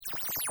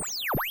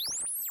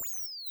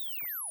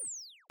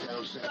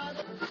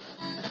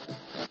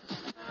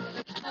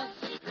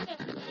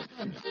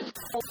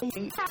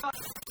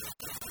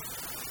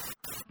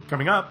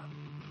Coming up,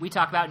 We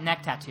talk about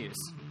neck tattoos.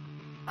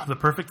 the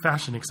perfect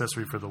fashion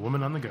accessory for the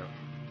woman on the go.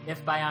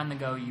 If by on the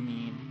go you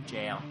mean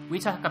jail. We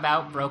talk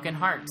about broken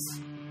hearts.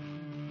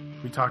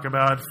 We talk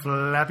about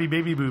flappy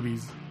baby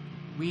boobies.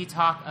 We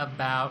talk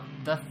about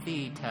the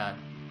theater.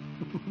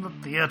 The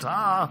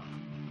theater.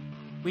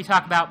 We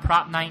talk about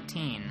Prop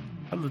 19.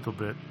 A little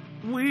bit.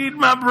 Weed,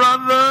 my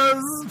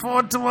brothers.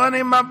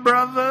 420, my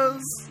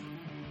brothers.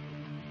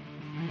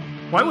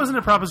 Why wasn't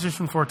it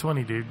Proposition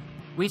 420, dude?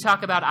 We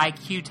talk about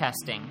IQ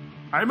testing.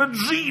 I'm a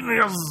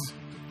genius.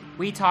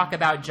 We talk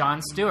about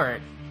Jon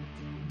Stewart.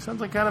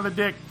 Sounds like kind of a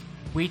dick.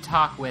 We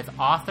talk with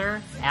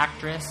author,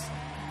 actress,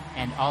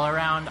 and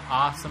all-around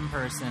awesome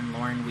person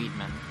Lauren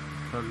Weedman.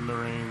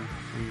 Lorraine.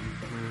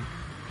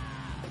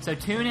 So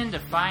tune in to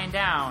find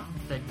out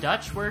the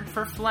Dutch word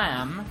for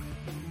phlegm.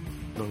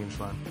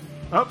 Williamsland.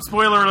 Oh,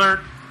 spoiler alert.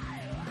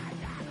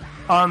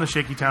 On the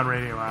Shaky Town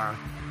Radio Hour.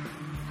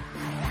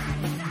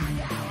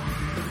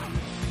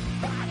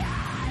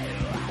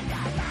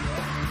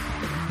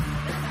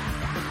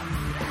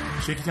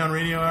 Shaky Town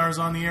Radio Hour is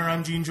on the air.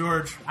 I'm Gene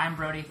George. I'm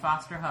Brody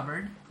Foster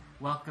Hubbard.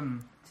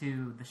 Welcome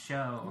to the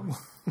show.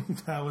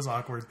 That was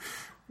awkward.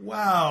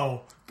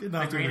 Wow. Good The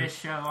night. greatest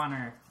show on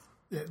earth.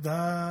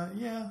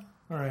 Yeah.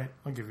 All right.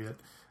 I'll give you it.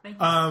 Thank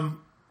you.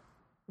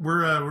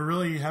 We're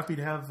really happy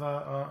to have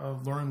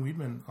Lauren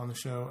Weedman on the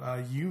show.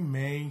 You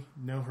may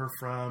know her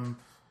from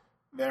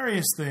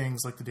various things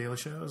like The Daily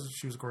Show.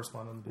 She was a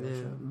correspondent on The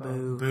Daily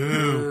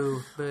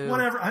Show. Boo.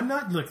 Whatever. I'm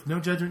not, look, no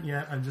judgment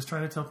yet. I'm just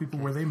trying to tell people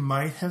where they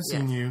might have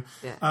seen you.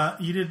 Yeah.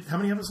 You did, how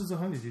many episodes of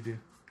Hung did you do?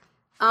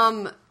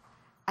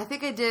 I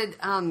think I did.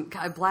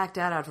 I blacked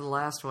out after the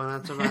last one.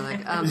 After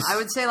I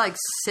would say like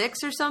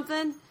 6 or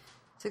something,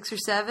 6 or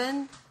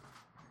 7.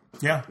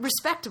 Yeah.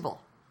 Respectable.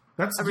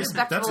 That's A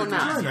respectable that's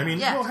amount. good. I mean,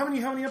 Yeah. well, how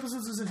many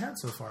episodes has it had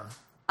so far?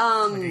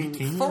 Like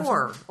 18 or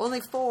 4.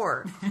 Only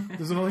 4.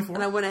 Is it only 4?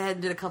 And I went ahead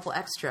and did a couple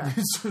extra.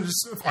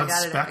 Just I on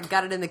got spec? it. I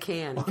got it in the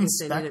can. On in case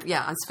they spec? needed-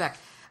 yeah, on spec.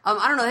 I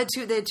don't know.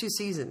 They had 2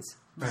 seasons.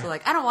 Right. So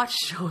like, I don't watch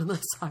a show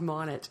unless I'm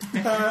on it.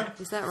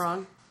 Is that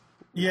wrong?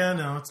 Yeah,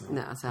 no, it's not.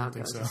 No, that's how I it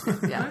think goes.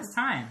 so. Yeah. It's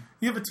time.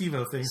 You have a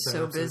TiVo thing. set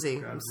So up, busy. it's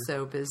I'm grabs you.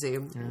 so busy.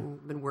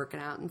 Been working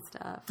out and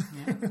stuff.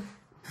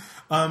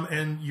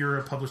 And you're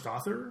a published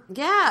author?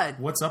 Yeah.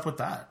 What's up with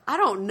that? I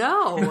don't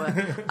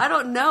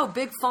know.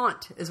 Big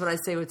font is what I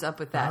say. What's up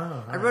with that?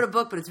 Oh, I wrote a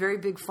book, but it's very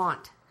big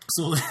font.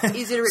 So,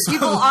 Easy to read.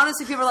 People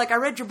are like, I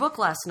read your book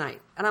last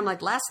night. And I'm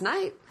like, last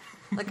night?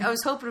 Like, I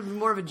was hoping it would be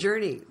more of a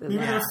journey than maybe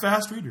that. they're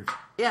fast readers.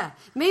 Yeah,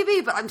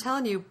 maybe, but I'm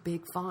telling you,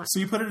 big font. So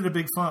you put it in a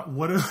big font.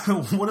 What does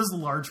the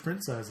large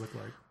print size look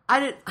like?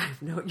 I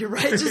know, you're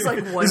right. It's just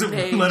like one Is it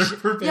page. one letter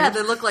per page? Yeah,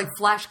 they look like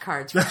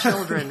flashcards for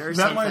children or That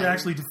something. might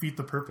actually defeat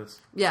the purpose.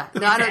 Yeah.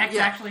 No, I don't, It's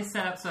yeah. actually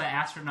set up so that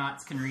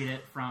astronauts can read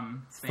it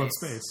from space. From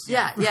space.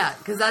 Yeah,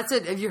 because that's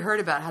it. Have you heard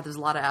about how there's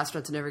a lot of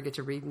astronauts who never get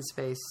to read in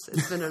space?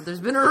 There's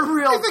been a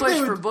real think push they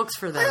for would- books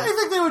for I that.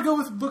 think they would go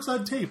with books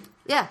on tape.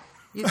 Yeah,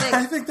 you I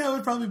think? think that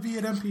would probably be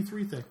an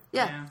MP3 thing.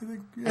 Yeah. I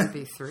think, yeah.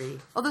 MP3.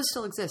 Oh, those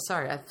still exist.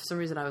 Sorry, for some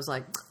reason I was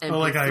like MP3.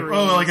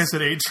 like I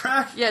said,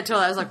 8-track. Yeah,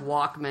 totally. I was like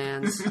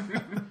Walkmans.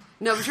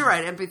 No, but you're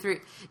right. MP3.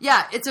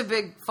 Yeah, it's a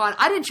big font.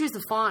 I didn't choose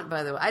the font,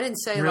 by the way. I didn't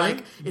say Really?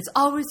 like it's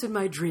always been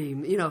my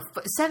dream.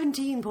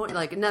 17 point.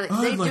 Like no, I'd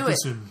they like do this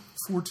it. in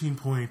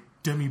 14-point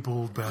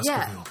demi-bold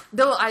Yeah,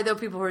 Baskerville. though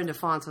people were into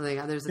fonts. I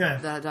think there's Yeah.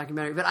 that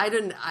documentary, but I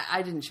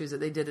didn't choose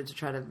it. They did it to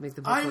try to make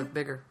the book look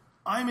bigger.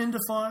 I'm into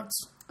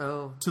fonts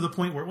Oh, to the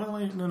point where no.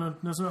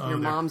 your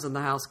mom's in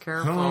the house.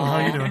 Careful. Hello, how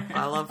you doing?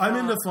 I love. I'm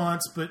into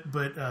fonts. fonts,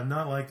 but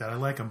not like that. I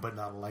like them, but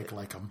not like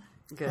them.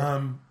 Good.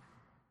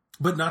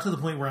 But not to the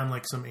point where I'm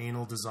like some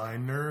anal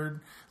design nerd.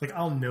 Like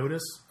I'll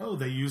notice,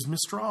 they use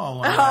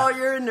Mistral. On Oh, that.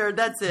 you're a nerd.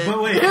 That's it.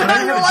 But wait,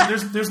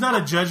 there's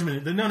not a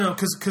judgment. No,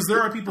 because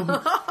there are people who,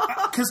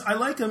 because I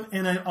like them,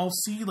 and I'll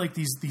see like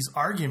these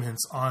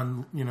arguments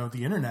on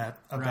the internet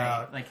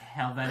about Right, like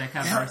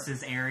Helvetica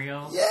versus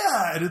Arial.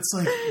 yeah, and it's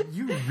like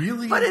you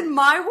really. But in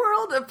my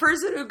world, a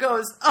person who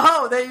goes,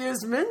 "Oh, they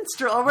use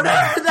minstrel or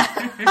whatever,"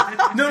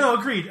 that no,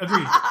 agreed.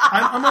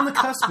 I'm on the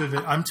cusp of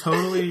it. I'm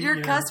totally. You're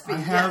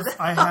cuspy,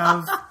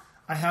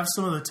 I have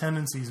some of the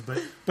tendencies, but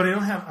I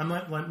don't have. I'm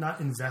not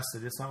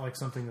invested. It's not like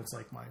something that's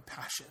like my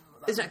passion.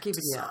 it's not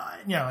keeping you up.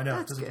 Yeah, I know.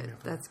 That's it doesn't good. keep me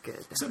up. That's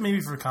good. Except maybe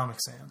for Comic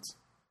Sans.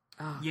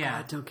 Oh, Yeah.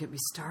 God, don't get me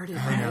started.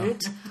 I know.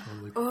 Right?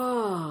 Totally.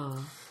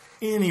 Oh,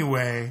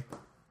 Anyway,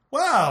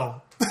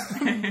 wow.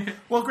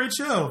 Well, great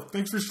show.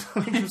 Thanks for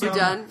showing. we're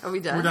done. Are we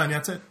done? We're done.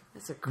 That's it.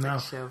 That's a great No.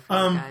 show for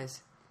you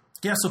guys.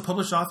 Yeah. So,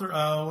 published author.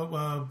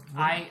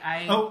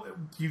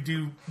 You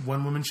do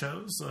one-woman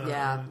shows.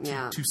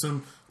 Yeah.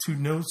 To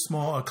no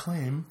small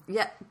acclaim.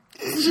 Yeah.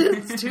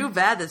 It's too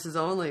bad this is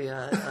only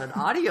an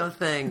audio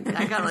thing.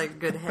 I got like a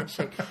good head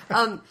shake.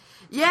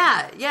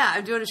 Yeah.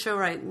 I'm doing a show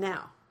right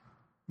now.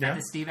 Yeah.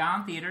 The Steve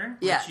Allen Theater.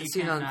 Yeah, which you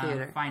Steve can, Allen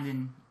Theater. Find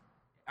in.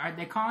 Are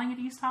they calling it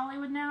East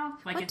Hollywood now?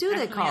 Like What it's do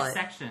they actually call a it?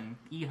 section.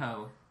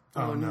 EHO.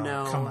 Oh,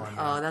 no. Come on.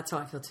 Oh, that's how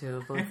I feel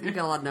too. But you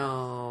got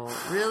no.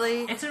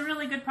 Really? It's a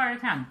really good part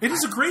of town. It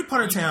is a great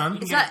part of town. You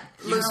Is can that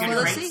get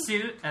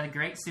Lucy? a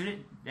great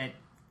suit at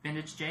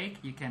Vintage Jake.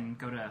 You can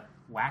go to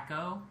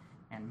Wacko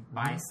and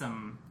buy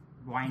some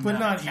wind But up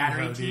not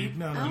chattery Eho, teeth. dude.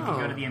 No. You can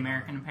go to the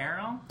American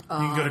Apparel. You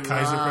can go to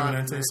Kaiser love Permanente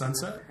American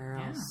Sunset. Apparel.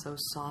 Yeah. So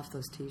soft,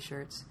 those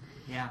T-shirts.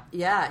 Yeah,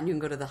 Yeah, and you can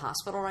go to the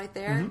hospital right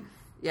there.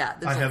 Yeah,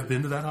 I have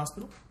been to that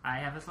hospital. I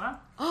have as well.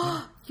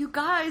 You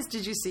guys,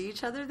 did you see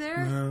each other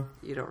there? No.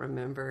 You don't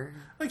remember.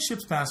 Like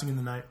ships passing in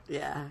the night.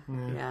 Yeah.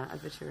 I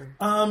bet you're in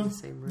the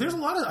same room. There's a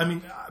lot of, I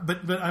mean,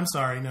 but I'm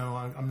sorry, no,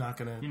 I'm not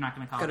gonna. You're not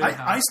going to call Go it to-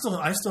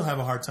 NoHo. I still have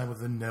a hard time with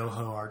the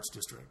NoHo Arts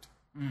District.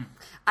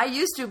 I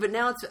used to, but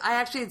now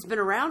it's been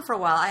around for a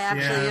while. I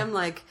actually Yeah. am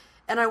like,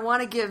 and I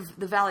want to give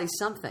the Valley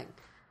something,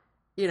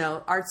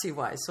 artsy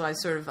wise. So I'm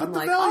the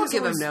like, Valley I'll is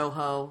give him always-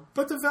 NoHo.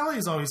 But the Valley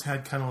has always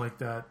had kind of like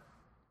that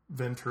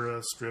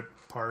Ventura Strip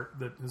part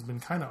that has been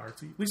kind of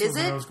artsy. At least Is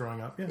when it? I was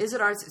growing up. Yeah. Is it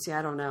artsy? See,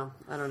 I don't know.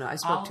 I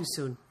spoke too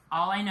soon.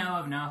 All I know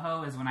of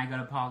NoHo is when I go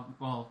to Paul.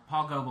 Well,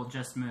 Paul Goebel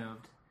just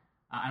moved.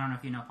 I don't know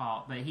if you know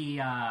Paul, but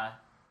I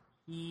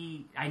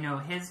know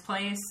his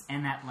place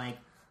and that like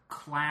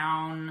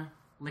clown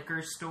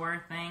liquor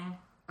store thing.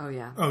 Oh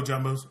yeah. Oh,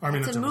 Jumbo's. I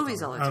mean, It's not in Jumbo's movies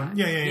Clown all Room.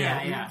 the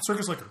time. Yeah.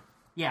 Circus Liquor.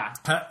 Yeah,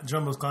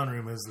 Jumbo's Clown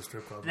Room is the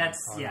strip club. that's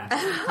Oh,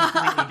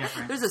 completely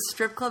different. There's a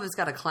strip club that's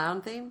got a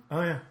clown theme.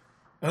 Oh yeah.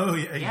 Oh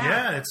yeah.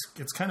 Yeah. Yeah.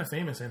 It's kind of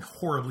famous and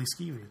horribly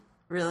skeevy.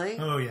 Really?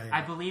 Oh yeah.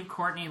 I believe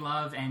Courtney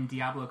Love and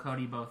Diablo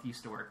Cody both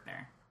used to work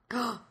there.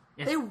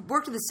 They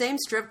worked at the same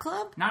strip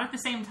club? Not at the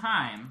same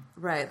time.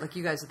 Right, like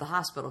you guys at the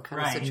hospital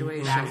kind Right, of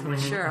situation. exactly.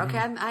 Sure, okay,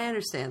 I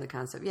understand the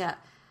concept. Yeah.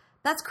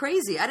 That's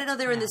crazy. I didn't know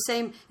they were in the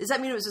same. Does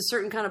that mean it was a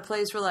certain kind of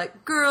place where,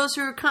 like, girls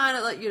who are kind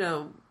of, like,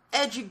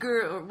 edgy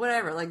girl or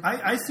whatever? Like,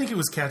 I think it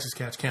was catch as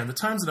catch can. The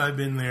times that I've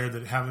been there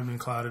that haven't been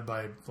clouded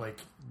by, like,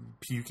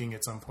 puking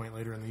at some point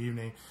later in the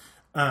evening.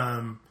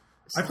 I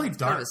played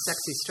darts. kind of a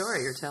sexy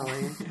story you're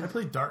telling. I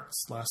played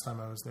darts last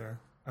time I was there.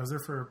 I was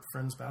there for a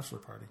friend's bachelor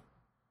party.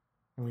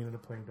 And we ended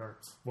up playing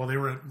darts. While they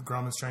were at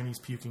Grauman's Chinese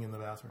puking in the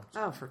bathrooms.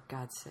 Oh, for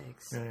God's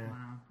sakes. Yeah.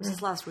 Was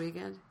this last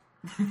weekend?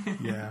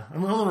 Yeah.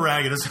 I'm a little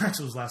ragged. This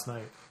actually was last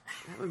night.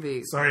 That would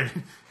be... Sorry.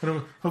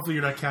 Hopefully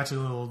you're not catching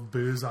a little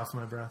booze off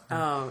my breath.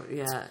 Oh,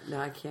 yeah. No,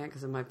 I can't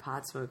because of my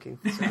pot smoking.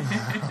 So.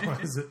 What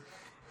is it?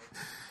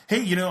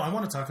 Hey, I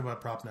want to talk about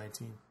Prop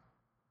 19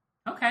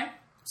 Okay.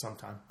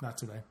 sometime. Not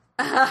today.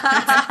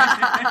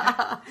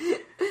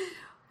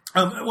 Well,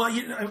 I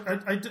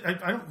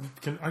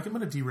don't. I'm going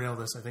to derail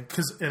this. I think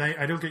and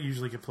I don't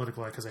usually get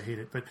political because I hate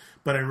it.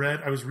 But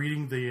I was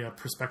reading the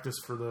prospectus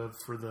for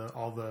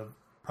all the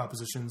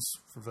propositions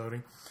for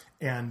voting,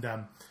 and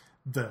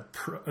the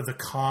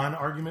con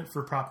argument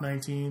for Prop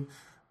 19.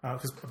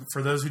 Because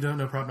for those who don't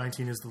know, Prop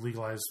 19 is the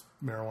legalized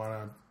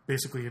marijuana.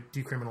 Basically, it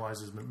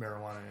decriminalizes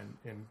marijuana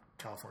in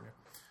California,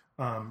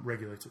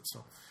 regulates it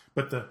still.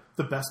 But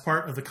the best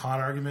part of the con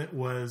argument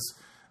was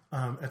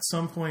at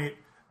some point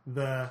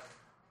the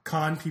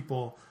con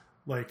people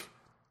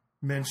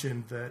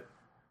mentioned that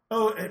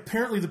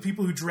apparently the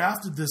people who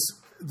drafted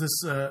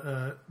this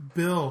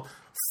bill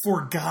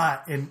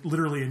forgot, and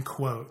literally in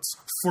quotes,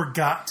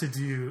 forgot to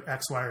do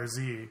X, Y, or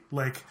Z.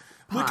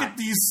 Look at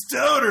these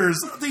stoners.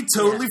 They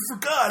totally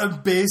forgot a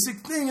basic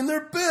thing in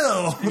their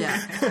bill.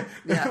 Yeah.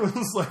 It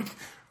was like,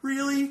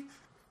 really?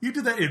 You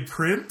did that in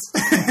print?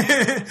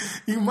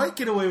 You might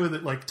get away with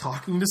it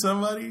talking to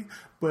somebody,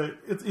 but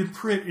in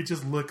print it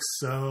just looks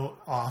so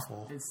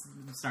awful. It's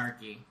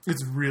snarky.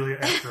 It's really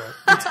extra.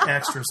 It's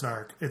extra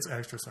snark. It's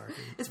extra snarky.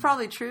 It's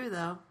probably true,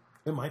 though.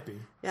 It might be.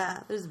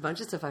 Yeah, there's a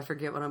bunch of stuff I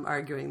forget when I'm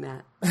arguing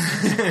that.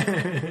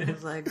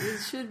 It's like,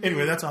 this should be.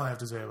 Anyway, that's all I have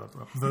to say about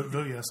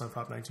vote yes on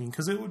Prop 19,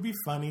 because it would be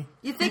funny.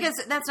 You think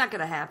that's not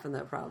going to happen,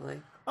 though, probably?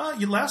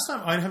 Last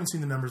time, I haven't seen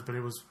the numbers, but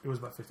it was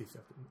about 50-50.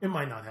 It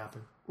might not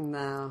happen.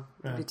 No,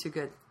 it'd be too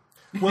good.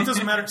 Well, it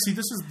doesn't matter. See,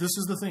 this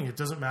is the thing. It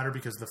doesn't matter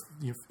because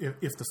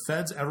if the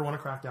feds ever want to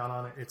crack down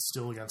on it, it's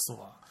still against the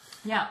law.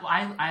 Yeah,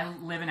 well, I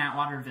live in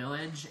Atwater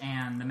Village,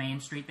 and the main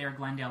street there,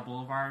 Glendale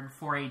Boulevard,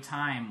 for a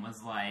time was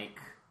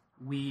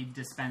weed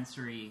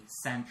dispensary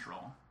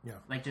central. Yeah.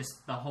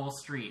 Just the whole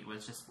street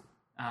was just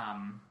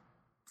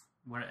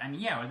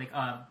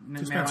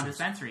marijuana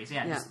dispensaries.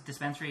 Yeah, Yeah.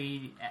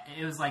 Dispensary.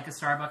 It was like a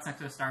Starbucks next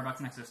to a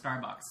Starbucks next to a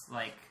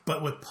Starbucks.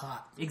 But with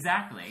pot.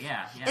 Exactly.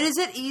 Yeah. And is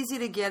it easy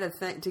to get a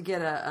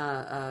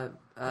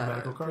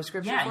medical card?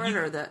 prescription Yeah, for it,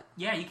 or the?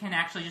 Yeah, you can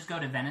actually just go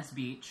to Venice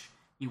Beach.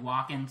 You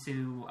walk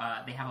into,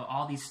 they have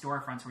all these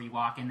storefronts where you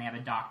walk in, they have a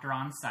doctor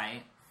on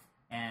site,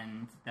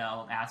 and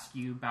they'll ask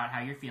you about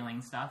how you're feeling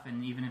and stuff,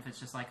 and even if it's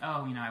just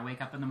I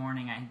wake up in the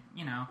morning, I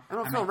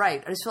don't feel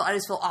right. I just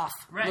feel off.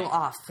 Right. A little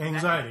off.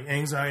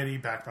 Anxiety,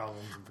 back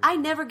problems. I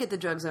never get the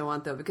drugs I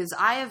want, though, because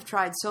I have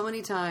tried so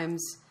many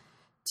times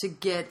to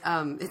get,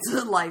 it's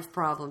a life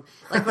problem.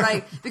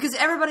 Because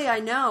everybody I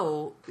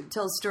know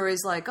tells stories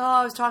I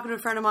was talking to a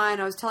friend of mine,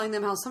 I was telling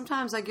them how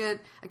sometimes I can't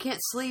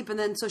sleep, and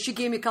then, so she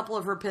gave me a couple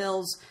of her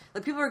pills.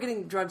 People are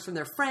getting drugs from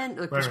their friend,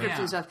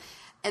 prescription stuff.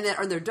 And then,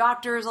 or they're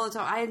doctors all the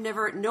time.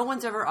 No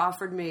one's ever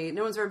offered me,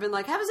 no one's ever been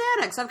like, have a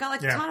Xanax. I've got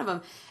like a ton of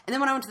them. And then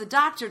when I went to the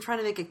doctor trying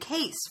to make a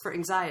case for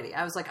anxiety,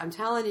 I was like, I'm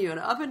telling you, and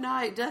up at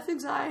night, death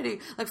anxiety,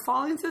 like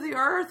falling through the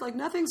earth, like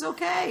nothing's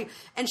okay.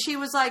 And she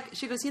was like,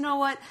 she goes, you know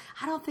what?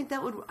 I don't think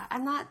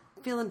I'm not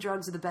feeling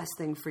drugs are the best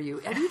thing for you.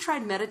 Have you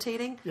tried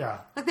meditating?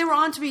 Yeah. Like they were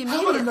on to me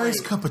immediately. How about a nice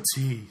cup of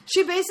tea?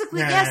 She basically,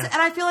 yes,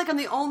 and I feel like I'm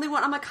the only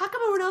one. I'm like, how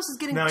come everyone else is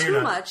getting too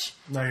much?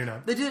 No, you're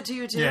not. They do it to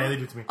you too? Yeah, they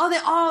do it to me.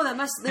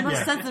 They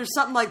must sense there's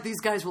something like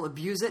these guys will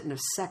abuse it in a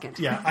second.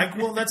 Yeah,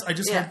 I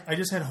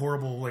just had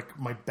horrible, like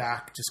my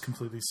back just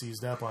completely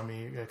seized up on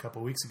me a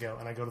couple weeks ago,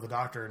 and I go to the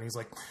doctor and he's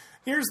like,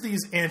 here's these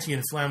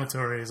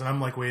anti-inflammatories, and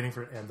I'm like waiting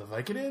for and the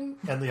Vicodin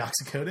and the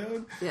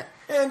oxycodone. Yeah.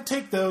 And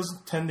take those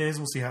 10 days,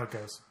 we'll see how it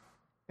goes.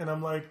 And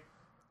I'm like,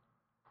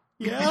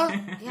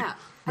 yeah. Yeah.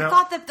 No.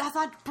 I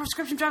thought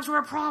prescription drugs were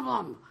a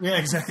problem. Yeah,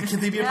 exactly. Can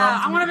they be a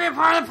problem? I want to be a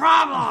part of the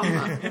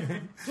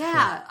problem.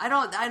 Yeah, I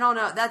don't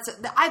know.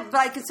 But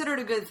I consider it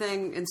a good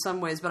thing in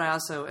some ways. But I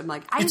also am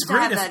like, it's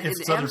great if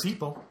it's other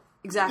people.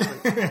 Exactly.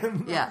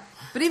 Yeah.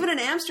 But even in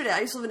Amsterdam,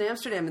 I used to live in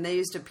Amsterdam, and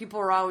people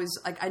were always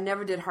like, I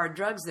never did hard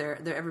drugs there.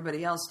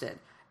 Everybody else did.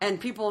 And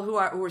people who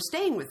were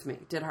staying with me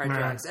did hard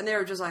drugs. And they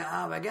were just like,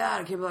 oh my God,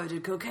 I can't believe I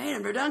did cocaine.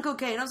 I've never done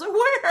cocaine. I was like,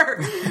 where?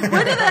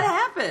 When did that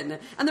happen?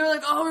 And they were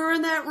like, oh, we were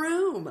in that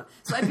room.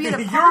 So I'd be at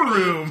a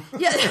party. Your room.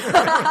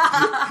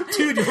 Yeah.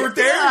 Dude, you weren't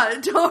there? Yeah,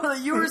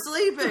 totally. You were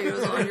sleeping. It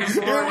was on your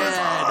forehead. It was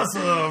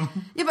awesome.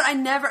 Yeah, but I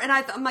never, and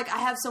I'm like, I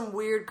have some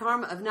weird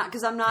karma of not,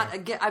 because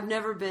I've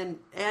never been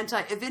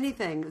anti, if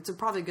anything, it's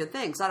probably a good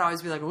thing, because I'd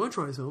always be like, I want to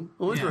try some.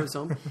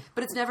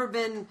 But it's never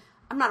been,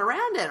 I'm not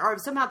around it, or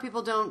somehow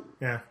people don't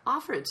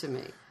offer it to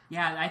me.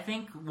 Yeah, I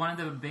think one of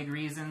the big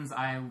reasons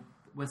I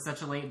was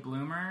such a late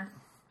bloomer,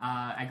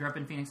 I grew up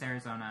in Phoenix,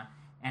 Arizona,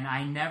 and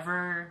I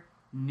never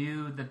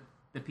knew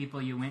the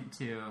people you went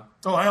to.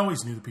 Oh, I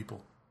always knew the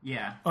people.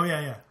 Yeah. Oh,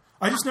 yeah.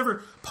 I just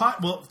never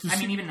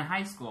even in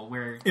high school,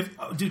 where I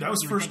was you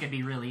first. would think it'd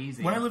be really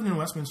easy. When I lived in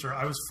Westminster,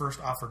 I was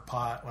first offered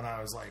pot when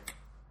I was like,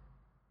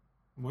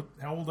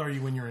 how old are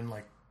you when you're in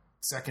like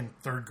second,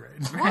 third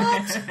grade?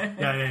 What?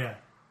 Yeah.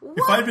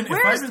 What?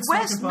 Where's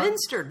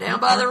Westminster?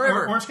 Down by the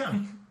river. Orange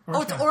County.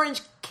 It's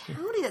Orange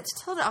County. That's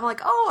tilted. I'm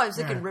like, I was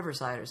thinking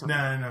Riverside or something.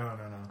 No.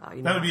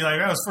 That would be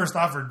like, I was first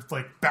offered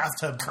like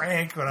bathtub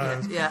crank when I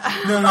was. Yeah.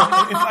 No.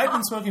 If I'd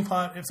been smoking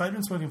pot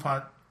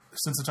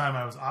since the time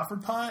I was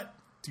offered pot,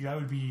 dude, I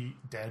would be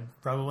dead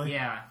probably.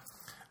 Yeah.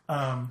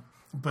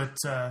 But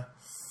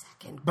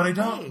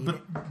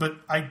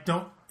I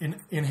don't.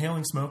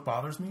 Inhaling smoke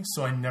bothers me,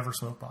 so I never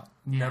smoke pot.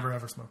 Never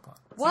ever smoke pot.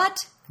 What?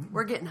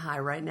 We're getting high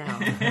right now.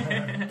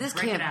 This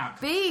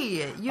can't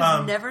be.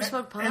 You've never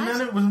smoked pot? And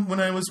then when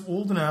I was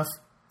old enough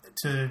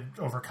to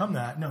overcome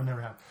that, no,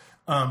 never have.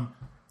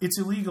 It's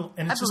illegal,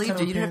 and it's I believed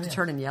you. You didn't have to to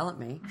turn and yell at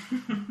me.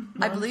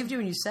 I believed you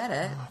when you said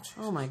it.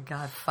 Oh my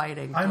God,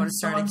 fighting. Do you want to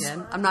start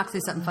again? I'm not going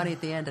to say something funny at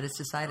the end. I just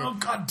decided. Oh,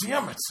 God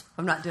damn it.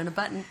 I'm not doing a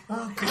button.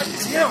 Oh, God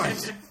damn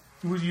it.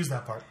 We'll use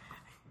that part.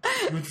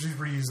 We'll just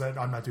reuse that.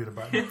 I'm not doing a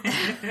button.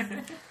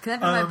 Can I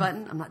have my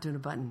button? I'm not doing a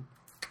button.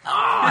 Oh,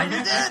 I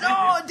just did.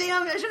 Oh,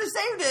 damn. I should have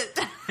saved it.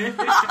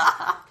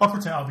 I'll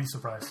pretend. I'll be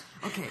surprised.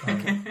 Okay.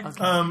 And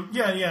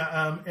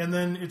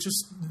then it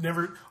just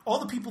never... All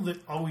the people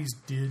that always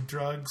did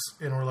drugs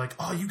and were like,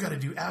 oh, you got to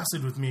do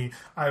acid with me.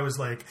 I was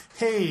like,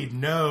 hey,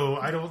 no,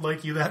 I don't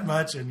like you that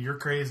much and you're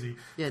crazy.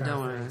 Yeah,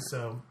 don't worry.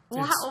 So...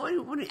 Well,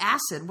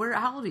 acid?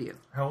 How old are you?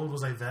 How old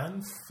was I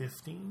then?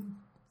 15?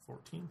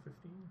 14,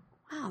 15?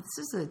 Wow, this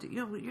is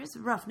it's a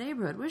rough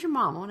neighborhood. Where's your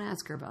mom? I want to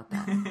ask her about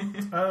that.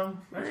 Actually, I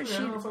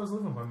don't know if I was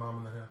living with my mom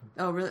when that happened.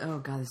 Oh, really? Oh,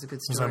 God, this is a good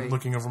story. Because I'm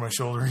looking over my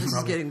shoulder. This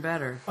is getting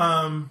better.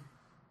 No,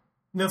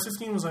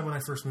 15 was like when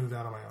I first moved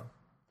out on my own.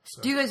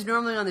 So. Do you guys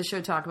normally on the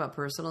show talk about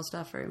personal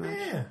stuff very much?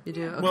 Yeah. You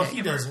do? Okay. Well,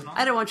 he doesn't.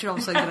 I don't want you to all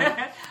of a sudden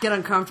get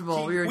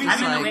uncomfortable. I'm in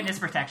the witness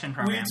protection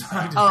program.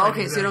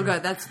 Okay, so you don't go.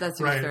 That's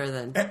right. Fair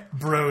then.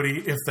 Brody,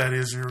 if that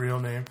is your real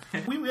name.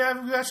 we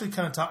actually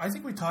kind of talked. I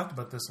think we talked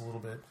about this a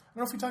little bit. I don't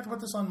know if we talked about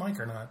this on mic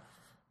or not.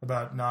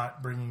 About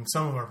not bringing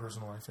some of our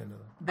personal life into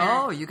them.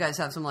 Oh, you guys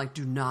have some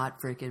do not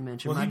freaking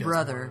mention my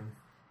brother.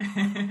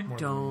 More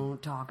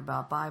don't talk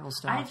about Bible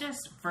stuff. I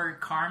just, for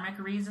karmic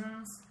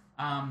reasons,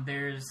 I'm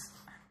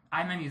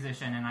a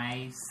musician and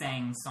I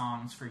sang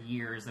songs for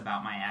years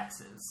about my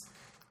exes.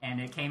 And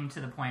it came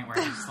to the point where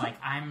it's like,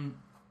 I'm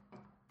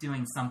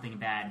doing something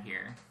bad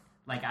here.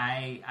 Like,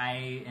 I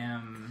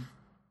am...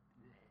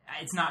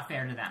 It's not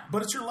fair to them.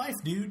 But it's your life,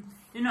 dude.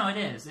 No, it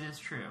is. It is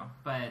true.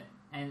 But...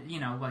 And,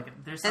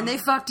 there's some... And they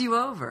fucked you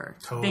over.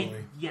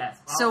 Totally. Yes.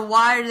 So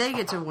why do they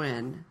get to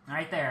win?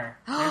 Right there.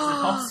 There's the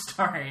whole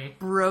story.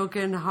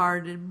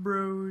 Broken-hearted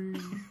bro.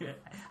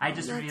 I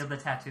just revealed the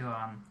tattoo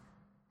on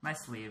my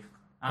sleeve.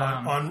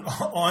 On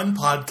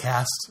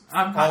podcast.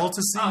 All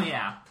to see. Oh,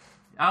 yeah.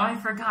 Oh, I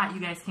forgot.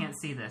 You guys can't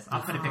see this.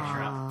 I'll put a picture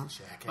up.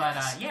 But,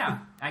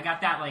 I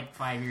got that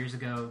 5 years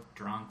ago,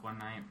 drunk one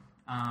night.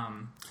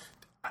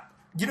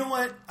 You know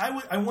what?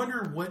 I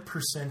wonder what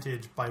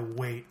percentage by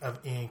weight of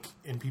ink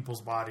in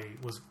people's body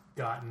was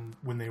gotten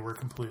when they were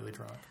completely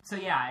drunk. So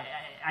yeah,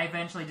 I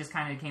eventually just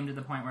kind of came to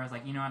the point where I was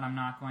like, you know what, I'm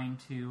not going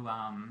to,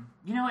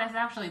 it's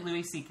actually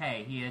Louis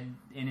C.K. He had,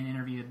 in an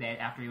interview that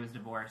after he was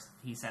divorced,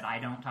 he said, I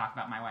don't talk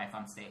about my wife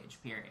on stage,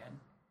 period.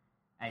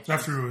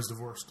 After he was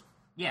divorced?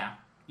 Yeah,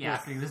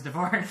 after he was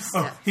divorced.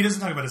 Oh, he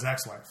doesn't talk about his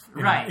ex-wife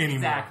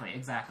anymore.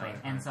 Exactly. Right,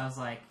 and so I was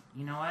like,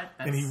 you know what?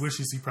 And he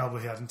wishes he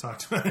probably hadn't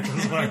talked about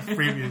his wife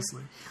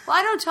previously. Well,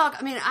 I don't talk,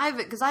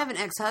 because I have an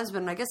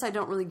ex-husband, and I guess I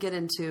don't really get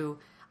into...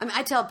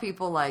 I tell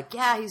people, like,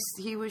 yeah,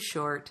 he was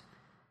short.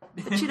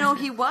 But,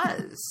 he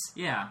was.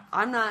 Yeah.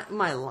 I'm not... Am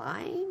I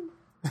lying?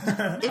 If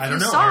I don't you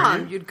know. saw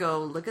him, you'd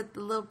go, look at the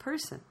little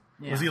person.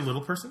 Yeah. Was he a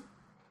little person?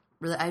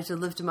 Really, I had to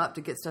lift him up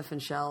to get stuff in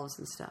shelves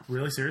and stuff.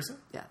 Really? Seriously?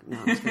 Yeah. No,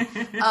 I'm just kidding.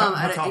 He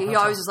tall?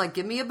 always was like,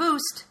 give me a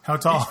boost. How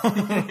tall?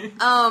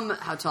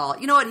 How tall?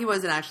 You know what? He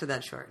wasn't actually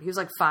that short. He was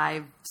like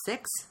 5'6".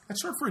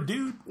 That's short for a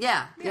dude.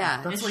 Yeah.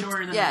 It's like-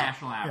 shorter than yeah. the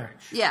national average.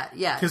 Yeah.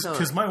 Because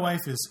totally. my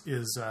wife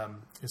is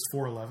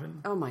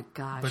 4'11". Oh my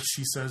gosh. But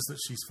she says that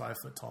she's 5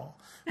 foot tall.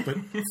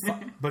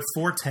 But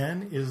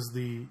 4'10" is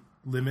the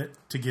limit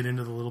to get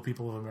into the Little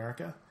People of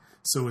America.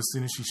 So as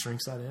soon as she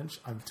shrinks that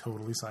inch, I'm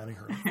totally signing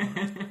her up.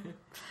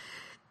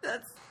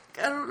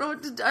 I don't know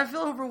what to do. I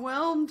feel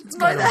overwhelmed. It's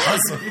kind of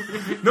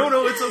awesome.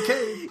 No, it's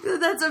okay.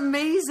 That's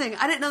amazing.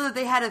 I didn't know that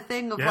they had a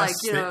thing of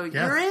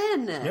you're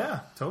in. Yeah,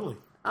 totally.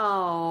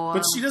 Oh.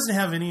 But she doesn't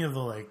have any of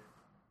the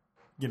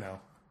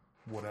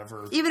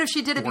whatever. Even if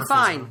she did, it'd be dwarfism.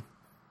 fine.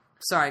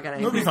 Sorry, I got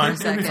to. It'd be fine.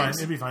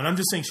 It'd be fine. I'm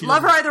just saying she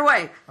love her doesn't- either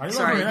way. I love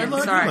Sorry, her. I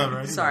love her.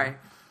 I do Sorry. love her.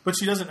 But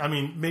she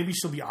doesn't. Maybe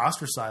she'll be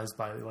ostracized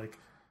by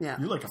Yeah.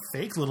 you're like a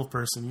fake little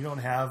person. You don't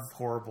have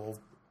horrible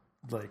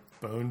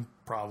bone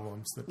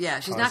problems.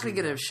 She's not going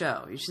to get a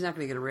show. She's not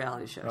going to get a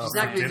reality show. She's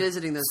not going to be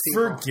visiting those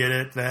people. Forget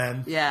it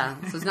then. Yeah,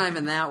 so it's not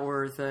even that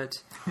worth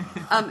it.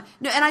 No,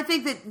 and I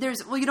think that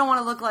you don't want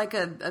to look like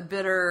a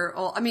bitter.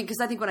 Because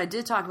I think when I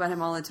did talk about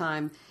him all the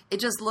time, it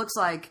just looks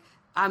like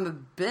I'm a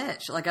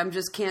bitch. Like I'm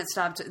just can't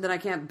stop. Then I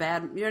can't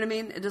bad. You know what I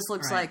mean? It just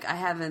looks like I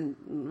haven't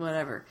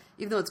whatever.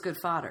 Even though it's good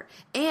fodder.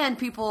 And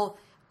people,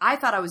 I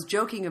thought I was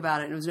joking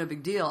about it and it was no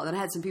big deal. And then I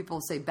had some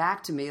people say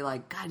back to me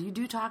like, "God, you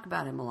do talk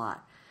about him a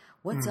lot.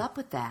 What's up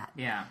with that?"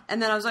 Yeah.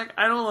 And then I was like,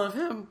 I don't love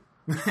him.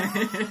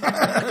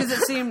 Because it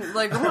seemed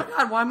like, oh my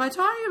God, why am I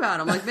talking about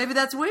him? Like, maybe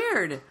that's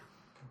weird.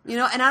 And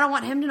I don't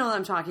want him to know that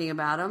I'm talking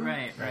about him.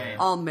 Right.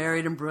 All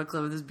married in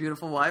Brooklyn with his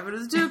beautiful wife and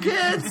his 2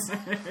 kids.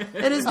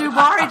 And his new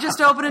bar he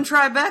just opened in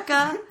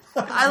Tribeca.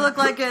 I look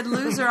like a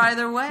loser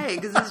either way.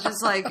 Because it's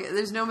just like,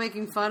 there's no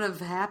making fun of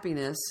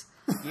happiness.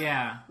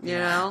 Yeah. You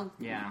know?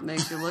 Yeah.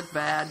 Makes you look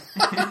bad.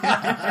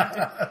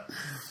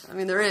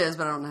 There is,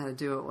 but I don't know how to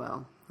do it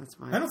well. That's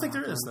my I don't think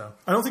there is, though.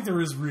 I don't think there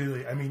is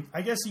really.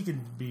 I guess you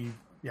can be,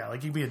 you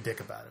can be a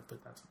dick about it,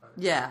 but that's about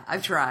it. Yeah,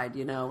 I've tried,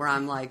 where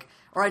I'm like,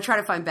 or I try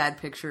to find bad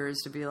pictures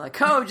to be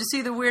like, oh, did you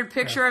see the weird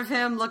picture of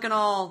him looking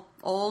all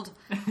old?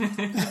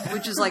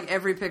 Which is like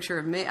every picture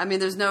of me.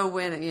 There's no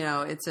win,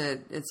 it's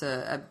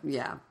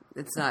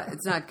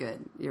not good.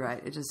 You're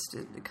right.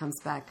 It comes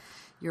back.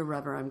 You're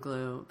rubber, I'm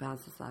glue,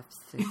 bounces off,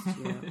 sticks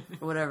to you.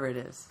 Whatever it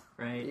is.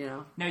 Right.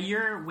 Now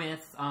you're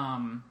with,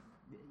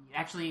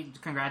 actually,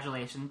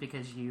 congratulations,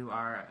 because you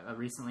are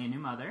recently a new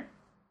mother.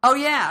 Oh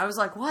yeah, I was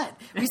like, what?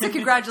 When you said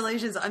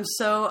congratulations, I'm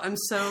so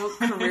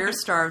career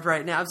starved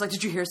right now. I was like,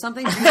 did you hear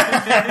something? Did you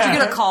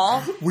get a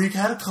call? We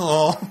got a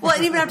call. Well,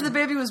 and even after the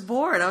baby was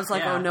born, I was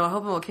like, Yeah. oh no, I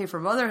hope I'm okay for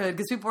motherhood,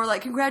 because people were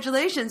like,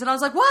 congratulations, and I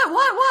was like,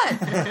 what?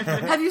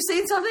 Have you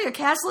seen something, a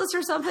cast list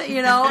or something?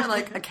 And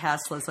like a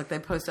cast list, like they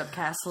post up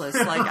cast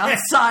lists like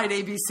outside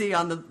ABC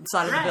on the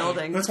side of the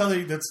building. That's how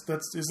they.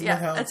 Isn't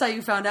that how? That's how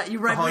you found out. You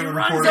read Hollywood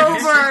reruns Reporter over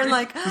gets and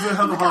like, Is that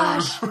how oh the my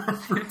gosh.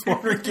 Hollywood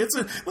Reporter gets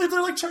it?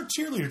 They're like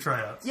cheerleader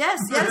tryouts.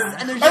 Yes,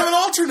 and there's I have an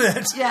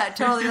alternate. yeah,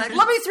 totally. Like,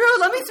 let me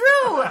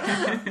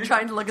through.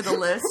 Trying to look at the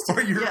list. Or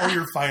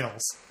your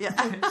finals. Yeah.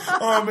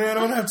 Oh man,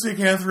 I'm gonna have to take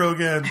Anthro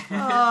again. Oh,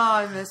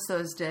 I miss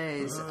those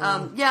days.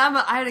 I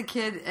had a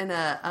kid in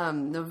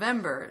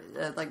November.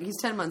 He's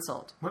 10 months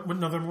old. What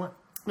November? What?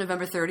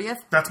 November 30th.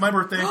 That's my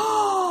birthday.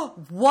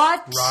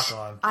 What? Rock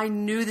on. I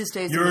knew this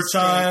day's a Your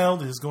mistake.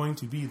 child is going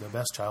to be the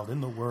best child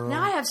in the world.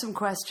 Now I have some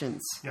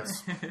questions. Yes.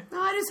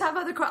 No, I just have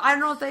other questions. I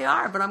don't know what they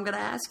are, but I'm going to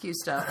ask you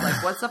stuff.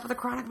 Like, what's up with the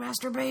chronic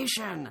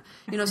masturbation?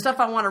 Stuff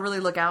I want to really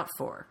look out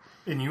for.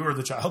 And you are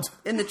the child.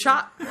 In the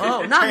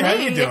Oh, not Hey, me. how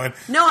you doing?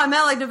 No, I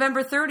meant like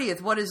November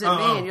 30th. What does it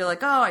Oh. mean? You're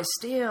like, oh, I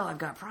steal. I've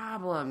got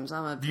problems.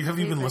 Have you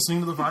been listening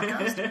to the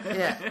podcast?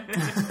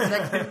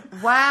 Yeah.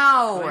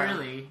 Wow.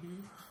 Clearly.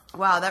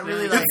 Wow, that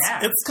really Really like... Yeah.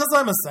 It's because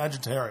I'm a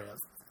Sagittarius.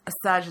 A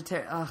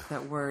Sagittarius. Oh,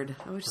 that word.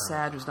 I wish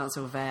Sag was not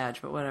so vag,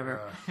 but whatever.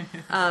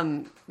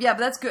 Yeah, but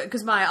that's good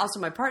because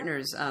my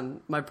partner's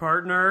my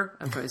partner.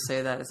 I'm going to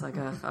say that it's like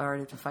I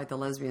already have to fight the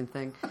lesbian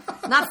thing.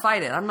 Not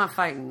fight it. I'm not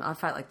fighting. I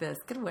fight like this.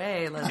 Get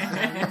away,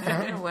 lesbian.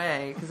 Get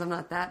away, because I'm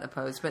not that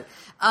opposed. But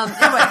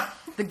anyway,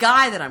 the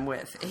guy that I'm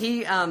with, he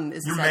is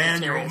Your a man,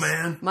 Sagittarius. your old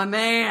man. My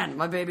man,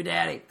 my baby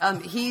daddy.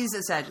 He's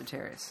a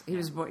Sagittarius. He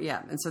was born,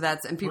 and so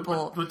that's and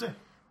people. What day?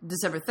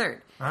 December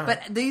 3rd. Right.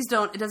 But these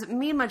don't, it doesn't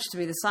mean much to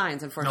me, the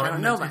signs, unfortunately. I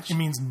don't know much. It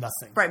means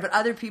nothing. Right, but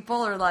other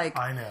people are like,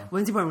 I know.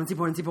 When's he born? When's he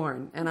born? When's he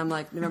born? And I'm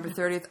like, November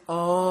 30th.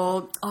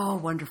 Oh,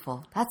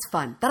 wonderful. That's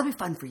fun. That'll be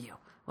fun for you.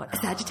 What?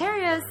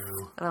 Sagittarius.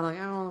 No. And I'm like,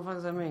 I don't know what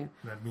does that mean.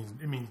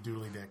 It means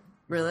doodly dick.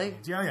 Really?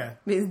 Yeah. It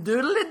means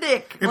doodly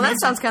dick. Well, means,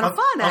 that sounds kind of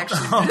fun,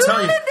 actually. I'll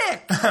tell you. Doodly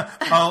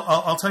dick.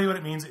 I'll tell you what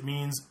it means. It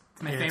means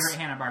My favorite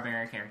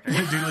Hanna-Barbera character.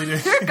 doodly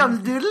dick. Here comes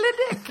doodly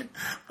dick.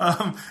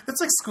 It's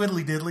like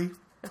squiddly diddly,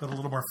 but a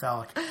little more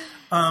phallic.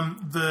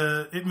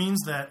 It means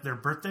that their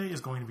birthday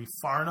is going to be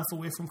far enough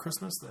away from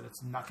Christmas that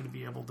it's not going to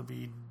be able to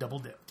be double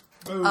dipped.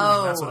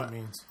 Oh. That's what it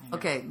means.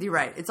 Okay, you're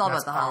right. It's all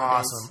That's about the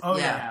holidays. awesome. Oh,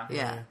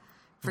 yeah.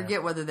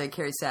 Forget whether they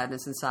carry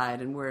sadness inside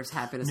and where's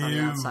happiness on the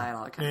outside,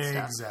 all that kind of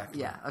stuff.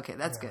 Exactly. Yeah. Okay,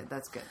 that's good.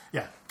 That's good.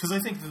 Yeah, because I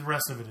think the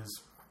rest of it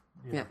is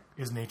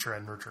is nature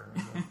and nurture,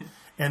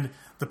 and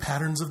the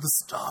patterns of the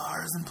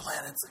stars and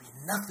planets. I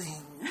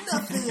mean,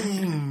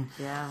 nothing.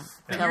 Yeah.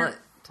 Tell it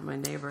to my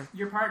neighbor.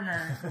 Your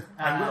partner.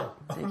 I will.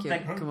 Thank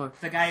you. Come on.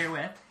 The guy you're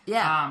with.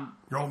 Yeah.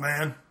 Your old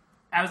man.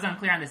 I was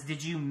unclear on this.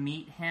 Did you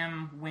meet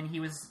him when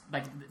he was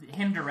like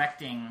him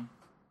directing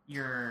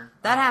your?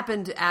 That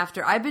happened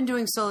after I've been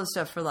doing solo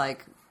stuff for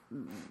like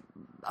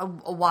a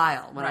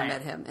while when I Right.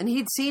 met him, and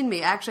he'd seen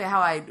me. Actually,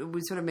 how we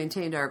sort of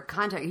maintained our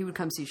contact. He would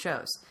come see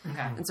shows, Okay.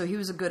 and so he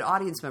was a good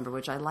audience member,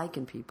 which I like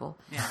in people.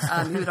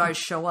 Yeah. He would always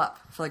show up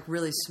for like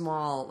really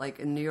small, like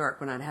in New York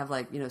when I'd have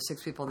like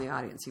 6 people in the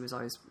audience. He was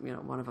always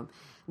one of them,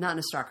 not in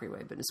a stalkery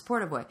way, but in a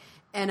supportive way.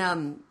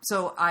 And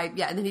so and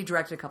then he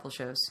directed a couple of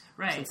shows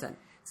Right. since then.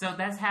 So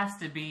that has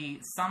to be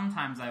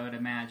sometimes, I would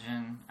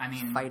imagine. I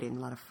mean, Fighting, a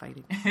lot of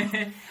fighting.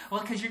 well,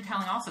 because you're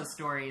telling also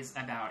stories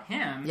about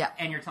him, Yeah.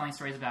 and you're telling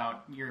stories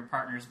about your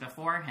partners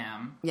before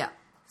him. Yeah.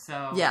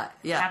 So Yeah.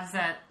 how does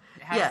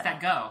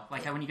that go?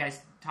 Like when you guys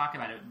talk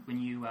about it, when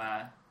you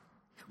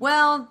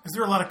Well, Is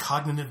there a lot of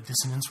cognitive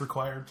dissonance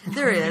required?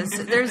 there is.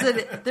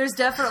 There's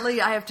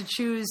definitely. I have to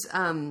choose.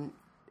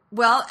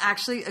 Well,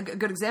 actually, a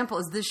good example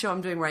is this show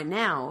I'm doing right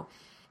now.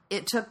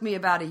 It took me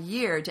about a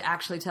year to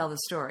actually tell the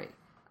story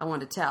I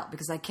wanted to tell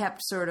because I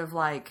kept sort of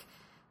like,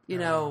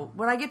 when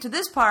I get to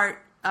this part,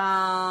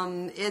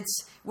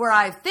 it's where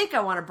I think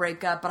I want to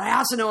break up, but I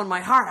also know in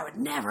my heart I would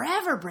never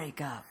ever break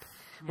up.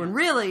 Yeah. When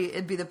really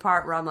it'd be the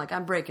part where I'm like,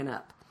 I'm breaking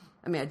up.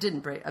 I mean, I didn't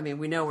break. I mean,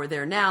 we know we're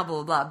there now, blah,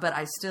 blah, blah. But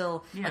I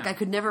still, like, I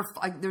could never,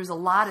 there was a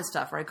lot of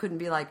stuff where I couldn't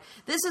be like,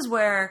 this is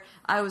where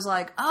I was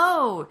like,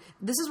 oh,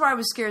 this is where I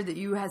was scared that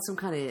you had some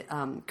kind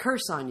of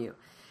curse on you.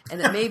 And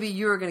that maybe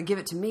you were going to give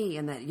it to me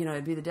and that,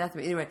 it'd be the death of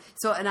me. Anyway,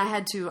 so, and I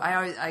had to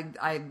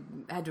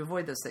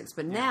avoid those things.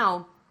 But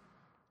now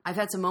I've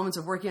had some moments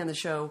of working on the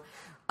show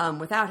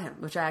without him,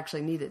 which I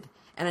actually needed.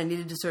 And I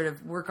needed to sort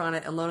of work on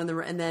it alone in the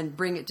room and then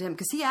bring it to him.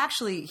 Because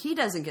he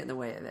doesn't get in the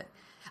way of it.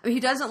 I mean,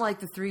 he doesn't like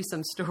the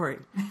threesome story.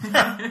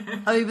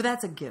 I mean, but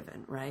that's a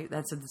given, right?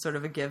 That's sort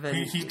of a given.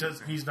 He does.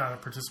 He's not a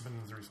participant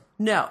in the threesome.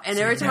 No, and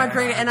So every time I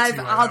bring it, and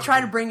I'll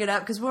try to bring it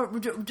up because we're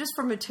just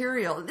for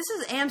material. This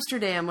is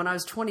Amsterdam when I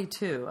was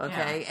 22,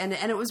 okay, and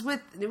it was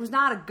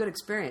not a good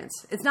experience.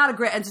 It's not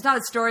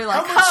a story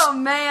like oh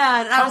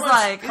man. And I was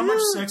like, how much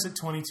sex at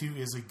 22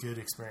 is a good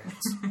experience?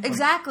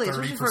 Exactly, like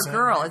especially for a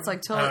girl. It's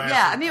like totally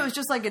I mean, it was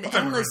just like an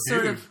endless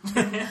sort of.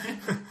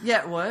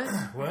 Yeah, what?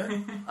 What?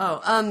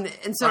 Oh,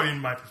 and so. I mean,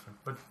 my perspective,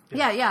 but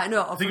yeah,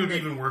 no. I think it would be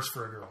even worse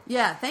for a girl.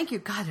 Yeah, thank you.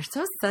 God, they're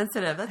so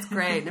sensitive. That's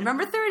great.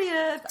 November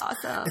 30th.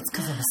 Awesome. It's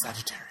because I'm a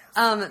Sagittarius.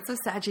 That's so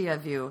saggy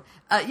of you.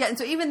 And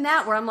so even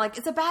that where I'm like,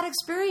 it's a bad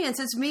experience.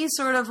 It's me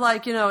sort of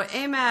like,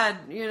 Ahmad,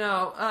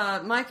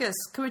 Micus,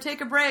 can we take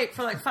a break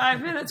for like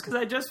 5 minutes? Because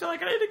I just feel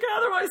like I need to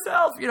gather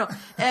myself,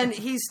 And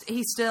he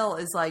still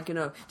is like,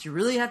 do you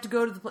really have to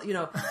go to the,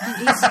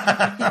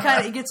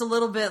 he gets a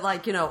little bit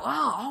like,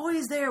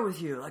 always there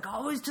with you. Like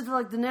always to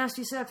the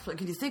nasty sex. Like,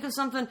 can you think of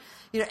something?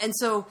 And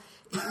so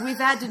we've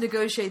had to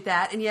negotiate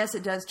that. And yes,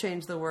 it does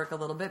change the work a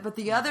little bit. But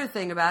the other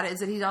thing about it is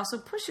that he also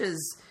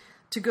pushes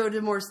to go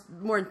to more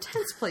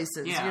intense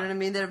places, you know what I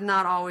mean? That have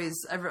not always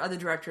other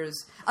directors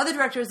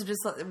that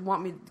just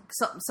want me.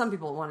 Some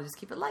people want to just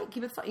keep it light,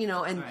 keep it fun,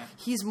 And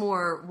he's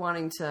more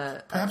wanting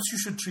to. Perhaps you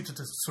should treat it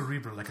as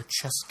cerebral, like a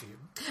chess game.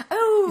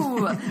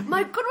 Oh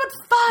my God, what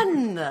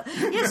fun!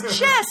 Yes,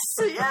 chess.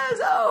 Yes,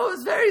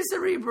 it's very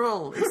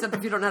cerebral. Except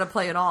if you don't know how to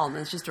play at all, and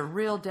it's just a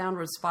real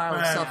downward spiral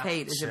of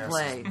self-hate as you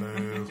play.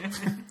 Boo.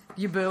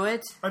 You boo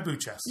it. I boo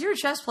chess. You're a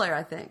chess player,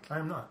 I think. I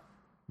am not.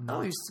 No.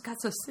 Oh, you got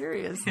so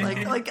serious.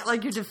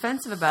 Like you're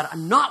defensive about it.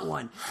 I'm not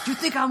one. Do you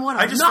think I'm one?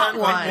 I'm not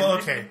one. Well,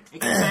 okay.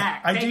 Take it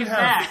back. I do Take it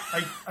back.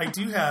 have. I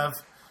do have.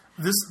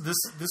 This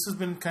has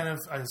been kind of.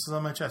 This is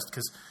on my chest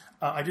because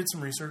I did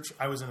some research.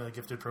 I was in a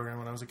gifted program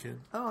when I was a kid.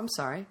 Oh, I'm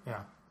sorry.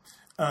 Yeah.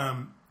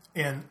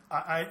 And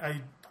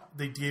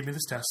they gave me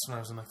this test when I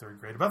was in the 3rd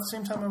grade, about the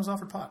same time I was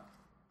offered pot.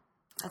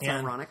 That's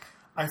ironic.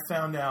 I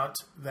found out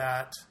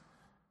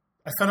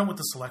what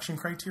the selection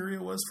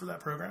criteria was for that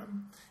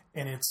program,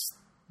 and it's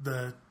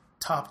the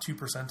top 2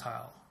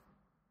 percentile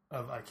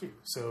of IQ.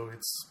 So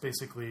it's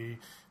basically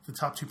the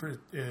top 2%.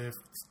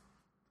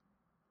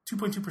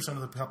 2.2%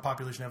 of the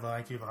population have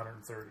an IQ of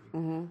 130.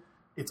 Mm-hmm.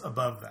 It's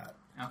above that.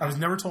 Okay. I was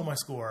never told my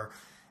score,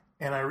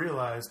 and I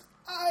realized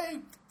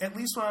at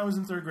least when I was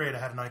in 3rd grade, I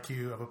had an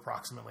IQ of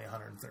approximately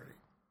 130.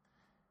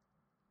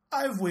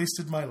 I've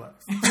wasted my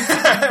life.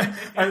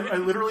 I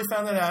literally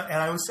found that out, and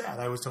I was sad.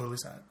 I was totally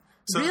sad.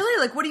 So, really?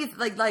 Like, what do you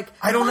like?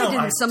 I don't know. Why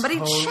didn't somebody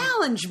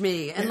challenge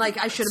me? And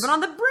I should have been on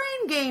the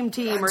brain game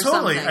team or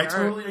something. It's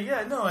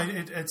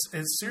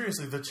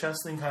seriously, the chess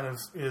thing kind of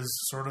is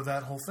sort of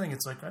that whole thing.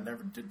 It's like I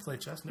never did play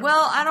chess.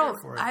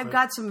 I've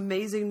got some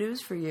amazing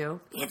news for you.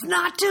 It's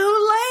not too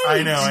late.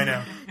 I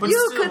know. But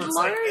you still, could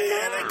learn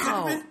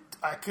now.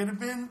 I could have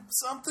been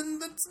something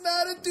that's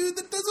not a dude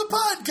that does a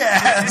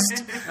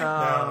podcast.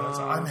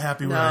 I'm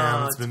happy where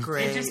I am. It's been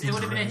great. It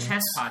would have been a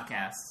chess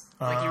podcast.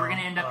 Like, you were going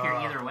to end up here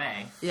either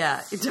way.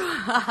 Yeah.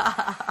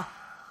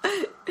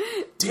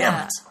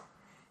 Damn it.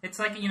 It's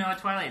like, a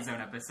Twilight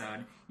Zone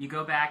episode. You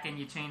go back and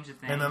you change the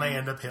thing. And then I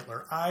end up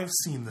Hitler. I've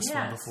seen this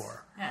one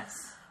before. Yes.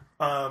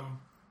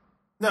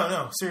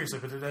 No, seriously,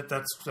 but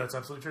that's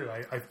absolutely true.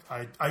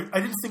 I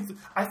didn't think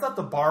I thought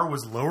the bar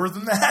was lower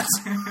than that.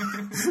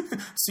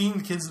 Seeing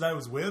the kids that I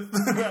was with,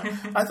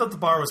 I thought the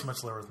bar was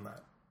much lower than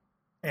that,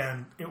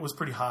 and it was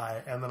pretty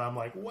high. And then I'm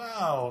like,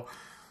 wow,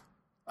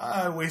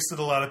 I wasted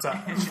a lot of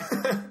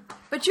time.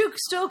 But you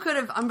still could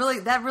have.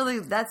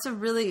 That's a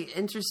really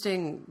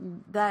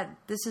interesting.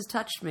 This has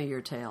touched me.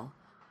 Your tale.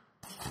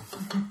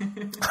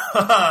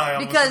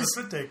 Because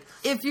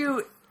if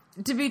you.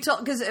 To be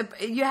told, because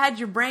you had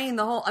your brain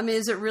the whole. I mean,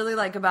 is it really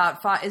like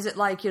about 5? Is it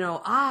like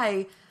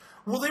Well,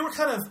 they were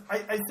kind of.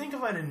 I think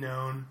if I'd have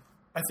known.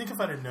 I think if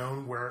I'd have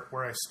known where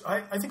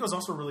I think I was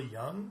also really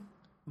young.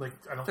 Like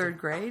I don't. 3rd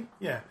grade.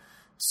 Yeah.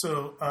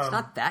 So it's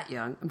not that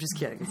young. I'm just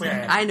kidding.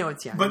 Yeah. I know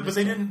it's young. But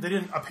they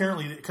didn't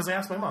apparently, because I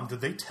asked my mom,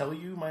 did they tell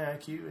you my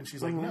IQ? And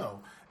she's like,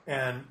 no.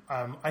 And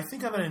I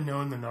think if I had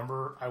known the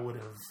number, I would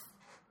have.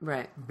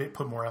 Right.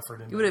 Put more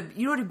effort into it.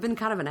 You would have been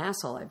kind of an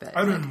asshole, I bet.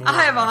 I would have been more.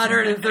 I have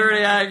 130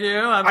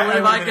 IQ. I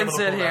believe I can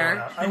sit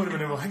here. I would have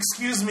been able to,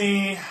 excuse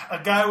me,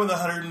 a guy with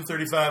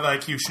 135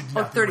 IQ should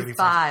not be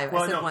 35.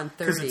 I said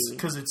 130.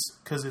 Because it's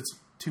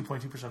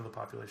 2.2% of the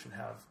population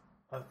have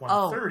 130.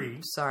 Oh,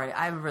 sorry.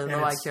 I have a really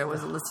low IQ. I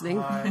wasn't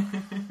listening.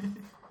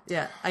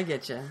 Yeah, I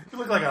get you. You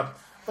look like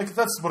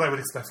that's what I would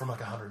expect from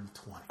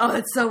 120. Oh,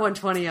 it's so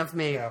 120 of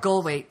me. Yeah.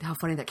 Goal weight. How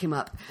funny that came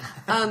up.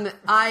 Why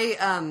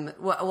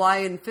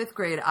in 5th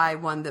grade I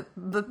won the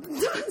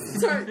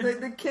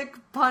kick,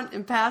 punt,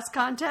 and pass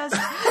contest,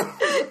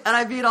 and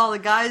I beat all the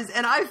guys.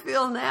 And I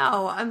feel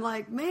now I'm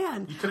like,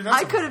 man,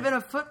 I could have been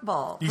a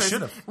football. You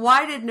should have.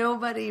 Why did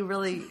nobody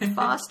really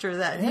foster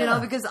that? Yeah.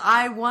 Because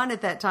I won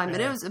at that time,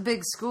 and it was a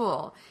big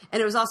school, and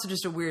it was also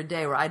just a weird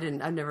day where I've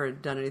never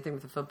done anything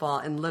with the football,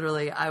 and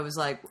literally I was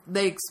like,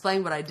 they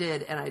explained what I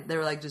did. And they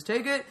were like, just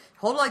take it,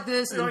 hold it like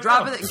this, and then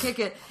drop it and kick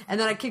it. And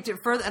then I kicked it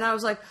further, and I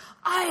was like,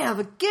 I have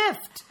a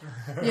gift,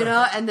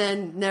 and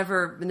then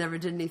never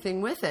did anything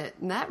with it.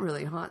 And that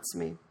really haunts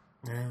me.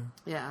 Yeah.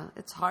 Yeah,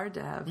 it's hard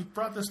to have. You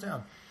brought this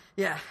down.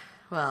 Yeah.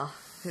 Well,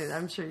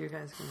 I'm sure you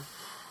guys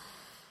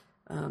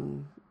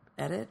can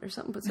edit or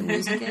something, put some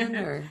music in,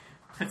 or...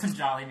 Put some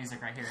jolly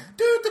music right here.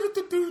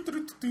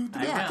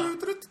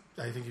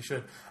 I think you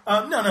should.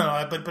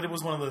 No. But it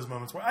was one of those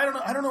moments where I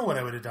don't know what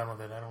I would have done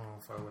with it. I don't know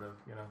if I would have,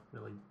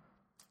 really.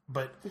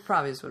 But you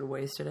probably just would have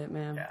wasted it,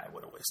 man. Yeah, I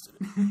would have wasted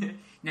it.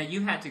 Now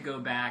you had to go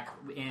back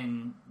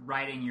in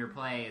writing your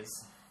plays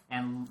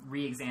and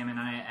re-examine.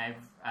 I've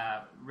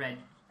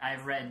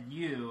read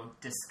you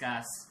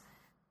discuss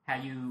how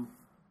you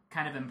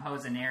kind of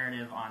impose a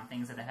narrative on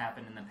things that have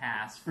happened in the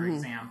past. For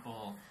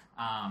example,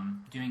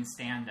 doing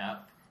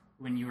stand-up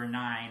when you were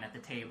 9 at the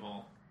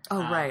table.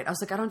 Oh, right. I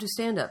was like, I don't do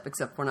stand-up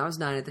except when I was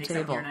 9 at the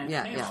table.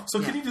 Yeah.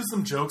 So can you do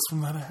some jokes from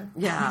that act?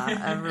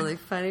 Yeah, a really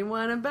funny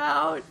one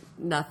about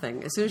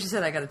nothing. As soon as she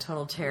said I got a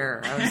total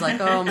terror, I was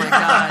like, oh my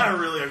God.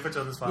 Really? I put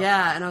you on the spot.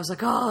 Yeah, and I was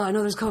like, oh, I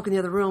know there's Coke in the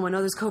other room.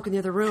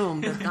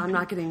 that I'm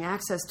not getting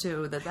access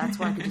to. That's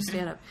why I could do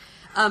stand-up.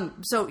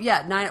 So,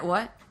 yeah, 9 at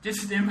what?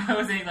 Just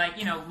imposing,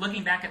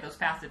 looking back at those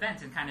past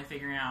events and kind of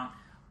figuring out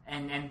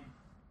and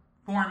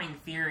forming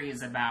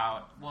theories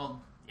about, well,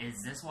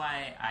 is this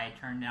why I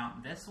turned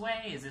out this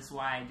way? Is this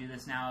why I do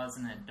this now as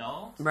an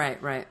adult?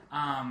 Right.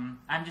 I'm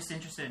just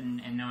interested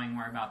in knowing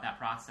more about that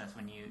process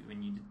when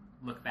you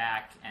look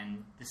back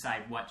and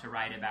decide what to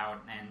write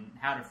about and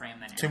how to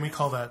frame that narrative. Can we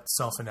call that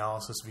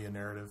self-analysis via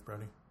narrative,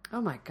 Brody? Oh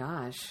my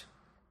gosh.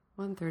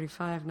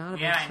 135, not a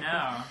big Yeah, I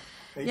know.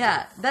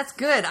 Yeah, that's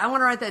good. I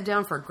want to write that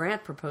down for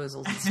grant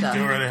proposals and stuff.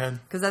 Go right ahead.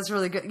 Because that's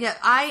really good. Yeah,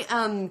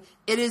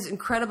 it is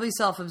incredibly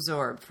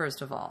self-absorbed,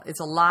 first of all. It's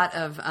a lot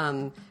of,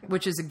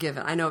 which is a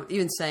given. I know,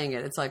 even saying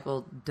it, it's like,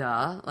 well,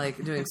 duh.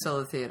 Like, doing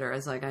solo theater.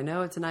 It's like, I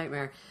know it's a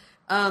nightmare.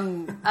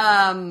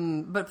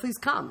 But please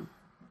come.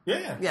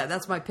 Yeah. Yeah,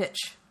 that's my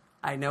pitch.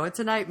 I know it's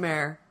a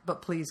nightmare,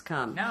 but please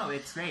come. No,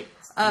 it's great.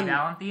 Steve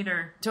Allen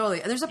Theater.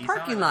 Totally. And there's a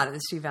parking lot at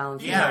the Steve Allen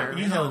Yeah.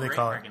 Theater. EHO, they Great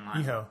call it. parking lot.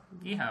 EHO.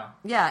 EHO.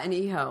 Yeah, in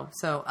EHO.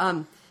 So,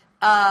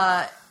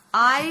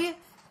 I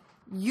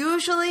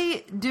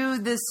usually do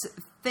this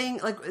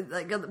thing like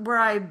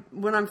where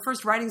when I'm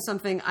first writing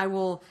something, I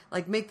will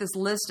like make this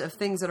list of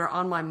things that are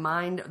on my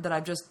mind that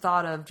I've just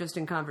thought of just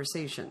in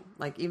conversation,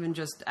 like even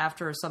just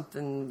after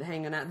something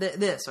hanging out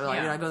this or like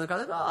I go in the car,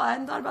 like, oh, I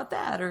hadn't thought about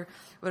that or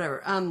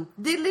whatever.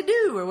 Diddly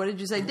do, or what did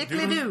you say?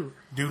 Dickly do.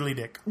 Doodly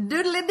dick.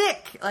 Doodly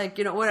dick, like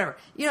whatever.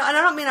 And I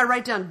don't mean I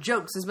write down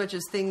jokes as much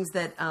as things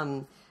that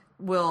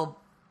will.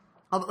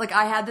 Like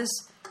I had this,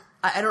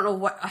 I don't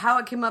know how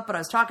it came up, but I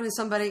was talking to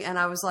somebody and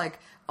I was like,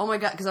 oh my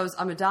God, because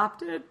I'm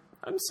adopted.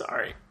 I'm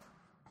sorry.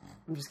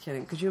 I'm just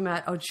kidding. Could you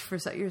imagine? Oh, for a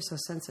second, you're so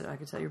sensitive. I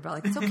could tell you're about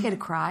like, it's okay to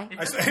cry.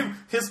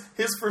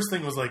 His first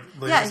thing was like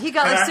yeah, he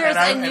got like serious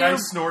and I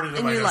snorted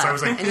in my nose. I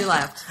was like, and you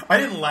laughed. I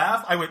didn't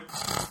laugh. I went.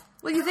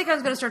 Well, you think I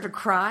was going to start to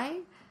cry?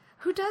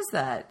 Who does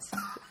that?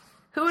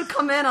 Who would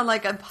come in on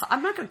like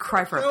I'm not going to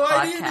cry for a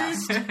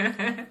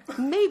podcast.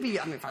 Maybe,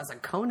 if I was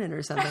like Conan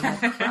or something,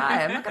 I'd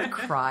cry. I'm not going to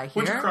cry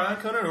here. Would you cry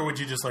on Conan, or would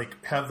you just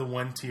like have the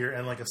one tear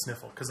and like a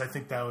sniffle? Because I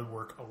think that would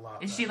work a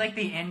lot. Is she like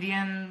the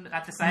Indian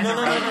at the side?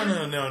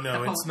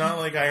 No. It's not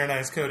like Iron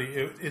Eyes Cody.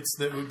 It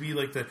would be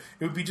like it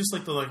would be just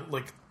like the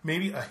like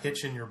maybe a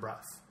hitch in your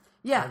breath.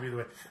 Yeah. That'd be the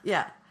way.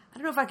 Yeah. I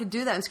don't know if I could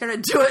do that. I'm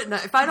scared to do it. And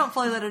if I don't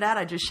fully let it out,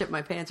 I just shit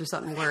my pants or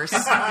something worse.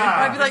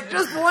 I'd be like,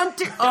 just one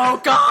tear. Oh,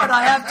 God,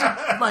 I have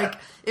to. Like,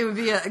 it would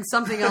be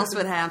something else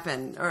would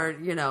happen. Or,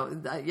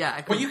 yeah.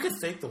 I could. Well, you could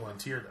fake the one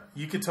tear, though.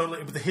 You could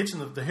totally. But the hitch in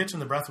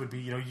the breath would be,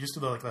 you used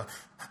to do like the.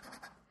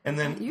 And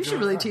then. You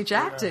should really teach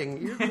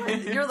acting.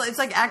 You're like, it's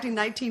like acting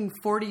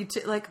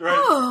 1942. Like, right.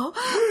 Oh,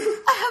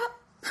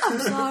 I'm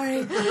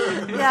sorry.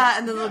 Yeah,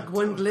 and then like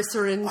one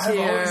glycerin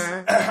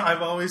tear.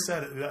 I've always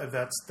said it.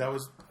 That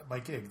was my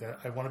gig. That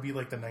I want to be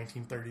like the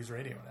 1930s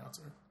radio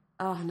announcer.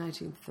 Oh,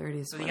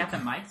 1930s. So you got the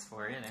mics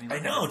for it. I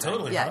know,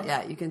 totally.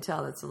 Yeah, you can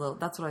tell that's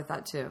that's what I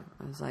thought too.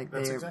 I was like,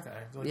 that's exactly.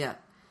 Like, yeah.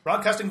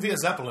 Broadcasting via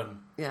Zeppelin.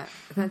 Yeah,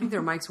 I think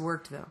their mics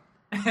worked though.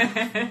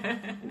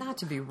 Not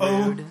to be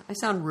rude. I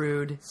sound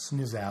rude.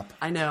 Snizzap.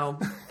 I know.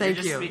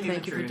 Thank you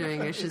for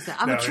doing it.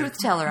 I'm a truth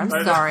teller. I'm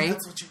I sorry.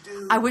 That's what you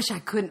do. I wish I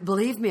couldn't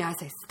believe me. I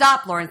say,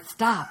 stop, Lauren,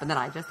 stop, and then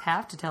I just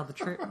have to tell the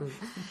truth.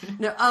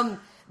 No,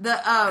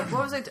 what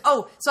was I?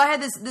 So I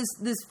had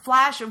this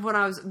flash of when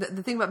I was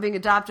the thing about being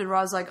adopted, where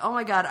I was like, oh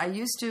my God, I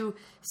used to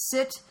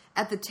sit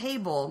at the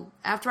table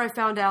after I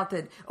found out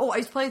that I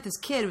used to play with this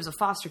kid who was a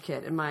foster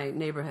kid in my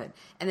neighborhood,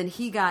 and then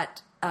he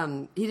got.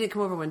 He didn't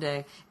come over one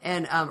day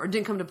and or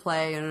didn't come to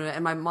play,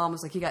 and my mom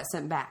was like, he got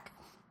sent back,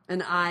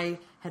 and I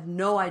had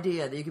no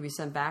idea that you could be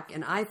sent back,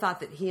 and I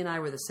thought that he and I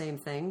were the same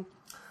thing.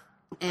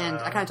 And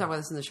I kind of talk about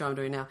this in the show I'm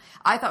doing now.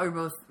 I thought we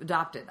were both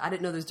adopted. I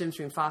didn't know there's a difference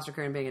between foster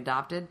care and being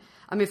adopted.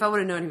 I mean, if I would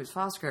have known he was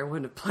foster care, I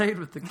wouldn't have played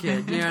with the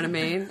kid. You know what I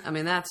mean? I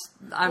mean,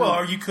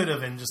 or you could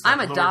have and just I'm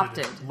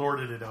adopted.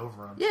 Lorded it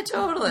over him. Yeah,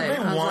 totally. They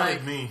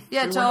wanted me.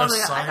 Yeah, they totally.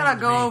 I gotta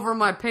go over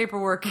my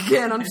paperwork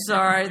again. I'm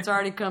sorry, it's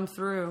already come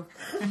through.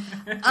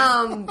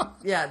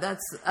 Yeah,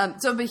 that's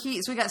so. But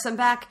so we got sent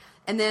back.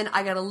 And then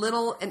I got a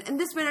little, and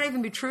this may not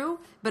even be true,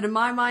 but in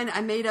my mind,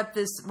 I made up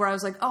this where I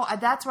was like,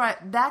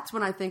 that's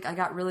when I think I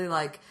got really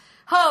like,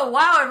 oh,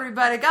 wow,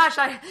 everybody. Gosh,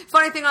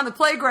 funny thing on the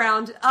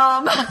playground.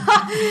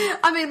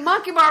 I mean,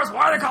 monkey bars,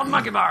 why are they called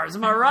monkey bars?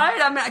 Am I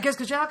right? I mean, I guess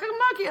because you're like a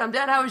monkey. I'm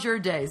dead. How was your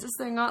day? Is this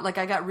thing on? Like,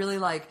 I got really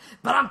like,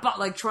 but I'm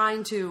like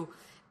trying to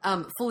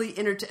fully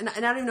entertain,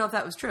 and I don't even know if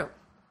that was true.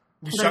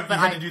 You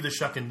had to do the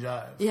shuck and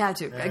jive. You had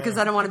to, because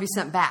I don't want to be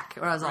sent back.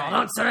 Or I was like,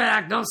 don't send me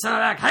back, don't send me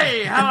back.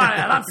 Hey, how are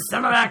you? Don't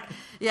send me back.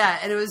 Yeah,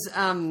 and it was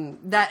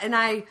that, and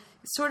I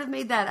sort of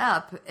made that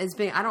up as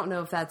being, I don't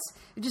know if that's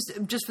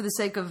just for the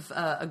sake of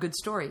a good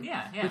story.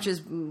 Yeah. Which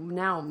is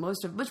now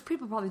which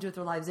people probably do with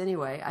their lives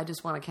anyway. I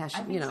just want to cash,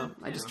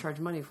 I just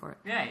charge money for it.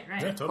 Right.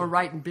 Yeah, totally. Or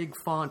write in big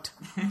font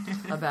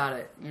about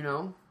it,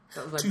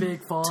 That was like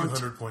big font.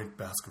 200-point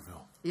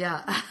Baskerville.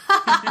 Yeah.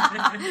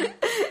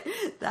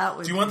 That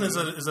was. Do you want this?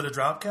 Is it a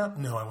drop cap?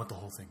 No, I want the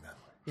whole thing that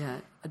way. Yeah,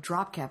 a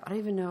drop cap. I don't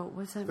even know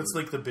what's that. That's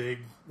like the big,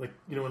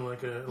 in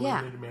like a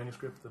illuminated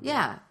manuscript.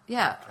 Yeah.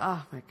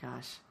 Oh my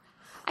gosh,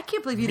 I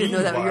can't believe you didn't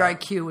know that your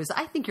IQ was.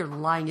 I think you're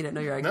lying. You didn't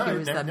know your IQ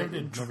was that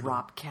big.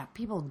 Drop cap.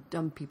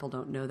 Dumb people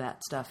don't know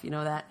that stuff. You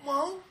know that.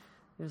 Well.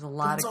 There's a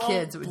lot of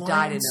kids that would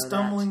die to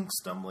know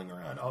stumbling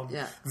around.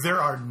 Yeah. There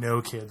are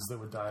no kids that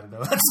would die to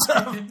know that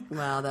stuff.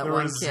 Well, that there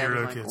one were kid.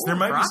 Zero like, kids. There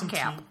might be some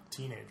cap.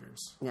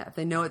 Teenagers. Yeah, if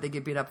they know it, they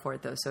get beat up for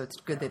it, though, so it's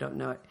good they don't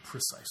know it.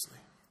 Precisely.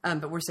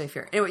 But we're safe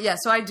here. Anyway, yeah,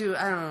 so I don't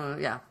know,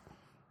 yeah.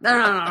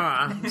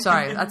 No.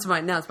 Sorry, it's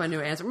my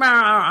new answer.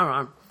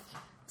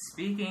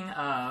 speaking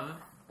of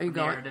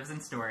narratives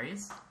and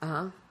stories,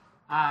 I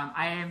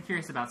am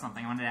curious about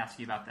something. I wanted to ask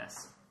you about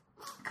this.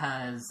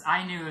 Because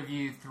I knew of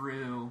you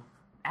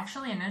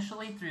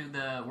initially through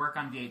the work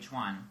on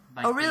VH1.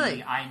 Like oh,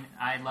 really?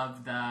 I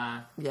love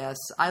the... Yes,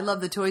 I love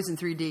the toys in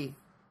 3D.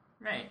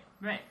 Right.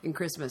 In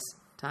Christmas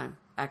time,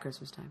 at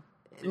Christmas time.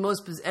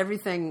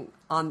 Everything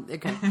on...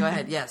 Okay, go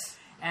ahead, yes.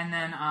 And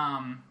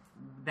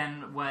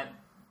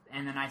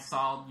then I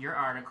saw your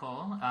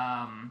article,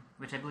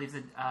 which I believe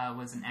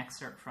was an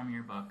excerpt from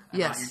your book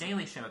about your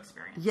Daily Show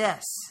experience.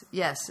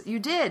 Yes, you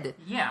did.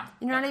 Yeah.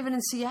 You're not even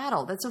in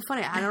Seattle. That's so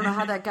funny. I don't know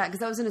how that got, because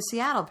that was in a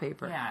Seattle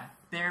paper. Yeah.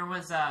 There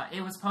was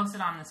it was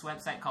posted on this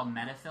website called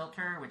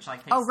Metafilter, which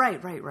takes right.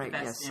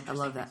 Yes, I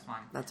love that.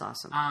 That's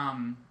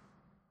awesome.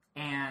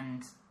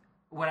 And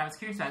what I was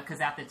curious about, because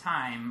at the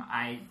time,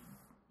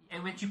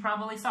 which you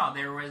probably saw,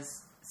 there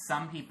was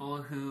some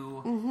people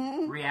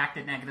who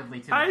reacted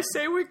negatively to it. I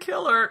say we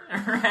kill her.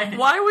 Right.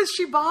 Why was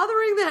she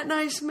bothering that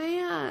nice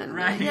man?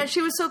 Right. Yeah,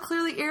 she was so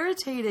clearly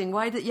irritating.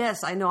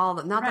 Yes, I know all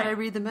that. Not that I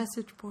read the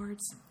message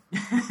boards.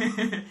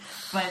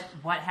 But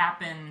what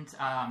happened,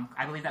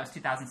 I believe that was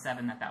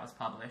 2007 that was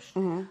published.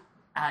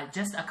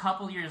 Just a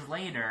couple years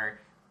later,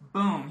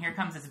 boom, here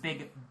comes this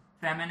big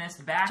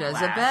feminist backlash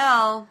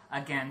Jezebel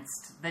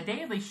against The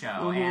Daily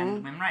Show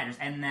and women writers.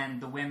 And then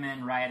the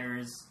women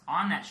writers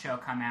on that show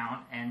come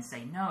out and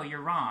say, no, you're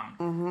wrong.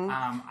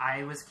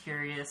 I was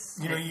curious.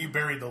 You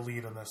buried the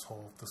lead on this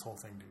whole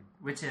thing, dude.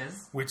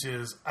 Which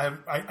is?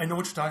 I know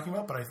what you're talking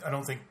about, but I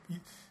don't think...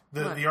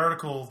 The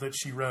article that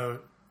she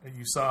wrote that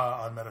you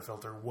saw on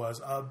Metafilter was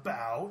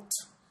about...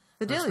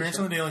 The Daily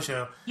Show. On the Daily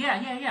Show.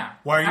 Yeah.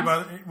 Why are you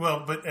about?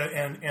 Well, but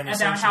and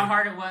about how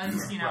hard it was,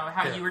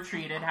 how you were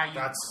treated, how you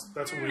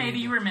that's what maybe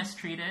you were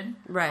mistreated,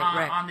 right.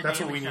 On the that's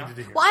Daily what we Show. needed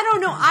to hear. Well, I don't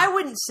know. I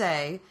wouldn't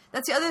say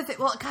that's the other thing.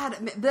 Well,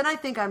 God, then I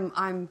think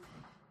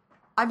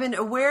I've been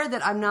aware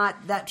that I'm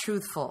not that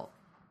truthful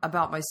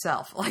about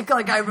myself.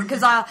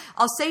 Because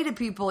I'll say to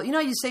people,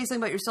 you say something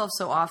about yourself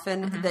so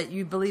often that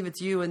you believe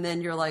it's you, and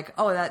then you're like,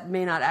 oh, that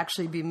may not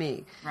actually be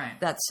me. Right.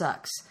 That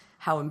sucks.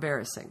 How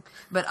embarrassing.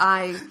 But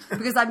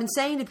because I've been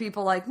saying to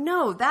people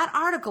no, that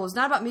article is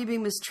not about me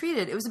being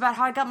mistreated. It was about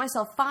how I got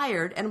myself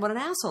fired and what an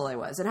asshole I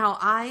was, and how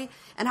I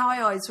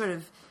always sort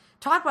of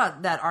talk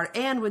about that art.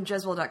 And when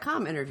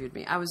Jezebel.com interviewed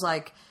me, I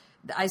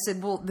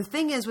said, well, the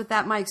thing is with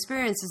that, my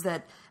experience is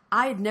that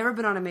I had never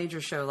been on a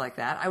major show like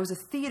that. I was a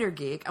theater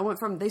geek.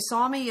 They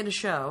saw me in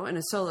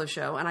a solo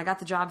show, and I got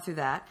the job through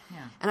that. Yeah.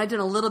 And I did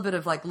a little bit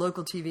of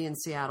local TV in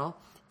Seattle.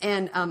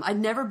 And I'd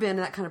never been in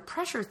that kind of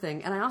pressure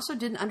thing. And I also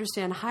didn't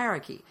understand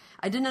hierarchy.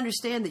 I didn't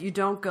understand that you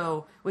don't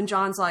go, when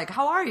John's like,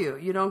 how are you?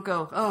 You don't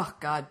go, oh,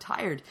 God,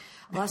 tired.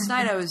 Last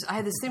night I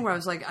had this thing where I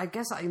was like, I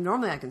guess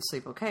normally I can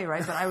sleep okay,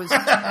 right? But I was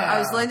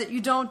learning that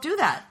you don't do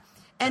that.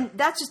 And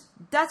that's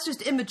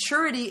just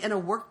immaturity in a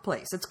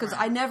workplace. It's because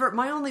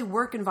my only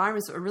work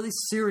environments that were really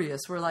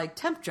serious were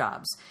temp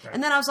jobs. Right.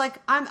 And then I was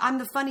like, I'm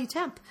the funny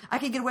temp. I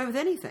can get away with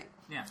anything.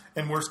 Yeah.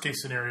 And worst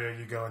case scenario,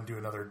 you go and do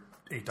another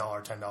 $8,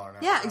 $10 an hour.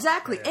 Yeah,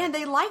 exactly. Yeah. And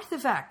they liked the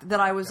fact that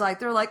I was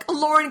they're like,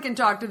 Lauren can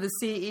talk to the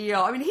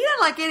CEO. I mean, he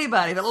didn't like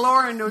anybody, but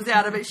Lauren knows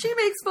how to. She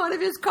makes fun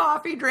of his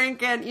coffee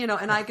drinking,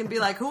 and I can be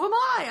like, who am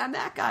I? I'm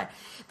that guy.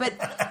 But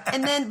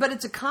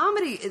it's a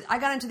comedy. I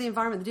got into the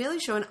environment of The Daily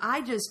Show, and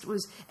I just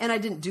was, and I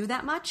didn't do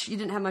that much. You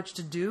didn't have much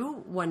to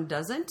do. One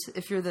doesn't.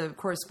 If you're a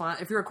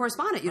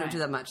correspondent, you don't do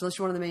that much unless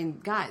you're one of the main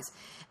guys.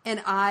 And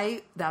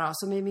that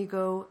also made me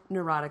go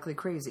neurotically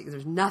crazy because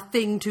there's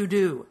nothing to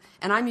do.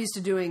 And I'm used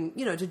to doing,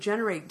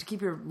 to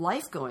keep your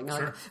life going.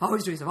 Sure.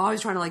 Always doing stuff,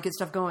 always trying to get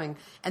stuff going.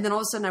 And then all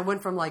of a sudden I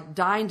went from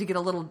dying to get a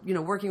little,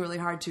 working really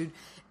hard to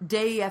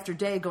day after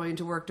day going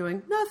to work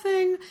doing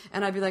nothing.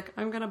 And I'd be like,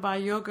 I'm going to buy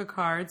yoga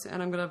cards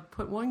and I'm going to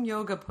put one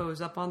yoga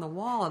pose up on the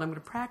wall and I'm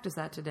going to practice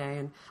that today.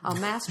 And I'll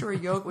master a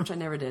yoga, which I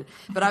never did.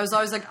 But I was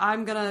always like, I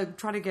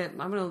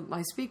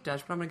speak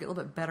Dutch, but I'm going to get a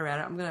little bit better at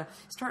it. I'm going to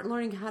start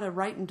learning how to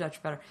write in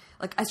Dutch better.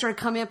 I started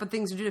coming up with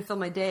things to do to fill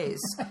my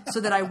days so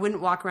that I wouldn't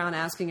walk around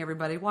asking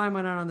everybody, why am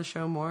I not on the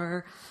show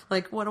more?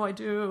 What do I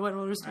do? I don't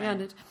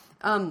understand it.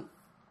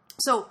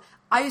 So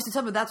I used to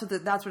tell them that's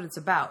what it's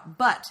about.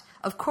 But,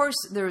 of course,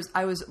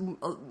 I was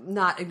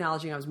not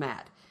acknowledging I was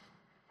mad.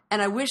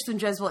 And I wished when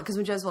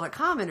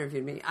Jezebel.com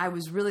interviewed me, I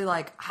was really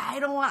I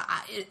don't want...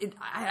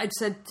 I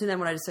said to them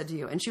what I just said to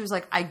you. And she was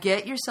like, I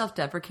get you're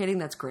self-deprecating.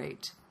 That's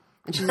great.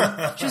 And she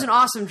was an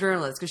awesome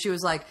journalist because she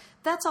was like,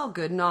 that's all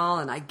good and all,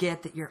 and I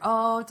get that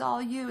it's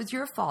all you. It's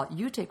your fault.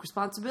 You take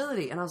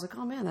responsibility. And I was like,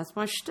 oh, man, that's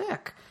my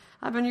shtick.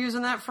 I've been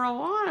using that for a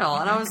while.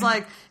 And I was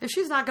like, if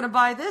she's not going to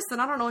buy this, then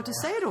I don't know what to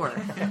say to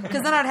her.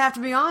 Because then I'd have to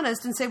be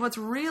honest and say what's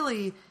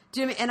really...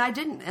 Jimmy, and I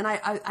didn't. And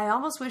I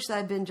almost wish that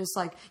I'd been just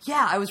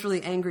I was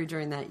really angry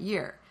during that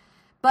year.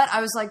 But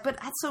I was like, but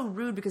that's so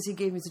rude because he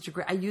gave me such a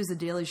great... I use The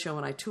Daily Show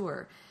when I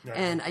tour. Yeah.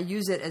 And I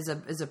use it as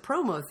a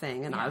promo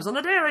thing. And I was on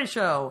The Daily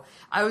Show.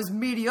 I was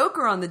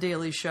mediocre on The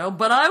Daily Show,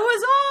 but I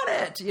was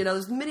on it.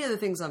 There's many other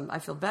things I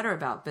feel better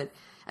about, but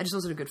I just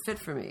wasn't a good fit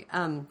for me.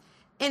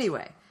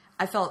 Anyway,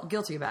 I felt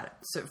guilty about it.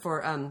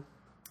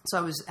 So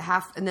I was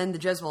half... And then the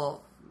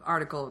Jezebel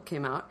article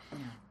came out,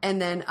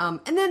 and then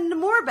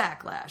more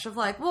backlash of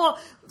like, well,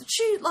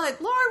 she like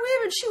Lauren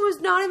Weedman, she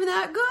was not even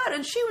that good,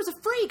 and she was a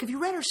freak. Have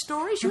you read her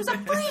story? She was a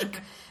freak.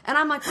 And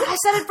I'm like, I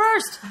said it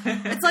first.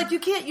 It's like you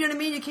can't, you know what I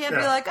mean? You can't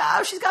be like,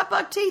 oh, she's got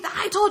buck teeth.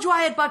 I told you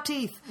I had buck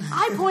teeth.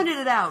 I pointed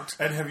it out.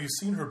 And have you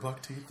seen her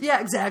buck teeth?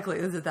 Yeah, exactly.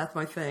 That's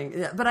my thing.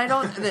 Yeah, but I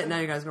don't. Now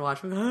you guys are gonna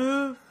watch me.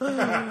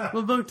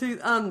 My buck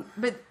teeth.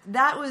 But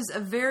that was a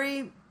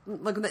very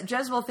like that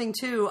Jezebel thing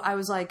too. I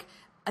was like,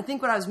 I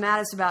think what I was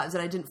maddest about is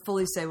that I didn't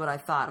fully say what I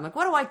thought. I'm like,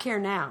 what do I care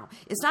now?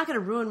 It's not going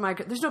to ruin my.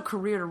 There's no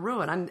career to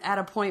ruin. I'm at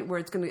a point where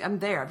it's going to. I'm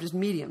there. I'm just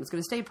medium. It's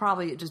going to stay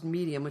probably at just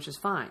medium, which is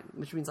fine.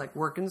 Which means like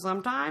working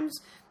sometimes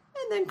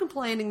and then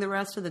complaining the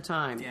rest of the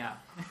time. Yeah.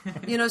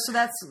 So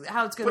that's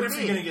how it's going to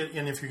be. But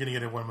if you're going to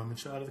get a one-woman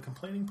show out of the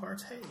complaining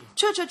parts, hey.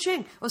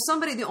 Cha-cha-ching. Well,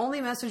 the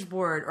only message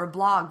board or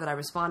blog that I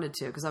responded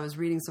to, because I was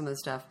reading some of the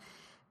stuff,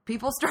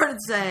 people started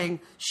saying,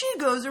 she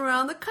goes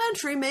around the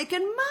country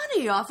making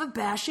money off of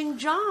bashing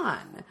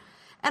John.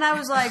 And I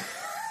was like...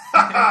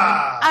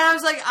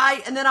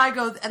 and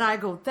I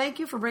go, thank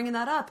you for bringing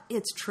that up.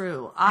 It's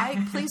true.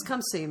 Please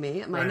come see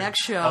me at my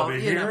next show. I'll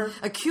be here.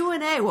 A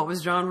Q&A. What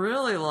was John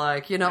really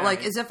like?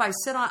 Like as if I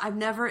sit on. I've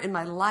never in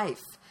my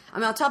life. I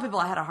mean, I'll tell people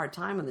I had a hard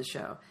time on the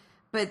show,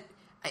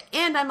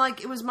 and I'm like,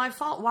 it was my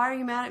fault. Why are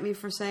you mad at me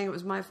for saying it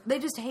was my? They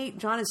just hate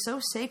John. Is so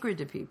sacred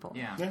to people.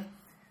 Yeah.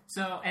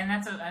 So, and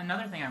that's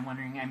another thing I'm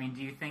wondering. I mean,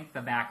 do you think the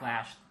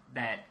backlash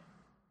that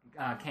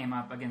came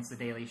up against the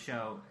Daily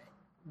Show?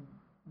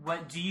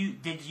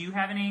 Did you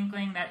have any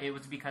inkling that it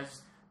was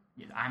because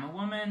I'm a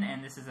woman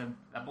and this is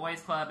a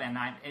boys' club and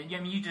I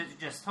mean you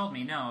just told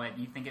me no,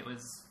 you think it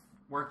was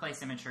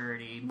workplace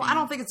immaturity. Well, I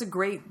don't think it's a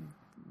great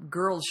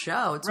girls'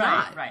 show. It's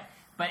not. Right.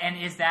 But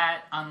is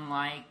that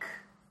unlike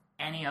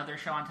any other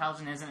show on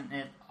television? Isn't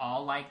it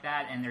all like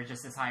that? And there's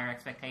just this higher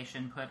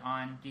expectation put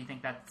on? Do you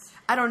think that's...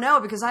 I don't know,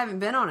 because I haven't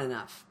been on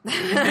enough.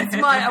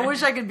 I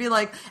wish I could be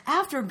like,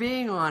 after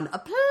being on a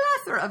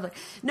plethora of...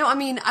 No, I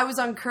mean, I was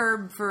on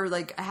Curb for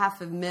like a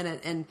half a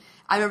minute, and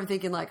I remember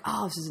thinking like,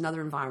 oh, this is another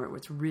environment where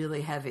it's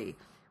really heavy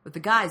with the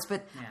guys.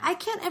 But I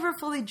can't ever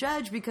fully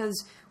judge,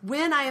 because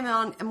when I'm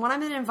in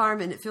an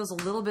environment and it feels a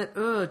little bit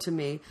to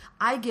me,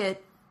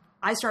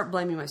 I start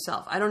blaming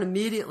myself. I don't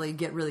immediately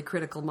get really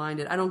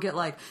critical-minded. I don't get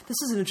like, this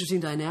is an interesting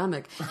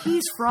dynamic.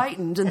 He's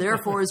frightened and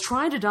therefore is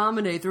trying to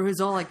dominate through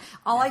his own,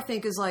 all I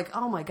think is like,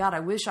 oh my God, I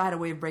wish I had a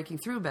way of breaking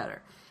through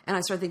better. And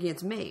I start thinking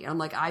it's me. I'm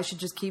like, I should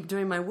just keep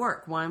doing my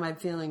work. Why am I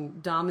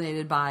feeling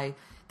dominated by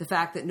the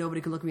fact that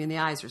nobody can look me in the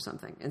eyes or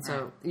something? And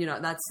so,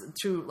 that's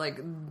true,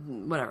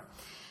 whatever.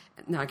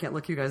 Now I can't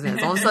look you guys in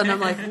the eyes. All of a sudden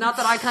I'm like, not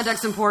that eye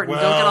contact's important.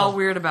 Don't get all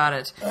weird about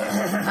it.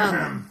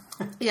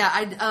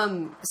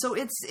 So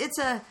it's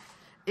a...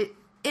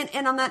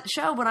 And on that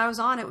show, when I was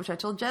on it, which I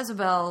told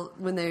Jezebel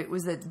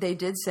they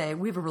did say,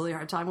 we have a really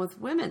hard time with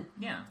women.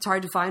 Yeah. It's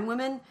hard to find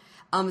women.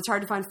 It's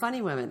hard to find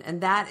funny women.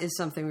 And that is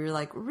something we were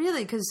like,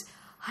 really? Because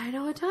I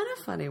know a ton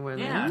of funny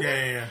women.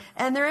 Yeah.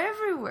 And they're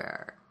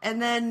everywhere.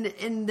 And then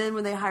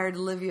when they hired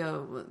Olivia,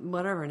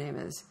 whatever her name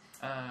is.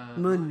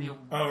 Munn.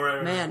 Oh,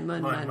 right.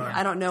 Munn.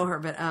 I don't know her,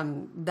 but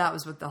that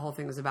was what the whole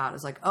thing was about.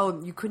 It's like,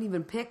 oh, you couldn't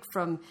even pick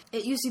from...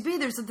 At UCB,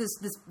 there's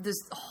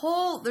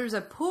there's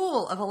a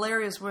pool of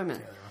hilarious women.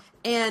 Yeah.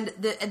 And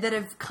that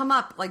have come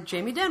up, like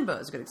Jamie Denbo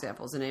is a good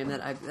example. Is a name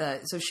that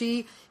I've... so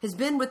she has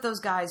been with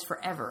those guys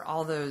forever.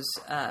 All those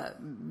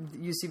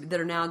UCB that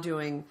are now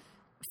doing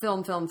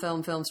film,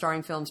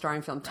 starring film,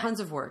 tons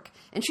of work.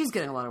 And she's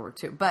getting a lot of work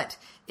too. But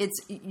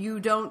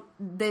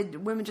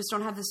women just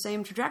don't have the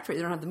same trajectory.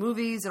 They don't have the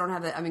movies. They don't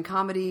have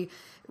comedy.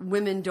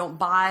 Women don't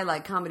buy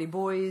like comedy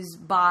boys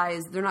buy.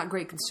 They're not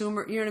great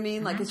consumer. You know what I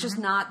mean? Like it's just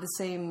not the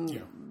same.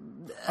 Yeah.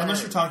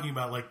 Unless you're talking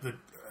about like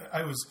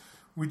I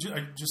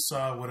just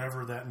saw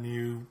whatever that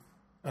new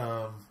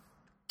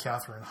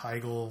Katherine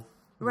Heigl,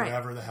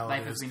 whatever the hell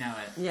Life it is. As We Know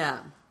It. Yeah.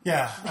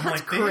 Yeah.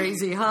 That's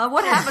crazy, huh?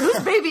 What happened?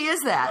 Whose baby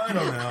is that? I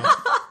don't know.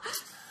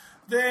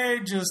 They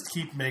just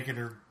keep making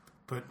her,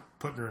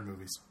 putting her in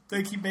movies.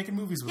 They keep making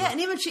movies with her. Yeah,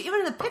 and even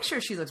in the picture,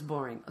 she looks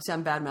boring. See,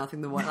 I'm bad-mouthing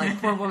the one. Like,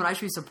 poor woman, I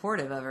should be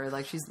supportive of her.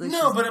 Like, she's...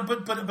 No, but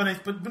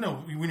no,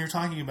 when you're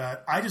talking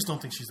about... I just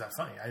don't think she's that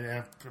funny.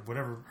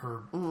 Whatever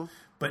her... Mm-hmm.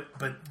 But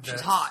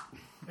she's hot.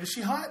 Is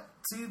she hot?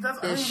 See,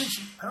 I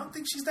don't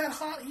think she's that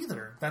hot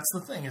either. That's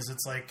the thing, is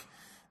it's like...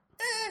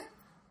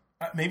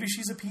 maybe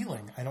she's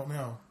appealing. I don't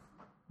know.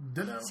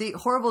 See,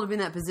 horrible to be in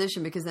that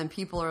position, because then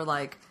people are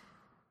like,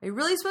 are you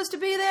really supposed to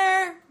be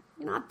there?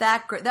 You're not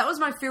that great. That was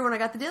my fear when I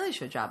got the Daily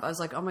Show job. I was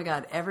like, oh my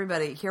God,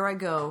 everybody, here I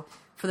go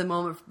for the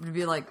moment to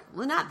be like,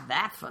 well, not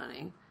that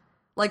funny.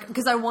 Like,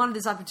 because I wanted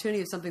this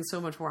opportunity of something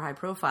so much more high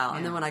profile. Yeah.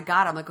 And then when I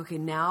got it, I'm like, okay,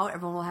 now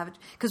everyone will have it.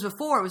 Because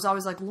before it was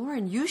always like,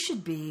 Lauren, you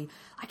should be,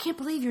 I can't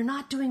believe you're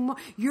not doing more.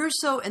 You're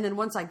so, and then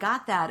once I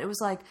got that, it was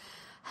like,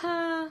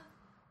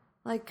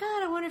 like,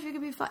 God, I wonder if you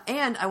could be fun.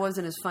 And I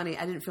wasn't as funny.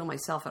 I didn't feel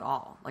myself at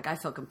all. Like, I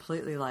felt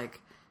completely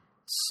like,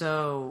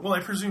 So... Well, I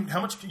presume,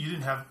 how much... You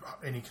didn't have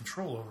any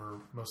control over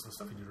most of the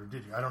stuff you did, or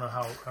did you? I don't know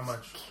how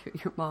much...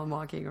 Your mom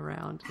walking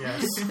around.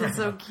 Yes. It's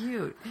so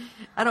cute.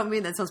 I don't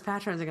mean that sounds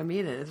patronizing. I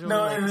mean it. It's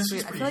really it's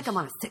sweet. just I feel like I'm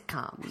on a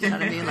sitcom. You know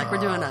what I mean? Like we're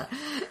doing a...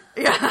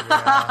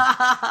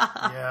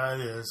 Yeah,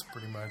 it is,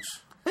 pretty much.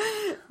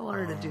 I want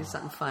her to do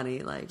something funny.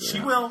 Like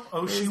She will.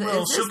 Oh, she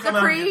will. She'll come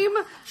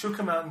out. She'll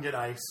come out and get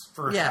ice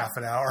for Yeah. half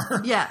an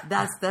hour. Yeah,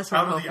 that's what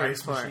Out I'm of the hoping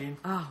ice for. machine.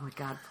 Oh my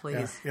God,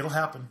 please. Yeah, it'll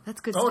happen.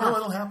 That's good Oh, stuff. no,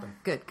 it'll happen.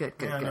 Good. Yeah,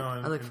 good. no,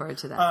 I look forward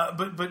to that.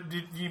 But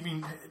did you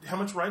mean how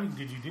much writing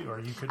did you do? Or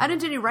you could? I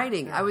didn't do any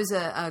writing. I was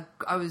I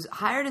was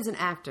hired as an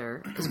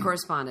actor, as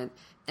correspondent,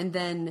 and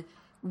then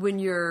when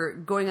you're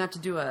going out to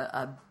do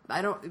a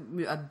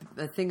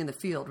thing in the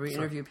field where you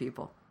interview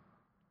people,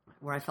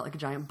 where I felt like a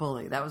giant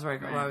bully. That was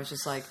where I was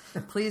just like,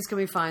 please can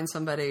we find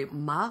somebody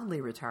mildly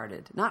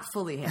retarded, not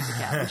fully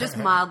handicapped, but just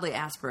mildly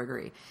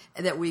Aspergery,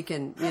 that we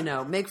can,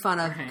 make fun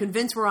of,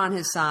 convince we're on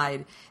his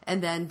side,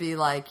 and then be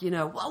like,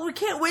 well, we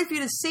can't wait for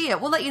you to see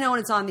it. We'll let you know when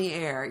it's on the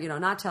air,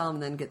 not tell them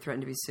and then get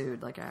threatened to be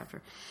sued like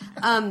after.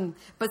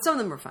 But some of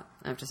them were fun,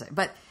 I have to say.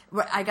 But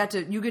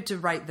you get to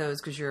write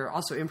those because you're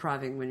also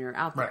improvising when you're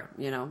out there,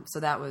 So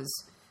that was,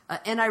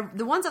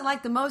 the ones I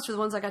liked the most are the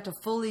ones I got to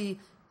fully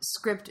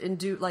script and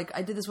do. Like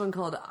I did this one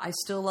called I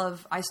Still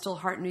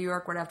Heart New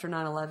York right after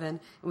 9/11,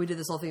 and we did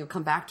this whole thing of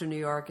come back to New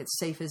York, it's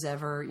safe as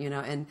ever,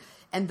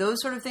 and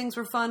those sort of things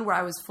were fun where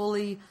I didn't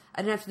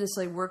have to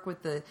necessarily work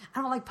with I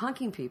don't like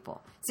punking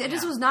people. See, I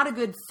just was not a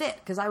good fit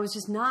because I was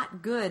just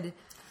not good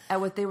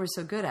at what they were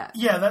so good at.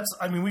 Yeah,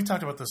 we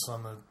talked about this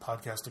on the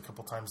podcast a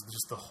couple times,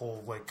 just the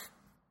whole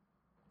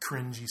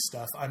cringy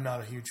stuff. I'm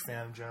not a huge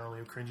fan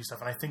generally of cringy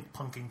stuff, and I think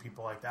punking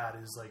people like that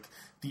is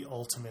the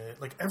ultimate.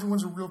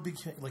 Everyone's a real big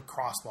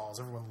crossballs.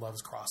 Everyone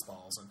loves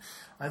crossballs, and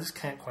I just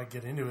can't quite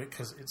get into it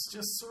because it's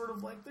just sort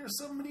of there's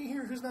somebody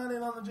here who's not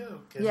in on the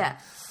joke. And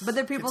but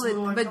there are people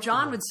but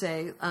John would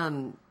say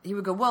he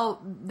would go,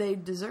 well, they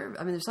deserve.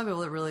 I mean, there's some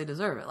people that really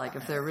deserve it.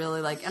 If they're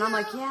really and I'm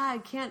like, yeah, I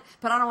can't,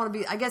 but I don't want to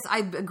be. I guess I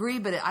agree,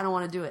 but I don't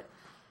want to do it.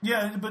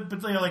 Yeah, but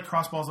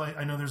crossballs,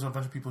 I know there's a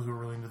bunch of people who are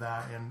really into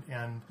that,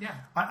 and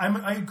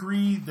I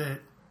agree that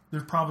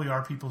there probably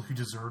are people who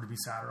deserve to be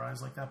satirized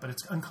like that, but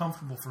it's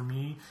uncomfortable for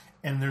me,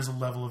 and there's a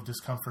level of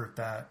discomfort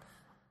that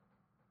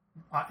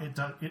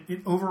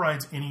it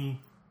overrides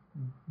any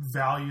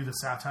value that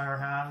satire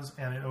has,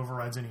 and it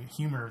overrides any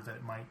humor that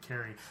it might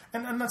carry.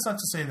 And that's not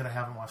to say that I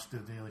haven't watched The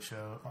Daily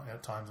Show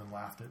at times and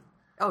laughed at.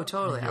 Oh,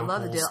 totally. I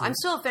love The Daily. I'm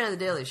still a fan of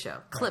The Daily Show,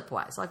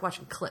 clip-wise. I like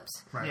watching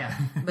clips. Right. Yeah.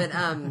 But,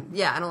 I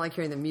don't like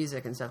hearing the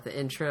music and stuff, the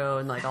intro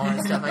and, all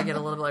that stuff. I get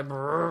a little bit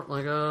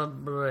oh,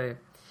 boy.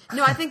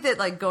 No, I think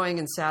that, going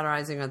and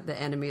satirizing the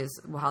enemy is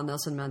how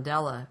Nelson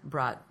Mandela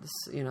brought,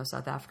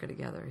 South Africa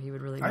together. He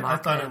would really mock I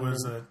thought them it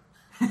was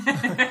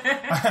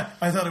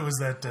I thought it was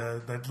that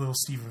little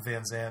Stephen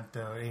Van Zandt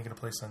Ain't Gonna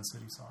Play Sun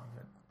City song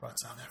that brought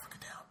South Africa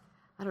down.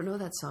 I don't know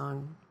that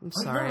song. I'm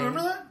You sorry. don't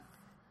remember that?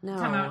 No.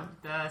 Talking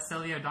about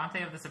Silvio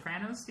Dante of The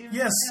Sopranos, Steven?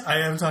 Yes, I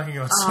am talking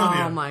about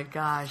Sylvia. Oh my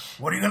gosh.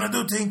 What are you gonna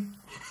do, Ting?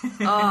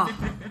 Oh,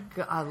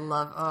 God,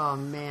 oh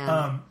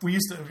man. We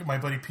used to, my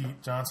buddy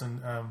Pete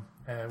Johnson,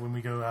 when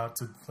we go out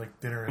to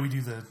dinner, we do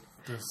the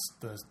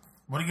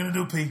what are you gonna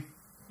do, Pete?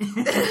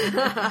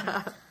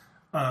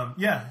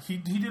 He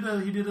did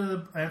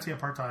a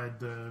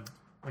anti-apartheid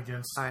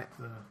against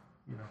the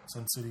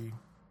Sun City.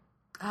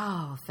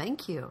 Oh,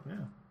 thank you.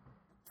 Yeah.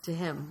 To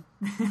him.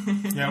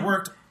 Yeah, it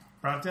worked.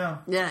 Brought it down.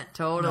 Yeah,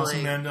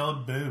 totally. Nelson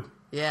Mandela, boo.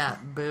 Yeah,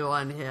 boo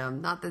on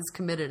him. Not as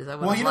committed as I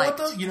would have Well,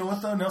 liked. you know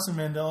what though? Nelson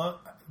Mandela,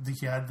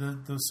 he had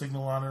the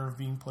signal honor of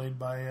being played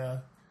by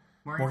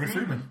Morgan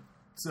Freeman.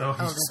 So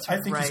I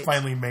think he's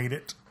finally made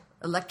it.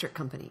 Electric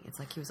Company. It's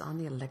like he was on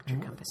the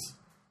Electric Company.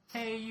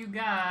 Hey, you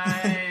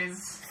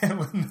guys.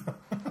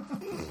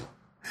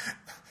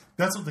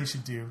 That's what they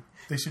should do.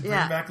 They should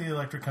bring back the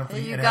Electric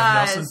Company Hey, you and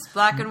guys, have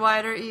black and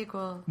white are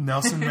equal.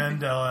 Nelson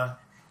Mandela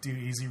do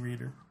Easy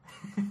Reader.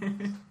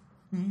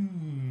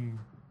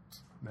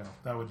 No,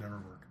 that would never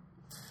work.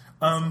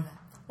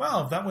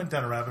 Well, that went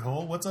down a rabbit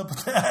hole. What's up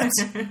with that?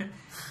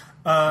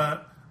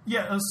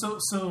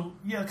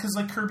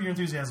 Because Curb Your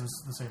Enthusiasm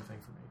is the same thing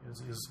for me.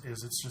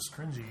 Is it's just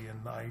cringy,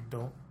 and I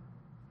don't.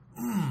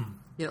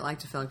 You don't like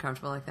to feel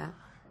uncomfortable like that?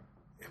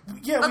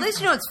 Yeah, at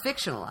least it's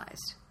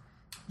fictionalized.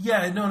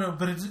 Yeah, no,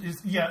 but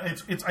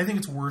it's I think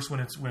it's worse when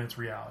it's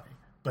reality.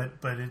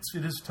 But it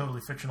is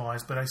totally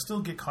fictionalized. But I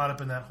still get caught up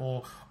in that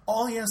whole.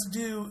 All he has to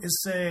do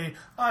is say,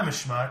 "I'm a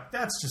schmuck.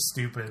 That's just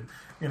stupid,"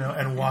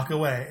 and walk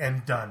away,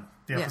 and done.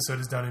 The episode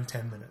is done in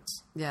 10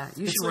 minutes. Yeah,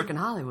 you should work in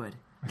Hollywood.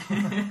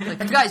 You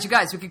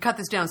guys, we could cut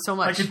this down so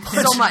much. I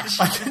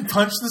can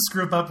punch the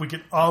script up. We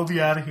could all be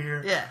out of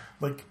here. Yeah,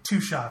 2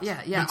 shots.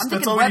 Yeah. I'm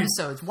thinking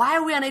webisodes. Why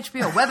are we on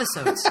HBO?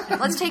 Webisodes.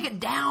 Let's take it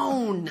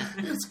down.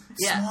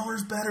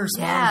 Smaller's better.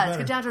 Let's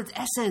get down to its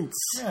essence.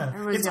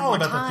 Yeah, it's all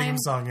about the theme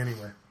song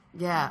anyway.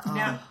 Yeah.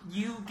 Now,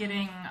 you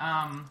getting,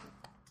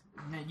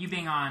 you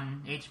being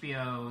on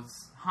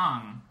HBO's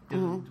Hung,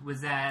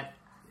 was that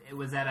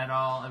was that at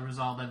all a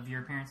result of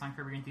your appearance on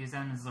Curb Your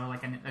Enthusiasm? Is there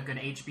like a good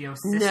HBO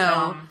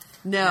system?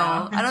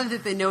 No. I don't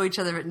think they know each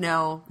other, but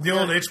no. The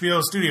old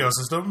HBO studio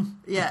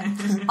system. Yeah.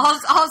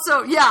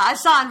 Also, yeah, I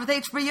signed with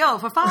HBO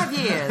for 5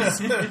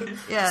 years.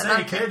 Yeah.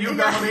 Say, kid, you've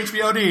got one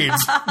HBO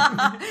needs.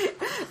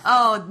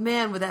 Oh,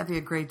 man, would that be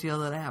a great deal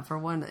to have for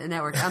one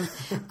network.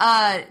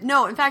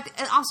 No, in fact,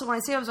 and also when I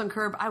say I was on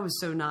Curb, I was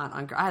so not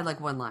on Curb. I had like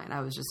one line.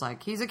 I was just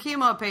like, he's a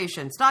chemo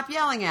patient. Stop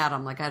yelling at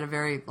him. Like I had a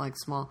very like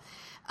small...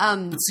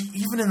 But see,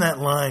 even in that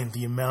line,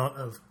 the amount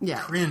of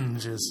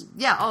cringe is...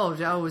 Yeah,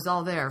 it was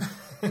all there.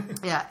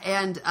 Yeah,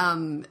 and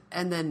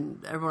then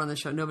everyone on the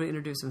show, nobody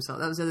introduced himself.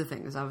 That was the other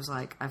thing, is I was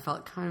like, I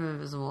felt kind of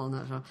invisible in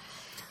that show.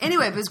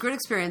 Anyway, it was a great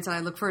experience, and I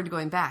look forward to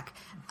going back.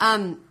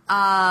 No,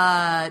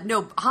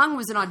 Hung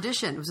was an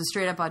audition. It was a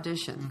straight-up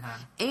audition.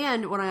 Okay.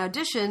 And when I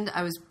auditioned,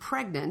 I was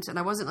pregnant, and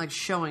I wasn't, like,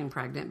 showing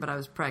pregnant, but I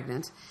was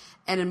pregnant.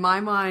 And in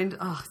my mind,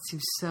 this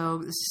is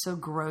so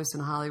gross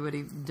and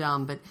Hollywoody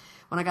dumb, but...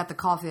 When I got the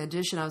call for the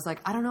audition, I was like,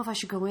 I don't know if I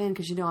should go in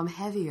because, I'm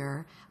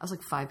heavier. I was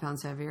like 5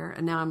 pounds heavier.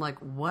 And now I'm like,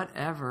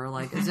 whatever.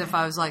 Like, as if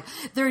I was like,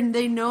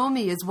 they know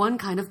me as one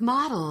kind of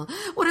model.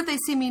 What if they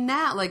see me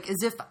now? Like,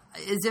 as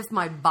if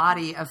my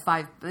body of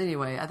 5...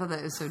 Anyway, I thought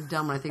that was so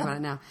dumb when I think about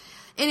it now.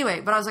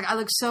 Anyway, but I was like, I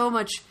look so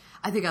much...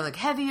 I think I look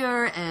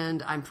heavier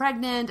and I'm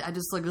pregnant. I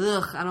just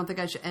look, I don't think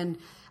I should... And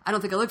I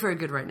don't think I look very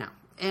good right now.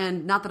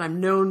 And not that I'm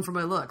known for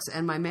my looks.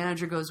 And my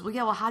manager goes,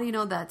 well, how do you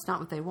know that's not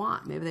what they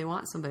want? Maybe they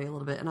want somebody a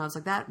little bit. And I was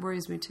like, that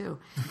worries me too.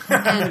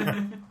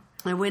 And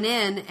I went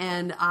in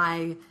and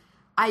I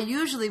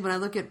usually, when I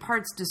look at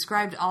parts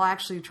described, I'll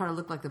actually try to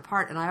look like the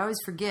part. And I always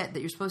forget that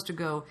you're supposed to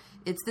go,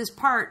 it's this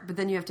part, but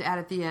then you have to add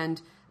at the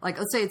end, like,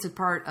 let's say it's a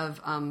part of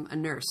a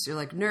nurse. You're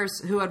like,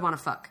 nurse, who I'd want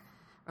to fuck.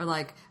 Or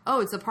like,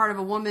 it's a part of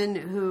a woman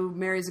who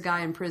marries a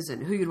guy in prison,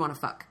 who you'd want to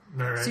fuck.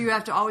 Right. So you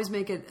have to always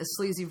make it a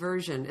sleazy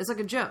version. It's like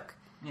a joke.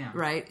 Yeah.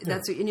 Right?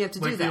 Yeah. And you have to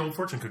do that. Like the old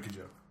fortune cookie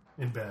joke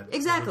in bed.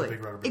 Exactly.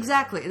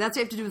 Exactly. And that's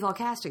what you have to do with all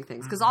casting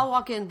things. Because I'll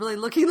walk in really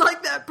looking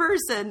like that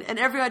person, and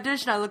every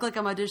audition I look like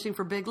I'm auditioning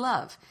for Big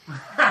Love.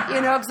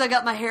 Because I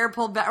got my hair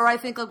pulled back. Or I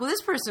think, like, well,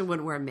 this person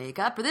wouldn't wear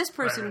makeup, or this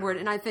person would.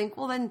 And I think,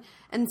 well, then,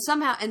 and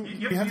somehow... And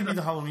you have to be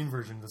the Halloween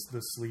version, the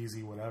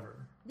sleazy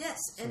whatever. Yes,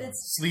 and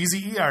it's...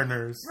 Sleazy ER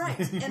nurse. Right.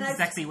 And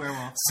Sexy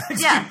werewolf.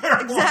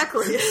 Werewolf.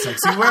 Exactly.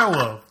 Sexy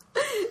werewolf.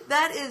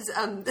 That is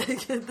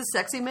the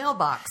sexy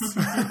mailbox.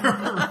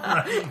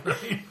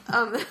 Right.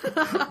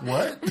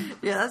 What?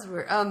 Yeah, that's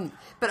weird.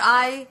 But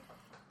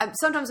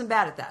sometimes I'm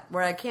bad at that,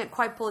 where I can't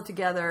quite pull it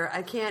together.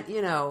 I can't,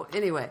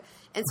 anyway.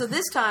 And so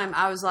this time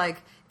I was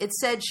like, it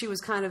said she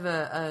was kind of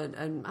I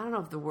don't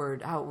know if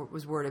how it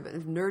was worded, but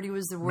if nerdy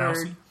was the word.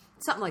 Mousy?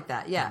 Something like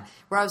that, yeah.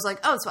 Where I was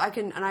like, so I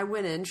can, and I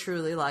went in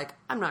truly like,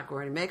 I'm not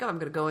wearing any makeup. I'm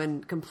going to go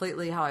in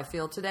completely how I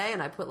feel today.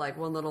 And I put like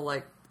one little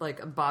like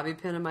a bobby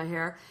pin in my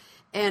hair.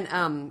 And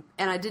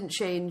I didn't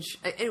change.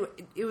 Anyway,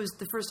 it was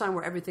the first time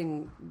where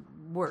everything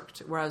worked,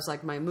 where I was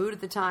like my mood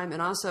at the time.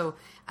 And also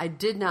I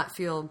did not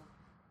feel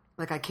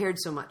like I cared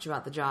so much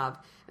about the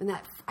job. And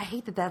that I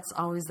hate that that's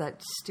always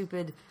that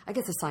stupid. I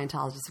guess the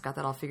Scientologists have got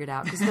that all figured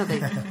out because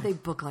they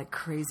book like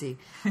crazy.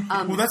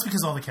 Well, that's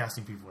because all the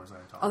casting people are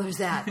Scientologists. Oh, there's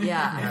that.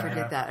 Yeah, I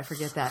forget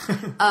that.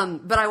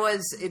 But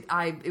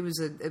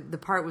the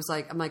part was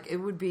like, I'm like, it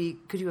would be.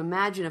 Could you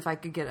imagine if I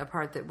could get a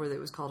part where it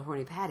was called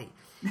Horny Patty?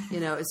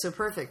 It's so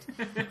perfect.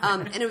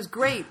 And it was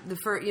great.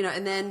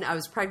 And then I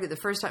was pregnant the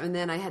first time, and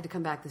then I had to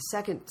come back the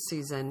second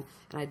season,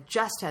 and I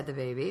just had the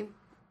baby.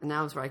 And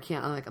now it's where I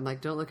can't. I'm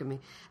like, don't look at me.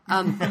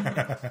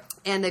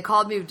 And they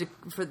called me it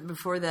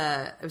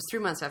was 3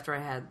 months after I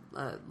had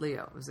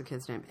Leo. Was the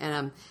kid's name,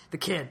 and the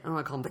kid. I don't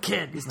want to call him the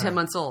kid. He's 10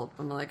 months old.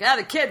 I'm like,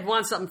 the kid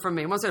wants something from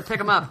me. He wants me to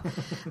pick him up.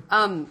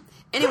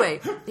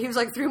 Anyway, he was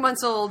like 3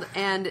 months old,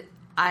 and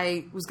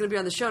I was going to be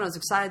on the show, and I was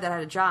excited that I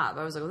had a job.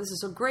 I was like, well, this is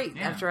so great.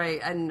 Yeah. After I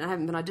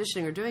haven't been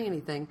auditioning or doing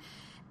anything,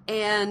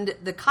 and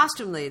the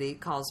costume lady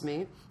calls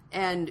me,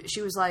 and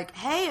she was like,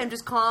 hey, I'm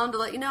just calling to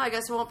let you know. I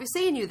guess I won't be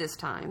seeing you this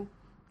time.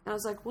 And I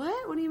was like,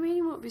 what? What do you mean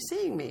you won't be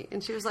seeing me?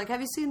 And she was like,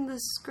 have you seen the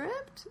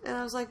script? And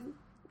I was like,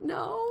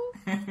 no.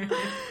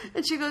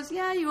 And she goes,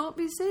 yeah, you won't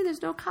be seeing. There's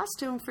no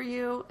costume for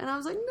you. And I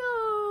was like,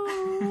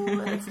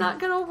 no, it's not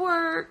going to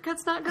work.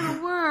 It's not going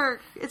to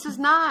work. It's just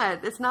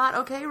not. It's not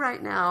okay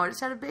right now. I just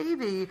had a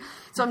baby.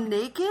 So I'm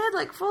naked,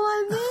 like full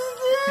on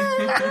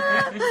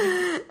naked.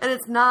 And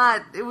it's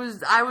not.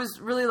 I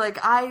was really like,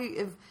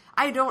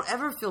 I don't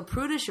ever feel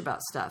prudish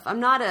about stuff. I'm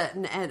not I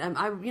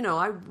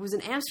was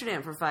in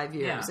Amsterdam for 5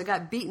 years. Yeah. I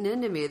got beaten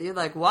into me. They're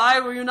like,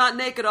 why were you not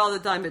naked all the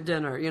time at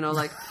dinner?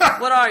 Like,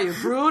 what are you,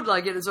 prude?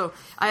 Like, so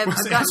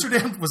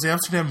was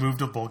Amsterdam moved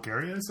to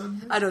Bulgaria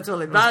suddenly? I know,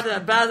 totally. Bad.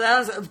 That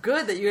was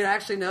good that you had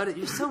actually noted.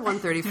 You're so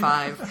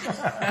 135.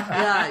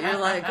 Yeah,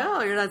 you're like,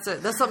 you're not so,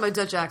 that's not my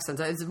Dutch accent.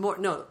 It's more,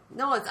 no,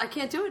 I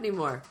can't do it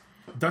anymore.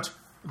 Dutch?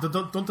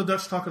 Don't the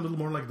Dutch talk a little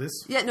more like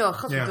this? Ja, no,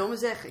 godverdomme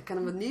zeg. Ik kan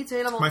hem niet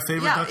helemaal... My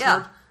favorite Dutch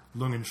word?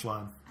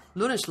 Lungenschleim.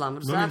 Lungenschleim,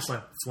 wat is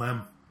dat?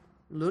 Slam.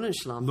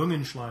 Lungenschleim.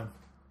 Lungenschleim.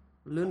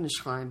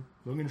 Lungenschleim.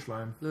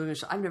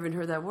 Lungenschleim. I've never even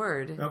heard that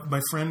word.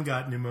 My friend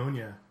got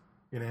pneumonia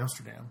in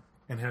Amsterdam.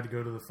 and had to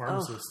go to the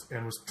pharmacist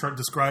and was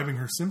describing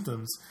her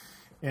symptoms.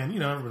 And,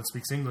 everyone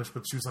speaks English,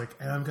 but she was like,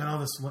 I've got all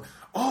this...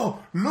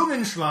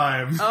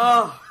 Lungenschleim!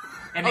 Oh!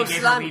 And they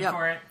gave her weed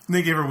for it? And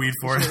they gave her weed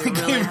for it. They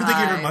gave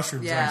her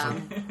mushrooms,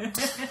 actually.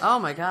 Oh,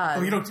 my God.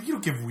 Oh, you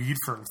don't give weed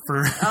for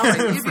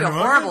you'd be a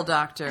horrible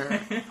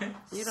doctor.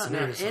 You don't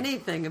know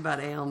anything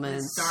about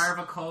ailments. Starve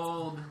a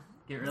cold...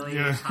 Get really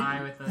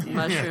high with the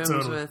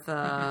mushrooms with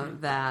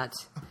that.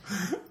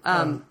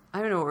 I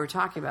don't know what we're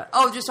talking about.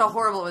 Oh, just how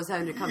horrible it was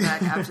having to come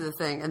back after the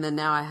thing, and then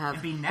now I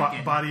have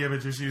body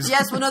image issues.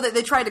 Yes, well, no,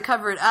 they tried to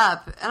cover it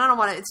up, and I don't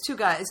want to. It's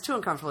too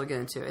uncomfortable to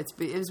get into. It's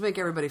make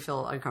everybody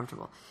feel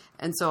uncomfortable,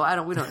 and so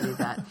we don't need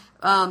that.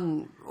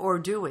 Or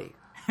do we?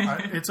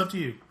 It's up to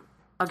you.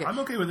 Okay. I'm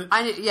okay with it.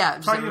 I'm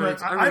okay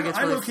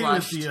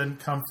with the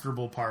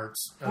uncomfortable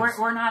parts.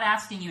 We're not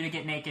asking you to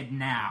get naked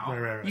now.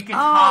 Right. You can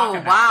talk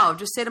about wow!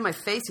 Just say to my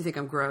face, you think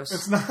I'm gross.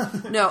 It's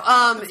not. No,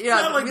 we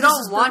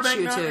don't want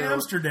you to.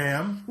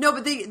 Amsterdam. No,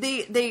 but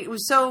they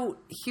was so.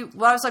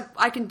 Well, I was like,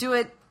 I can do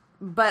it,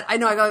 but I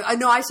know.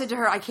 I said to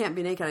her, I can't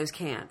be naked. I just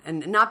can't,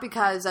 and not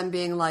because I'm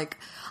being like.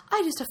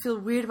 I feel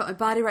weird about my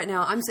body right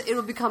now.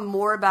 It'll become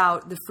more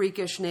about the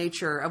freakish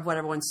nature of what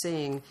everyone's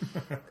seeing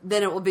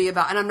than it will be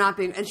about. And I'm not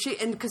being, and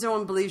because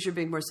everyone believes you're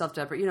being more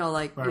self-deprecating,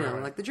 like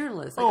the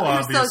journalist.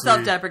 Like, you're so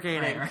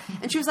self-deprecating. Right.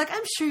 And she was like,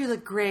 I'm sure you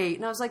look great.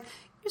 And I was like,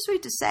 you're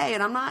sweet to say,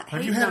 and I'm not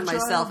hating on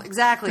myself. Child?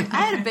 Exactly. I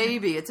had a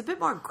baby. It's a bit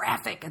more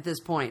graphic at this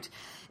point.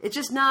 It's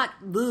just not,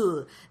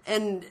 ugh.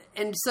 And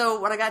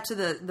so when I got to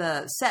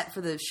the set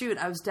for the shoot,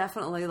 I was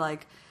definitely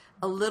like,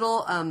 a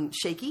little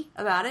shaky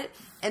about it.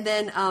 And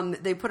then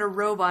they put a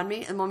robe on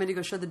me and wanted me to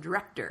go show the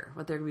director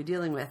what they're going to be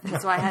dealing with.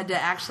 And so I had to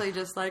actually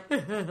just like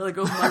open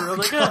my robe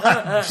like, do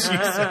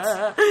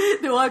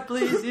I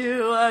please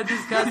you? I'm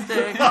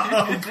disgusting.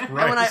 And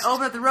when I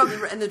open up the robe,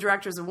 and the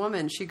director's a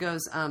woman, she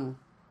goes, I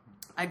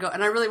go,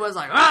 and I really was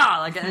like,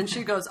 and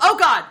she goes, oh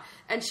God.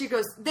 And she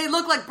goes, they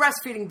look like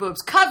breastfeeding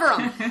boobs. Cover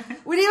them.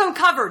 We need them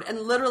covered.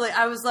 And literally,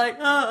 I was like,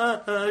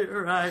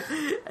 you're right.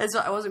 And so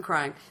I wasn't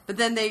crying. But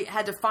then they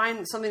had to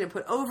find something to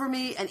put over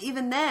me. And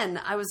even then,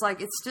 I was like,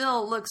 it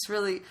still looks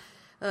really...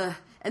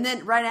 And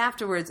then right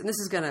afterwards, and this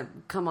is going to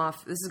come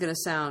off, this is going to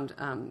sound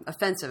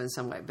offensive in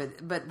some way,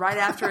 but right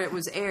after it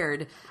was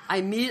aired, I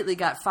immediately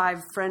got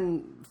 5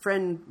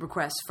 friend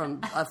requests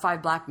from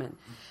 5 black men,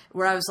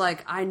 where I was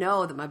like, I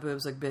know that my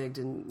boobs look big,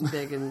 and you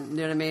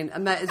know what I mean? I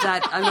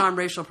know I'm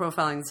racial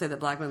profiling and say that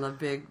black men love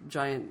big,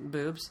 giant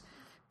boobs,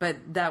 but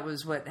that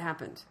was what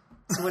happened.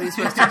 So what are you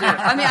supposed to do?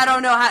 I mean, I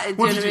don't know how. Do you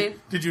know what I mean?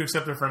 Did you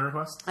accept their friend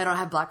request? I don't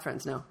have black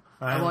friends, no.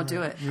 I won't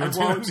do it. I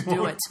won't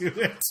do it.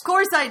 Of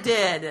course I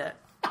did.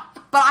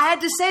 But I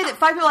had to say that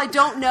 5 people I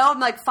don't know,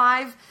 I'm like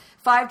 5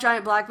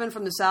 giant black men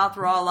from the South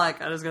were all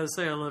like, I just got to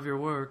say I love your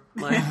work.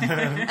 Like,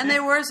 and they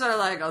were sort of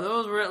like, oh,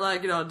 those were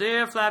like,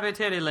 dear flabby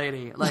titty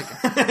lady. Like,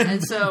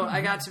 and so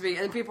I got to be,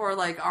 and people were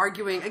like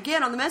arguing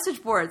again on the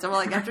message boards. And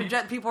like, after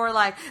people were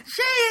like,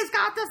 she's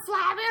got the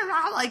flabby,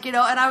 like, and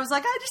I was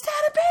like, I just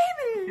had a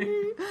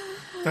baby.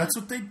 That's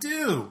what they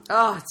do.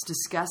 Oh, it's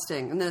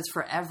disgusting. And then it's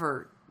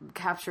forever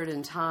captured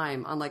in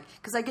time on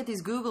because I get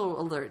these Google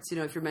alerts,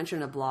 if you're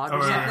mentioning a blog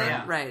or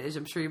something, right? As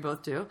I'm sure you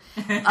both do.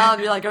 You're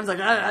like, I was like,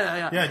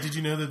 yeah. Did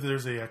you know that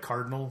there's a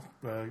cardinal,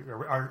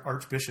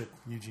 Archbishop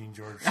Eugene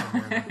George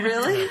somewhere?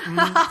 Really?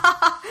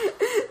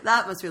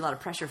 That must be a lot of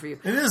pressure for you.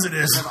 It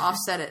is. I've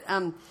offset it.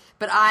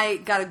 But I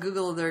got a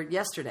Google alert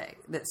yesterday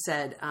that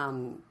said,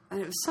 and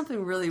it was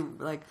something really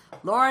like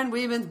Lauren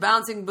Weeman's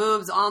bouncing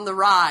boobs on the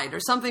ride, or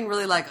something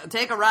really like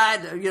take a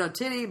ride,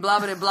 titty, blah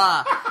blah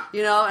blah,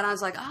 and I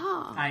was like,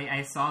 oh.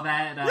 I saw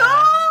that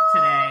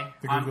today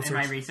in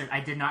my research. I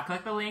did not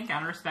click the link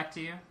out of respect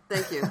to you.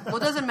 Thank you. Well,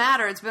 it doesn't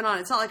matter. It's been on.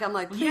 It's not like I'm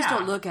like, please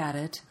don't look at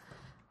it,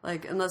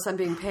 unless I'm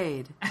being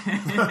paid.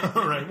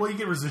 Right. Well, you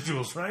get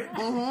residuals, right?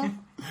 Mm-hmm.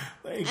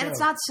 There you go. It's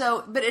not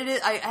so, but it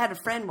is. I had a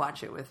friend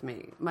watch it with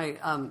me.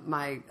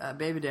 My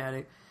baby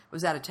daddy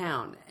was out of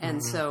town,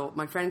 and so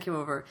my friend came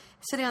over,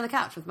 sitting on the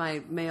couch with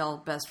my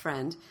male best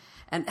friend,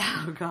 and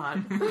oh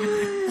God, and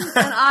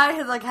I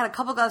had had a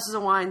couple glasses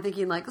of wine,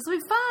 thinking this will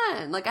be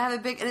fun. I have a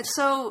big, and it's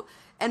so,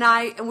 and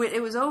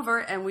it was over,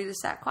 and we just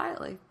sat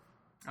quietly.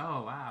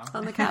 Oh wow!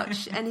 On the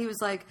couch, and he was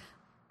like,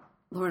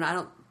 "Lauren,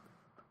 I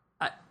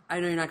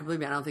know you're not gonna believe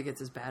me. I don't think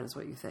it's as bad as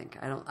what you think.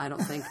 I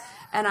don't think."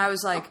 And I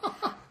was like,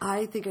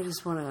 "I think I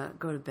just want to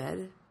go to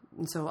bed,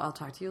 and so I'll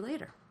talk to you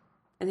later."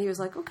 And he was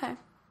like, "Okay,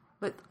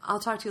 but I'll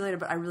talk to you later.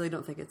 But I really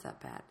don't think it's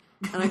that bad."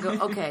 And I go,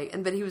 "Okay."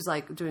 But he was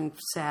doing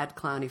sad,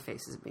 clowny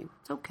faces at me.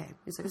 It's okay.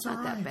 He's like, "It's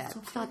not that bad.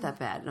 It's not that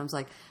bad." And I was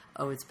like,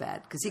 "Oh, it's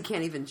bad," because he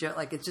can't even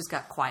joke. It just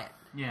got quiet.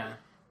 Yeah.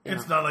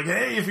 It's not like,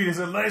 hey, if he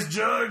said nice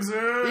jugs,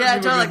 yeah,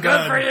 totally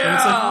good for you. And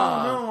it's like,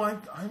 oh no,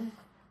 I'm.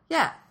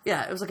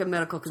 Yeah, it was like a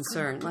medical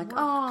concern.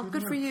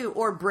 Good for you.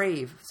 Or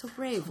brave. So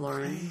brave,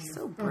 Lauren.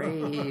 So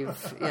brave.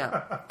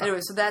 Yeah.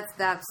 Anyway, so that's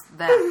that.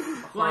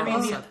 Well, I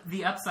mean,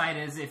 the upside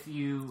is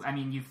you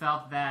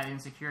felt that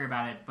insecure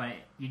about it, but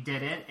you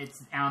did it.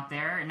 It's out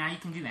there, and now you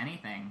can do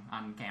anything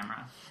on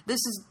camera.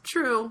 This is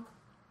true.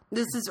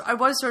 I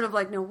was sort of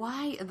like, no,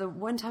 why the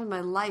one time in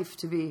my life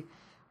to be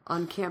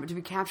on camera, to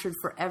be captured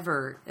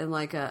forever in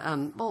like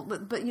a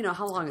but you know,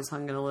 how long is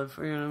Hung gonna live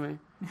for? You know what I mean?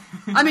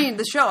 I mean,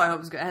 the show I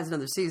hope has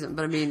another season,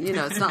 but I mean, you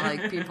know, it's not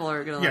like people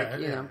are gonna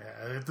know.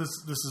 This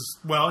is,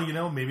 well, you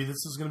know, maybe this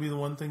is gonna be the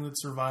one thing that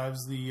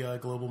survives the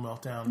global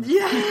meltdown.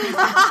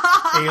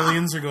 Yeah,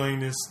 aliens are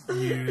going to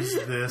use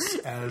this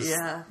as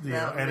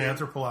an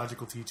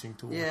anthropological teaching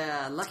tool.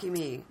 Yeah, lucky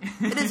me.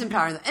 It is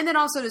empowering, and then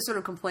also to sort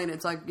of complain,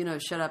 it's like, you know,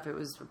 shut up. It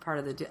was part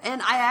of the deal.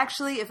 And I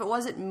actually, if it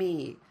wasn't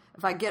me,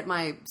 if I get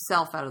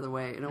myself out of the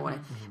way in a way,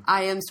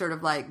 I am sort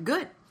of like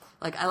good.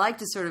 Like, I like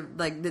to sort of,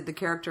 like, the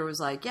character was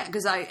like, yeah,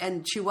 because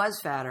and she was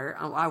fatter.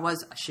 I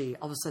was she.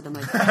 All of a sudden,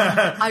 I'm like,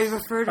 I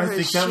refer to her as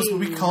she. I think that was what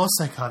we call a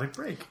psychotic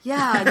break.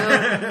 Yeah,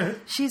 no,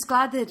 she's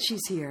glad that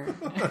she's here.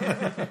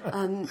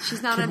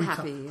 She's not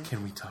unhappy.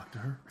 Can we talk to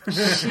her?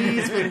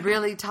 She's been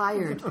really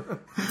tired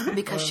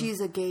because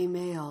she's a gay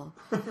male.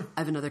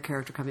 I have another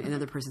character coming,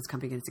 another person's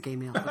coming in, it's a gay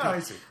male. Okay. I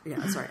see.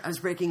 Yeah, sorry. I was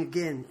breaking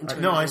again.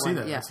 No, I see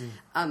that. Yeah. I see.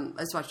 I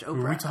just watched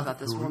Oprah about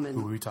this woman.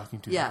 Who are we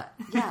talking to? Yeah,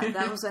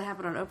 that was what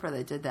happened on Oprah.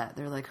 They did that.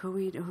 They're like, who are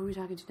we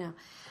talking to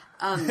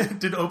now?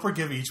 Did Oprah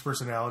give each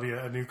personality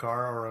a new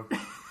car or a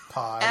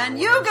pie? And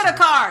you get a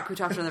car. Can we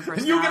talk to another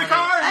person? You get a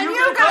car. And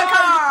you get a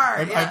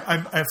car.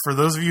 Yeah. For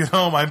those of you at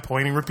home, I'm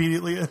pointing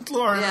repeatedly at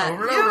Lauren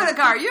over and over. You get a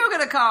car. You get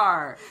a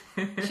car.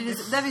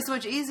 That'd be so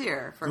much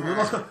easier for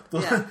her.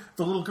 The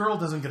little girl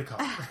doesn't get a car.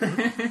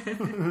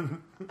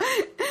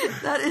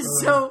 That is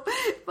so.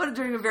 But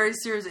during a very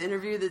serious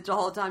interview, the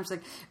whole time she's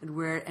like, "And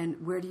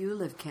where do you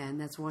live, Ken?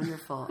 That's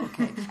wonderful.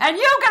 Okay, and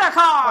you get a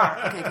car.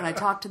 Okay, can I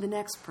talk to the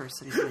next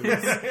person, please?"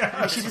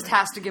 And she just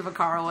has to give a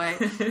car away,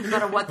 no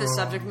matter what the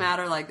subject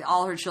matter. Like,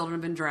 all her children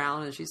have been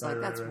drowned, and she's like,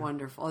 "That's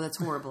wonderful. Oh, that's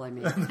horrible. I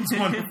mean, that's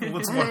wonderful.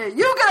 That's wonderful. Hey,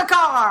 you get a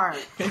car.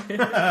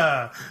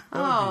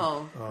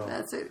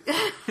 That's it.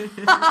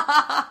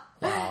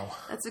 Wow,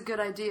 that's a good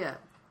idea.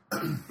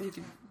 You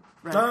could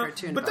write a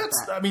cartoon but about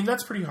that's that. I mean,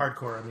 that's pretty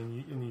hardcore. I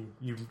mean,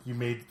 you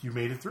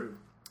made it through.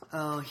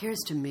 Oh, here's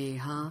to me,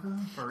 huh?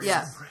 For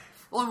Yeah. Brave.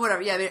 Well,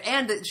 whatever. Yeah, I mean,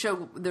 and the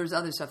show. There was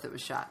other stuff that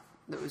was shot.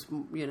 That was,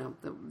 you know,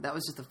 that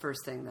was just the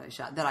first thing that I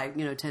shot. That I,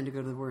 you know, tend to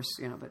go to the worst,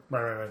 you know. But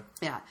Right.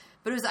 yeah,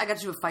 but it was. I got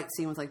to do a fight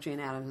scene with like Jane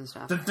Addams and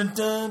stuff. Dun, dun,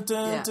 dun,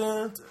 dun, Yeah.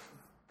 dun.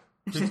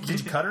 Did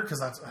you cut her? Because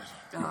that's.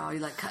 Oh, you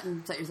like cutting?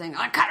 Is that your thing?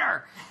 I cut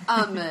her.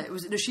 It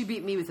was. No, she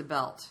beat me with a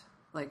belt.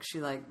 Like, she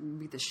like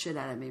beat the shit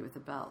out of me with a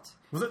belt.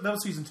 That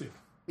was season 2.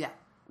 Yeah.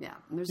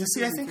 And there's You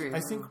see, season 3.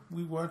 I think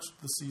we watched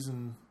the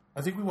season.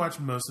 I think we watched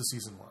most of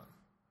season 1,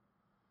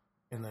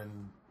 and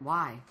then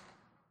Why?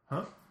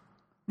 huh?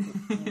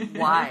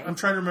 Why? I'm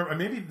trying to remember.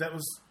 Maybe that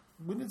was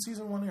when did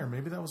season 1 air?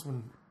 Maybe that was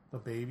when the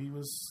baby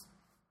was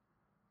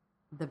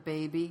The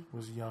baby.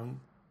 young.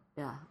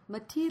 Yeah.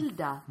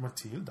 Matilda.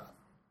 Matilda.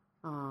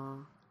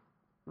 Oh,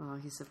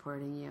 he's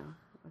supporting you.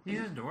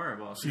 He's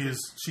adorable.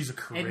 She's a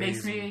crazy. It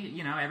makes me,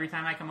 you know, every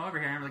time I come over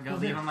here, I'm like, go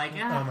leave. I'm like,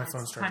 yeah, my it's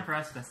phone's time charging. for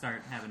us to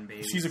start having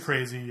babies. She's a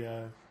crazy.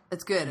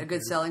 It's good. A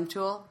good selling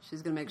tool.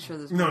 She's going to make sure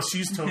there's... No,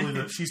 she's totally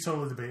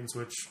the bait and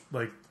switch,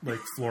 like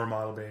floor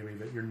model baby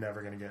that you're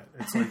never gonna get.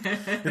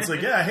 It's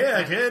like yeah,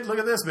 hey kid, look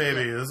at this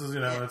baby. This is, you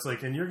know, it's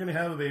like, and you're gonna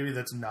have a baby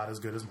that's not as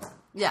good as mine.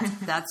 Yeah,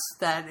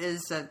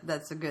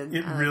 that's a good...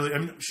 It really, I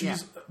mean,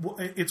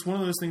 it's one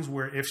of those things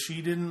where if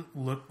she didn't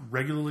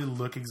regularly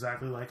look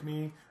exactly like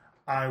me,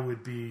 I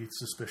would be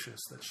suspicious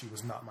that she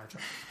was not my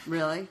child.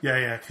 Really?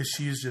 Yeah, because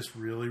she's just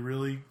really,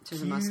 really She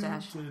has a cute,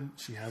 mustache? and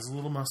she has a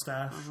little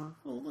mustache.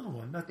 A little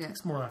one.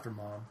 It's more after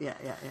mom. Yeah.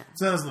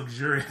 It's not as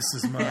luxurious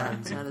as mine. Yeah,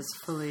 it's not as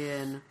fully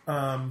in.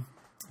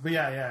 But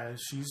yeah,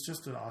 she's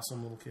just an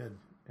awesome little kid.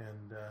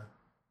 And,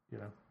 you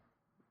know,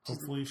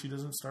 hopefully she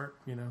doesn't start,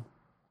 you know,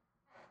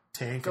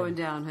 tanking. Going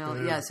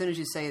downhill. Yeah, as soon as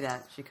you say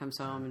that, she comes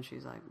home and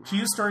she's like... She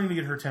is starting to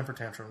get her temper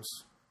tantrums.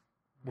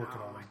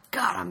 Working on it.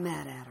 God, I'm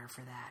mad at her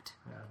for that.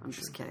 Yeah, I'm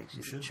just kidding.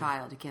 She's a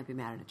child. You can't be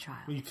mad at a child.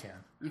 Well, you can.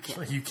 You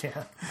can. You can.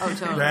 Oh,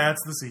 totally.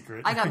 That's the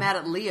secret. I got mad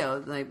at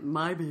Leo, like,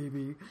 my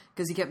baby,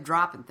 because he kept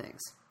dropping things.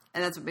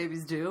 And that's what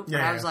babies do.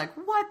 But I was like,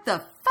 what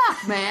the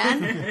fuck,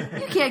 man?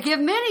 You can't give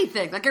him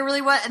anything. Like, I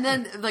really was. And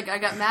then, like, I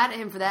got mad at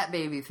him for that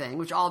baby thing,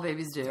 which all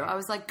babies do. I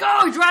was like,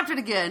 oh, he dropped it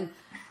again.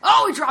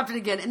 Oh, he dropped it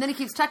again. And then he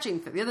keeps touching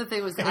things. The other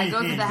thing was, I go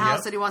through the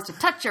house and he wants to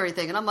touch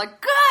everything. And I'm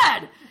like,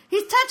 good!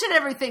 He's touching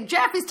everything.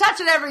 Jeff, he's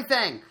touching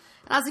everything.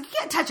 And I was like, you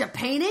can't touch a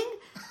painting.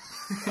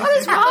 What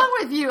is wrong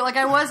with you? Like,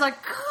 I was like,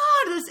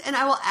 God, this, and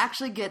I will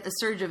actually get a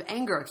surge of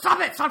anger. Stop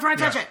it! Stop trying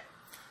to touch it!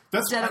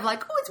 Instead of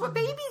like, oh, it's what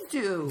babies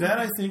do. That,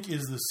 I think,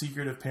 is the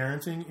secret of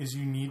parenting, is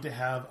you need to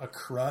have a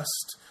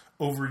crust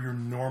over your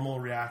normal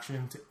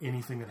reaction to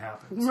anything that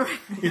happens. Right.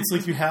 It's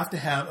like you have to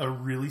have a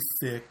really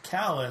thick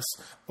callus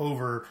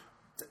over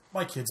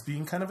my kid's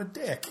being kind of a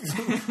dick.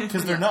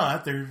 Because they're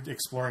not. They're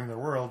exploring their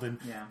world. And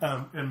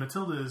and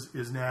Matilda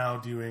is now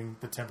doing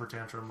the temper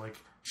tantrum. Like,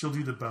 she'll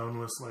do the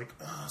boneless, like,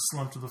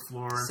 slump to the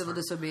floor. Civil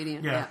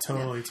disobedient. Yeah,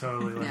 totally.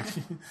 Like,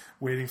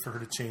 waiting for her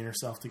to chain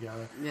herself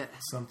together. Yeah.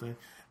 Something.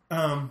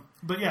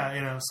 But yeah,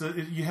 you know, so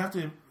you have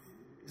to,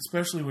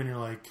 especially when you're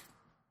like,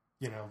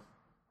 you know,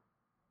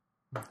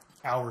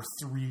 hour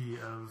 3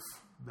 of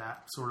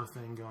that sort of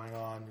thing going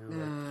on, you're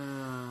like,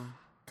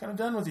 kind of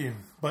done with you.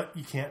 But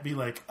you can't be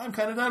like, I'm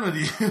kind of done with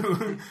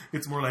you.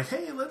 It's more like,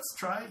 hey, let's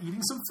try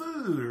eating some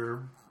food,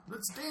 or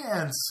let's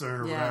dance,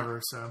 or whatever.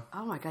 So,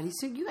 oh my god,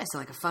 you guys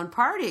sound like a fun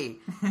party.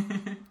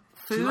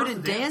 Food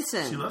and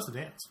dancing. She loves to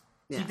dance.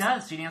 She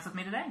does. She danced with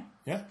me today.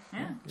 Yeah.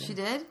 She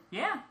did?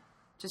 Yeah.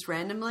 Just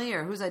randomly,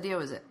 or whose idea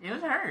was it? It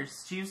was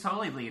hers. She was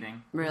totally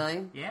bleeding.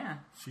 Really? Yeah.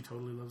 She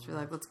totally loves it. You're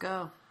like, let's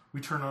go.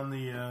 We turn on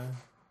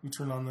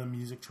the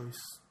Music Choice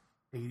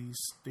 80s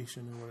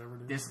station or whatever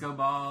it is. Disco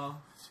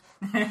ball.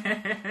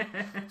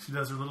 She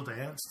does her little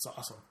dance. It's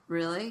awesome.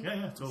 Really?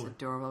 Yeah, totally. It's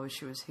adorable. I wish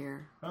she was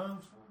here.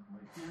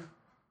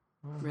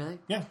 Really?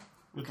 Yeah.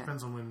 It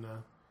depends on when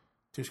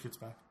Tish gets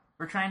back.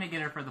 We're trying to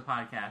get her for the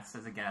podcast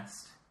as a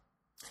guest.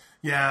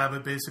 Yeah,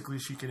 but basically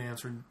she can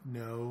answer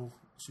no.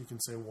 She can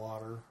say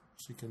water.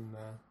 She can.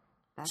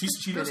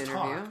 She does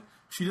talk.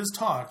 She does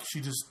talk.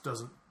 She just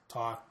doesn't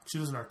talk. She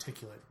doesn't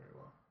articulate very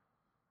well.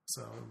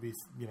 So it'll be,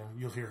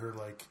 you'll hear her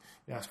like,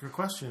 you ask her a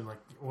question, like,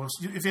 well,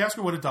 if you ask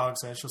her what a dog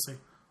says, she'll say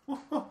woof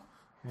woof.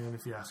 And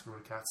if you ask her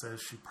what a cat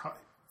says, she probably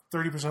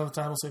 30% of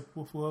the time will say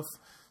woof woof.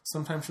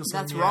 Sometimes she'll say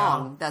that's meow.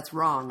 wrong. That's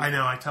wrong. I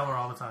know. I tell her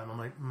all the time. I'm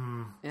like,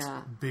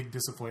 big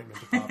disappointment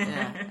to pop.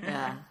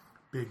 Yeah.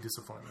 Big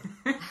disappointment.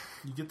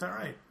 You get that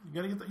right. You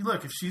got to get that.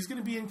 Look, if she's going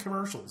to be in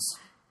commercials.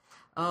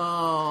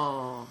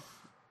 Oh.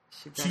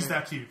 She's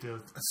that cute,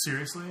 dude.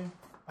 Seriously?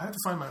 I have to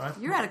find my wife.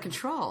 You're out of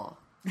control.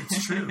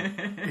 It's true.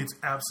 It's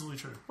absolutely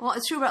true. Well,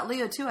 it's true about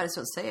Leo, too. I just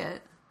don't say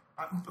it.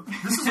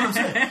 This is what I'm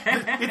saying.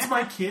 It's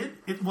my kid.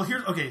 This is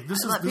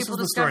people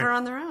the discover story.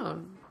 on their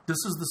own. This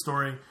is the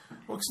story.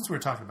 Well, since we were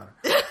talking about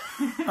it.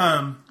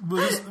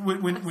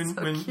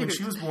 When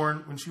she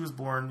was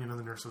born,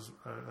 the nurses,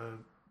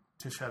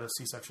 Tish had a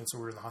C-section, so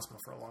we were in the hospital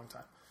for a long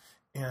time.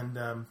 And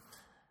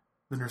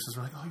the nurses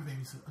were like, oh, your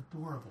baby's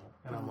adorable.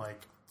 And I'm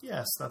like,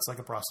 yes, that's like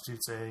a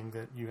prostitute saying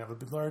that you have a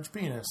big, large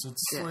penis.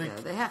 It's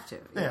they have to.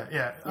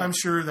 Yeah. I'm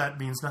sure that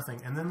means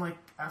nothing. And then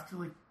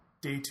after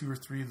day 2 or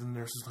 3, the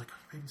nurse is like, oh,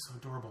 your baby's so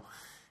adorable.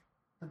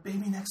 The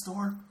baby next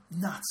door,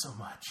 not so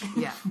much.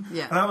 Yeah.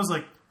 And I was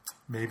like,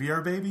 maybe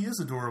our baby is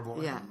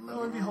adorable. Yeah. And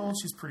lo and behold,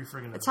 she's pretty friggin'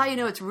 adorable. That's how you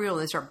know it's real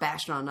when they start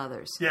bashing on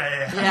others.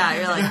 Yeah. Yeah,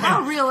 you're like,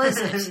 how real is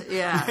it?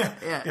 Yeah.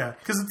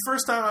 Because the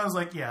first time I was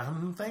like,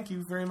 thank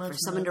you very much. For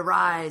someone to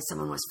rise,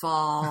 someone must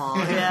fall.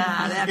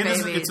 Yeah, that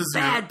baby is a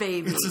bad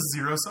baby. It's a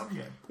zero-sum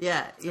game.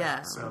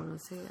 Yeah. So,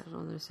 I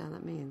don't understand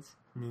what that means.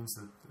 It means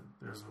that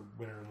there's a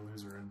winner and a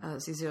loser.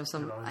 And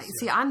zero-sum.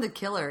 See, I'm the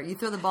killer. You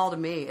throw the ball to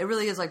me. It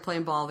really is like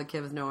playing ball with a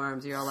kid with no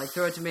arms. You're all like,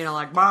 throw it to me, and I'm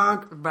like,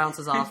 bonk, it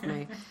bounces off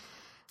me.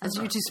 That's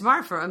you're too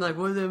smart for. I'm like,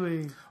 what does that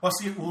mean? Well,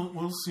 see,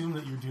 we'll assume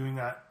that you're doing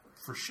that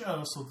for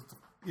show, so that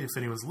if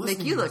anyone's listening,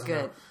 make you look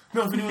good.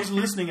 No, if anyone's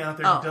listening out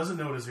there who doesn't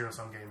know what a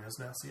zero-sum game is,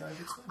 now see,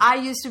 I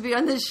used to be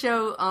on this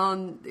show,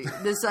 on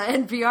this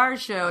NPR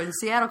show in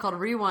Seattle called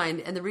Rewind,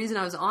 and the reason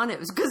I was on it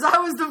was because I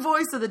was the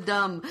voice of the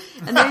dumb.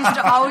 And they used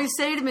to always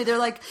say to me, they're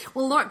like,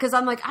 well, Lauren, because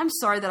I'm like, I'm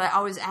sorry that I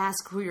always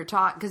ask who you're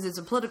talking, because it's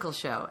a political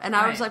show. And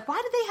I was like,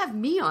 why do they have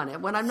me on it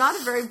when I'm not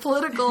a very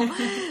political,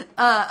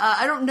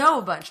 I don't know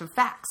a bunch of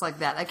facts like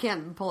that. I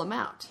can't pull them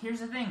out. Here's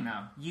the thing,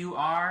 though. You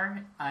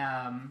are,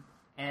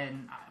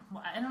 and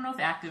I don't know if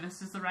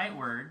activist is the right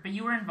word, but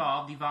you were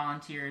involved. You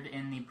volunteered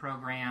in the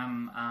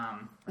program.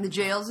 The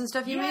jails and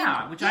stuff, you mean?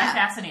 Yeah, which I'm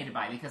fascinated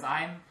by because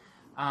I'm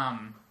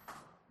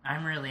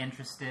really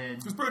interested.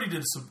 Because Brody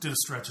did a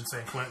stretch in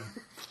San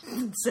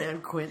Quentin. San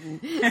Quentin.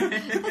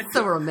 That's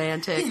so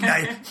romantic.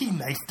 He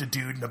knifed a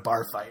dude in a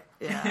bar fight.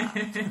 Yeah.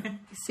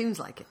 He seems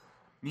like it.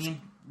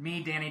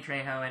 Me, Danny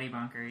Trejo, Eddie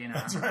Bunker,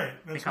 That's right.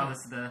 They call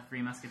us the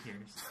Three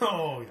Musketeers.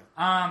 Oh,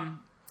 yeah.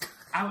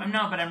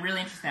 No, but I'm really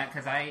interested in that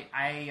because I,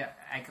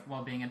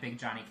 being a big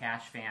Johnny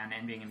Cash fan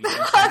and being a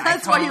musician,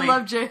 that's why you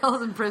love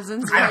jails and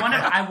prisons. I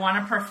want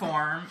to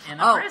perform in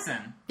a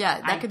prison.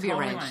 Yeah, that could be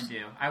arranged. I totally want to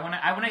do. I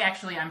want to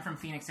actually. I'm from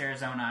Phoenix,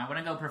 Arizona. I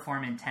want to go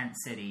perform in Tent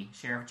City,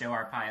 Sheriff Joe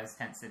Arpaio's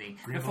Tent City,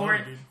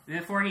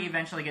 before he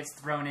eventually gets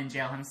thrown in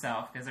jail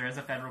himself because there is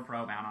a federal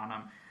probe out on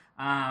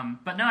him.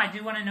 But no, I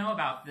do want to know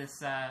about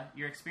this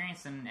your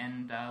experience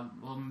and a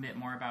little bit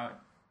more about.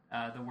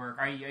 The work.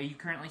 Are you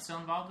currently still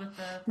involved with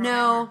the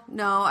program?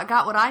 No. I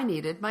got what I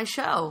needed, my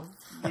show.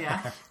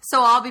 Yeah.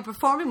 So I'll be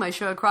performing my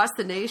show across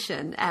the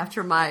nation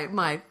after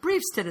my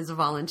brief stint as a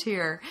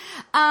volunteer.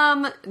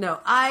 No,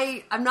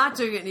 I'm not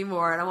doing it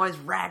anymore, and I'm always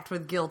racked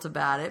with guilt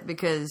about it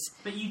because...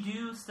 But you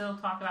do still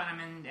talk about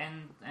them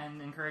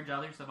and encourage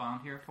others to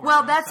volunteer for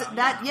Well, them.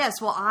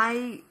 Yes. Well,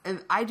 I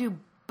do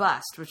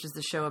Bust, which is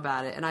the show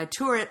about it, and I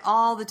tour it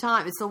all the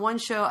time. It's the one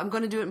show I'm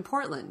going to do it in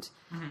Portland,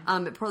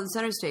 at Portland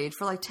Center Stage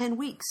for 10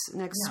 weeks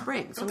next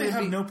spring. So don't they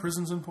have no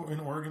prisons in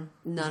Oregon?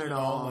 None at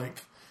all.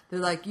 They're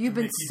like, you've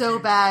been so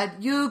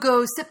bad. You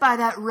go sit by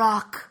that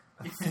rock.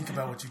 Think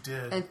about what you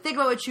did. And think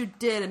about what you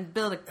did and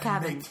build a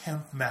cabin. And make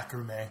hemp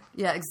macrame.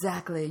 Yeah,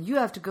 exactly. You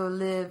have to go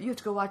live. You have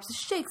to go watch the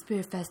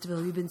Shakespeare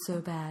Festival. You've been so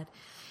bad.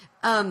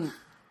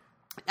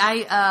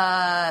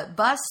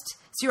 Bust.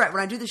 So you're right.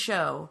 When I do the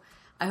show,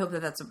 I hope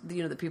that that's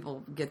that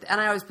people get. And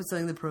I always put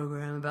something in the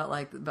program about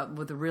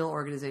what the real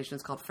organization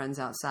is called Friends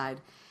Outside.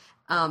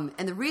 And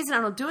the reason I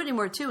don't do it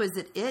anymore too is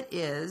that it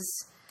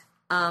is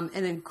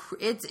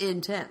it's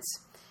intense.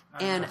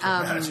 And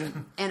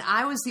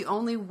I was the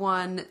only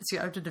one. See,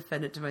 I have to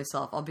defend it to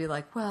myself. I'll be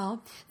like,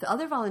 well, the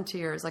other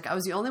volunteers, I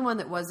was the only one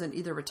that wasn't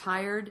either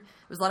retired.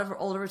 It was a lot of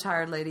older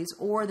retired ladies,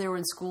 or they were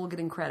in school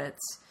getting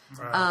credits.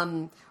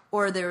 Right.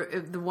 Or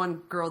the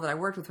one girl that I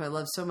worked with who I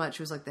loved so much,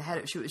 she was like the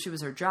head. She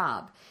was her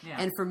job. Yeah.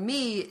 And for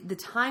me, the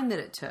time that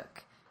it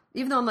took,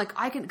 even though I'm like,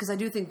 I can, because I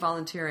do think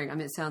volunteering, I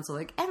mean, it sounds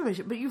like everybody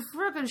should, but you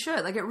freaking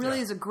should. It really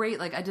is a great,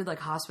 I did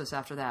hospice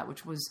after that,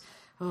 which was,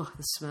 the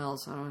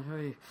smells. I don't know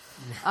how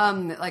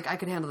you, I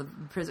could handle the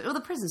prison. Oh, the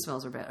prison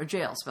smells are bad, or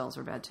jail smells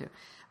are bad too.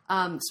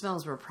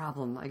 Smells were a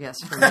problem, I guess,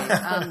 for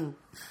me.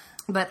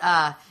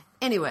 But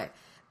anyway.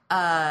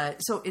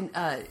 So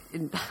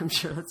I'm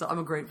sure I'm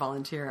a great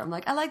volunteer. I'm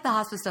like, I like the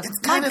hospice stuff.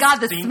 My God,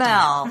 the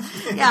smell.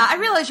 Yeah, I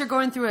realize you're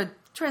going through a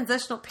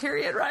transitional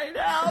period right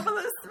now, but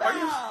the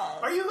smell.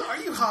 Are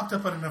you hopped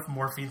up on enough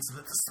morphine so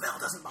that the smell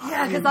doesn't bother you?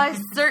 Yeah, because I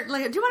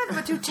certainly. Do you want to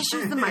put 2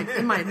 tissues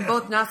in my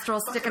both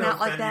nostrils sticking out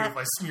like that? If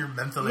I smear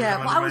mentholatum. Yeah,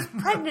 well, I was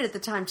pregnant at the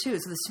time too,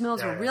 so the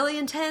smells were really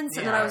intense,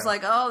 and then I was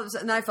like, and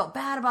then I felt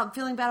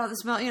feeling bad about the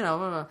smell.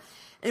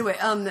 Anyway,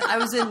 I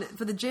was in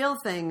for the jail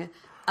thing.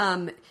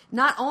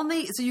 Not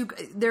only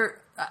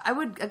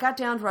I got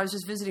down to where I was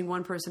just visiting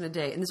one person a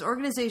day. And this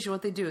organization,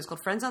 what they do is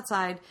called Friends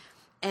Outside,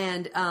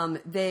 and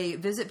they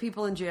visit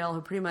people in jail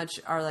who pretty much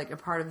are a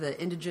part of the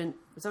indigent.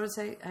 Is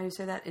that how you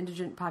say that?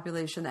 Indigent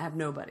population that have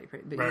nobody,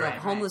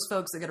 homeless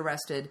folks that get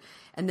arrested,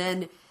 and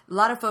then a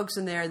lot of folks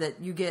in there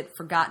that you get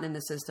forgotten in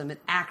the system.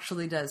 It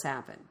actually does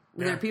happen.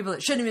 Yeah. There are people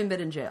that shouldn't have even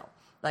been in jail.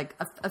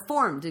 A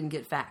form didn't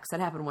get faxed. That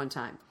happened one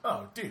time.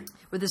 Oh, dude.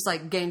 With this,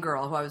 gang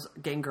girl,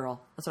 gang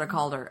girl. That's what I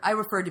called her. I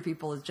referred to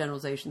people as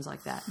generalizations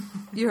like that.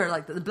 You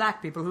heard, the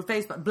black people who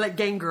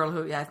gang girl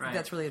who, I think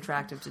that's really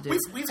attractive to do.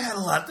 We've had a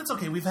lot, that's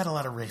okay, we've had a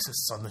lot of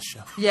racists on this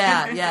show.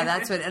 Yeah,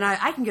 that's what, and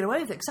I can get away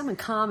with it because I'm in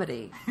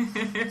comedy. So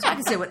I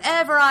can say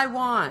whatever I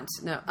want.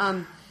 No,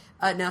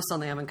 now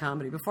suddenly I'm in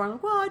comedy. Before I'm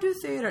like, well, I do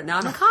theater. Now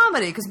I'm in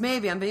comedy because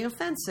maybe I'm being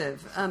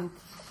offensive.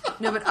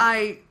 No, but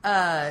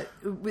at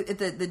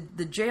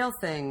the jail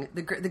thing,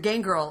 the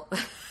gang girl,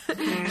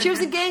 she was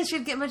in gangs.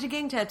 She'd get a bunch of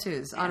gang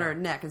tattoos on her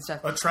neck and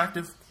stuff.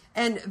 Attractive.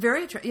 And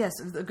very, yes,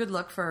 a good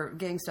look for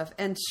gang stuff.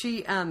 And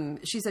she said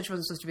she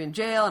wasn't supposed to be in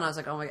jail. And I was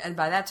like, oh my God. And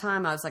by that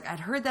time, I was like, I'd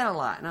heard that a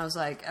lot. And I was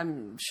like,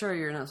 I'm sure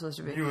you're not supposed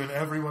to be. You and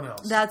everyone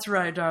else. That's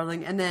right,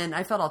 darling. And then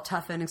I felt all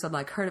toughened because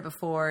I'd heard it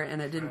before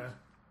and it didn't.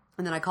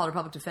 And then I called her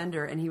public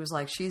defender and he was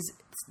like, she's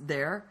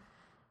there.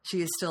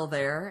 She is still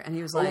there. And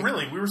he was like... Oh,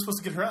 really? We were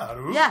supposed to get her out.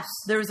 Oops. Yes.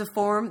 There was a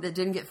form that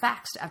didn't get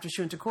faxed after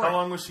she went to court. How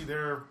long was she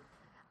there?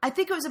 I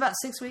think it was about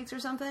 6 weeks or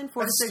something.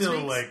 4 to 6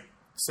 weeks. That's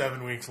still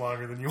 7 weeks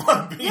longer than you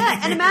want to be. Yeah,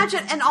 and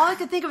imagine... And all I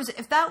could think of was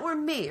if that were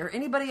me or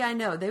anybody I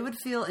know, they would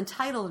feel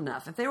entitled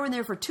enough. If they were in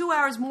there for 2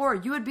 hours more,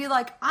 you would be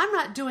like, I'm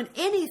not doing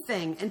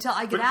anything until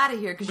I get out of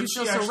here because you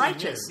feel so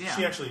righteous. Yeah.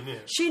 She actually knew.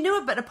 She knew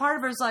it, but a part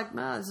of her is like,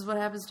 no, this is what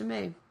happens to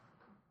me.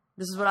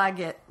 This is what I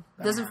get.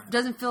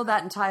 Doesn't feel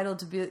that entitled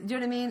to be. Do you know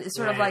what I mean? It's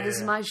sort of this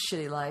is my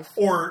shitty life.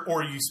 Or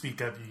you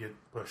speak up, you get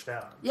pushed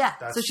out. Yeah.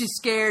 So she's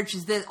scared.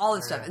 She's this, all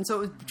this stuff, and so it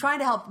was trying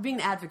to help, being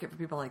an advocate for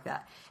people like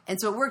that. And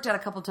so it worked out a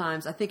couple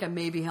times. I think I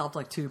maybe helped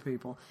 2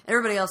 people.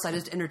 Everybody else, I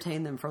just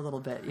entertained them for a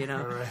little bit,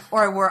 Right.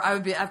 Or I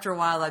would be after a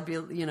while. I'd be,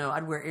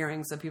 I'd wear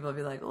earrings, so people would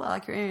be like, "Oh, I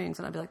like your earrings,"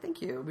 and I'd be like,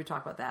 "Thank you." We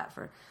talk about that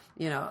for,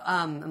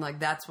 and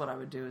that's what I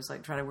would do is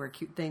try to wear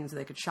cute things so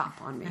they could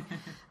shop on me.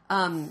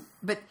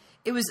 But.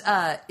 It was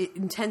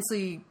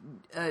intensely.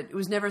 It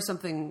was never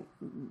something.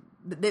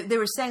 They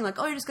were saying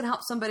oh, you're just going to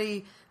help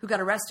somebody who got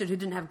arrested who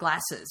didn't have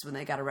glasses when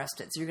they got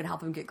arrested, so you're going to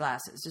help them get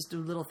glasses. Just do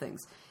little things.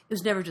 It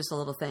was never just a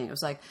little thing. It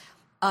was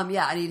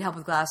I need help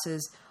with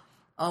glasses.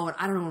 Oh, and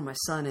I don't know where my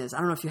son is. I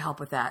don't know if you help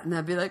with that. And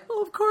I'd be like,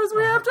 oh, of course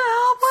we have to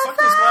help with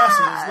that.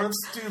 Glasses.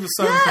 Let's do the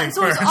son thing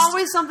so first. It's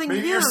always something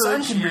Maybe huge. Your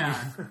son can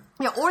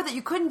be or that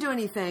you couldn't do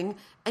anything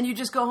and you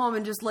just go home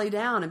and just lay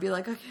down and be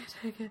like, okay,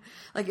 take it.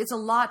 It's a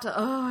lot to,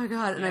 oh my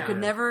God. And I could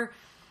never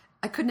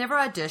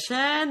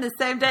audition the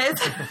same day.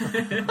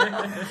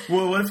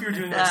 Well, what if you were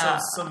doing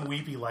some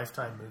weepy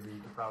Lifetime movie?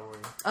 You could probably.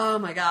 Oh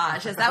my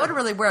gosh, yes, that would have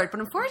really worked. But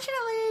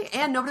unfortunately,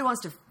 and nobody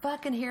wants to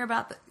fucking hear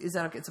about is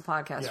that okay? It's a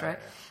podcast, right?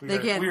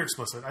 Yeah. We're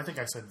explicit. I think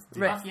I said.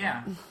 Right.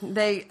 Yeah.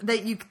 They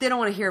don't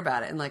want to hear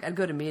about it, and I'd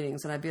go to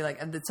meetings, and I'd be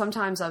like,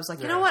 sometimes I was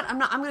like, you know what? I'm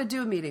going to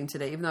do a meeting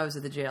today, even though I was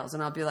at the jails,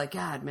 and I'll be like,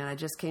 God, man, I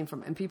just came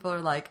from, and people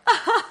are like,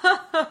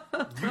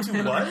 you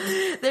do what?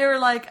 They were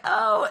like,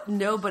 oh,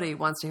 nobody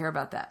wants to hear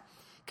about that.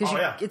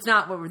 Because it's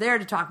not what we're there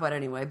to talk about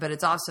anyway, but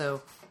it's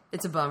also,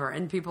 it's a bummer.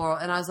 And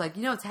and I was like,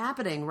 it's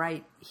happening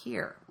right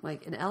here.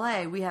 In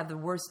LA, we have the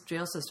worst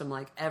jail system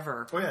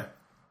ever. Oh, yeah.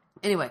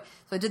 Anyway,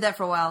 so I did that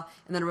for a while,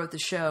 and then I wrote the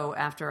show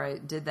after I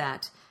did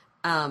that.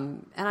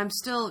 And I'm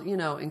still,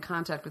 in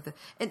contact with it.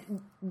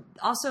 And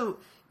also,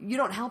 you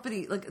don't help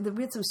any,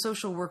 we had some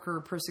social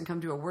worker person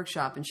come to a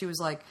workshop, and she was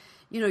like,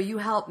 you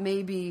help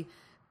maybe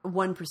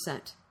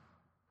 1%.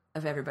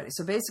 of everybody.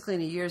 So basically,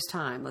 in a year's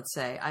time, let's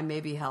say I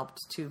maybe helped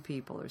 2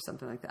 people or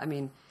something like that. I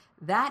mean,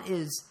 that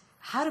is.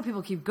 How do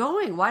people keep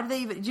going? Why do they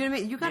even? Do you know what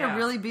I mean? You got to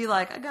really be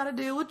like, I got to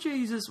deal with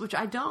Jesus, which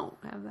I don't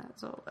have that.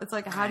 So it's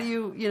like, how do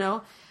you? You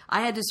know,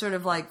 I had to sort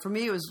of like. For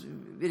me, it was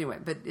anyway.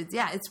 But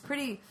it's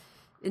pretty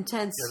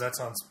intense. Yeah, that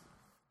sounds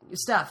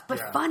stuff,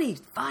 but funny.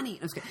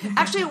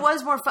 Actually, it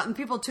was more fun.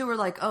 People too were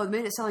like, "Oh, it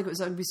made it sound like it was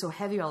going to be so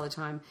heavy all the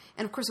time,"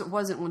 and of course, it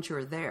wasn't once you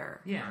were there.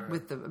 Yeah,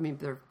 with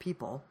they're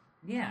people.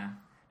 Yeah,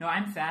 no,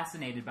 I'm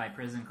fascinated by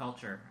prison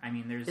culture. I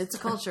mean, it's a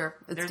culture.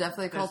 It's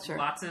definitely a culture. There's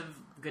lots of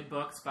good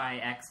books by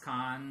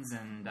ex-cons,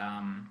 and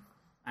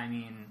I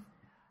mean,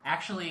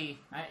 actually,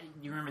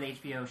 you remember the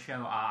HBO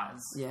show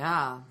Oz?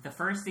 Yeah, the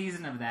first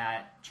season of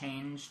that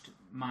changed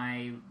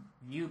my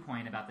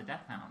viewpoint about the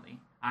death penalty.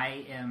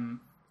 I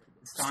am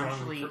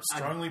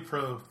strongly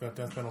pro that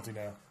death penalty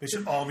now. They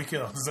should all be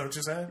killed. Is that what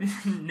you said?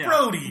 No.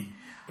 Brody!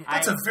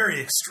 That's a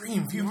very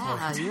extreme viewpoint.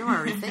 Yeah, you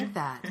want to rethink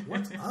that.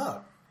 What's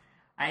up?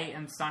 I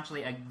am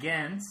staunchly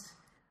against,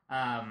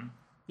 the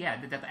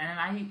death. And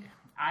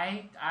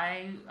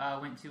I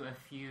went to a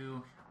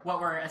few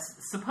what were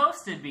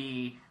supposed to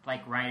be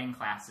like writing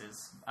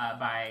classes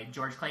by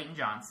George Clayton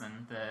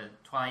Johnson, the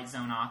Twilight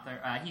Zone author.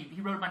 He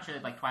wrote a bunch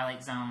of like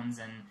Twilight Zones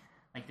and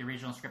like the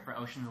original script for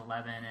Ocean's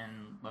 11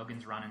 and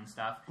Logan's Run and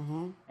stuff.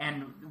 Mm-hmm.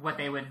 And what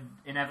they would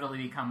inevitably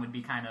become would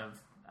be kind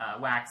of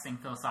waxing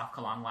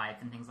philosophical on life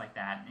and things like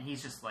that. And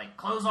he's just like,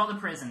 close all the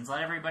prisons,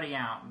 let everybody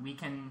out. We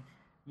can,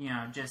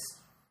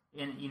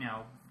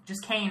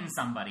 just cane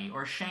somebody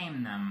or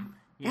shame them,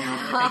 if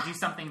they do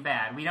something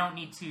bad. We don't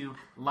need to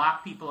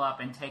lock people up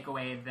and take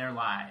away their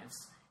lives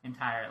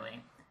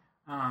entirely.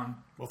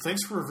 Well,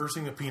 thanks for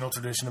reversing the penal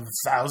tradition of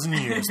 1,000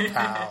 years,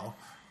 pal.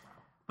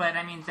 But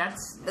I mean,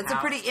 that's a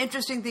pretty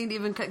interesting thing to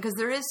even, because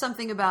there is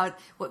something about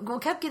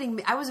what kept getting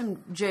me. I was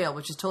in jail,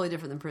 which is totally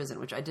different than prison,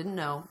 which I didn't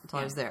know until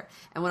I was there.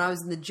 And when I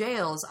was in the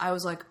jails, I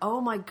was like, oh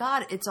my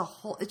God, it's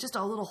just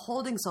a little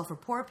holding cell for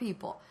poor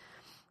people.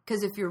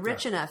 Because if you're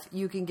rich enough,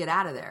 you can get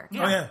out of there.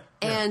 Yeah. Oh, yeah.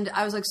 And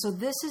I was like, so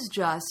this is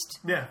just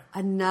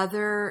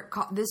another.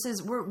 This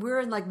is we're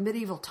in like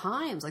medieval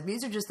times. Like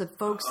these are just the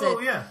folks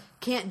that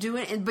can't do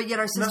it, but yet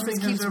our system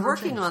keeps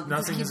working on.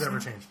 Nothing has ever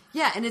changed.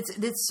 Yeah, and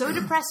it's so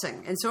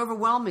depressing and so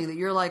overwhelming that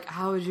you're like,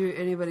 how would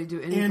anybody do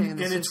anything in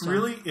the system?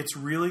 And it's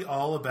really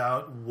all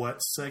about what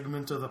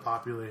segment of the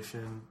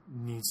population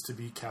needs to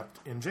be kept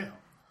in jail.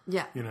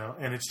 Yeah.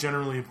 And it's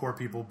generally poor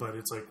people, but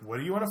it's like, what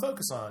do you want to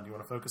focus on? Do you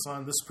want to focus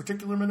on this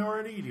particular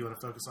minority? Do you want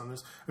to focus on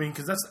this? I mean,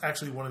 because that's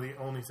actually one of the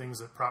only things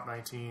that Prop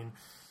 19,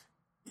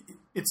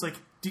 it's like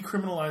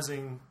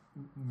decriminalizing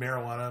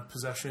marijuana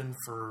possession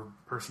for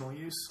personal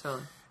use.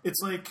 Totally. It's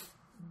like,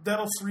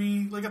 that'll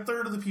free like a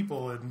third of the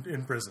people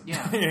in prison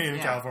in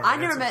California. I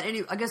never met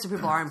I guess if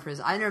people are in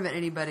prison, I never met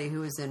anybody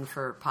who was in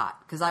for pot.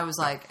 Because I was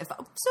like, as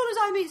soon as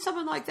I meet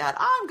someone like that,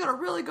 I'm going to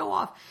really go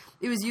off.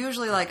 It was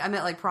usually like, I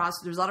met like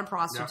there's a lot of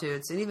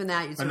prostitutes, and even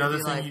that you'd sort Another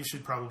of be thing like, you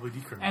should probably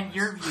decriminalize. And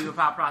your view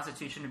about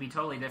prostitution would be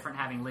totally different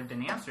having lived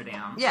in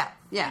Amsterdam. Yeah.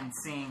 And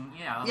seeing,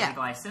 a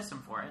legalized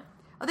system for it.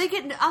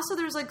 Also,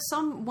 there's like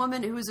some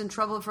woman who was in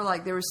trouble for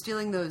like, they were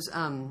stealing those,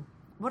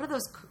 what are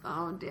those,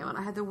 oh damn it,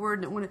 I had the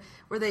word,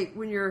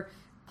 when you're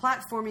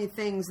platformy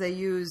things they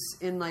use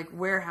in like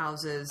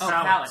warehouses.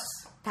 Oh,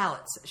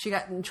 pallets. She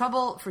got in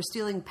trouble for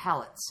stealing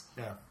pallets.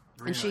 Yeah.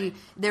 Really? And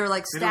they were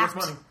like stacked.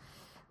 They're worth money.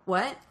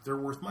 What? They're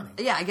worth money.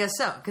 Yeah, I guess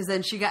so. Because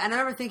then and I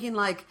remember thinking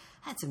like,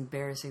 that's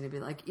embarrassing to be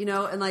like,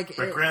 and like.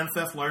 Like grand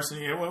theft,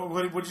 larceny,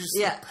 what did you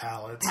say?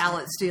 Pallets.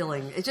 Pallet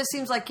stealing. It just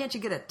seems like, can't you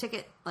get a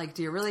ticket? Like,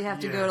 do you really have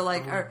to go to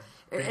like,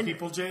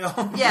 people jail?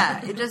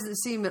 Yeah, it doesn't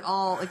seem at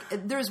all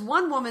like. There's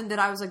one woman that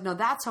I was like, no,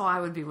 that's how I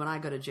would be when I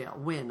go to jail.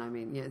 When, I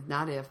mean,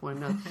 not if, when,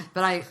 no.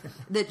 But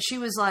that she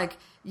was like,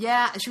 she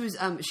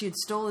had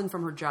stolen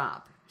from her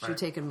job. She had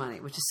taken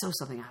money, which is so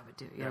something I would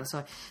do, you know. So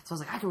I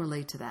was like, I can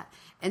relate to that.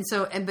 And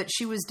so, but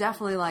she was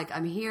definitely like,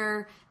 I'm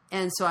here,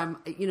 and so I'm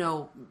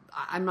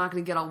not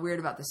going to get all weird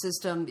about the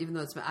system, even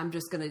though I'm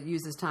just going to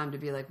use this time to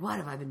be like, what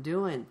have I been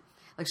doing?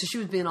 Like, so she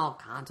was being all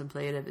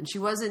contemplative, and she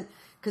wasn't,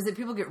 because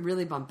people get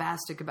really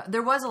bombastic about.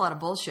 There was a lot of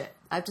bullshit.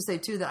 I have to say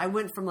too that I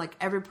went from like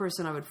every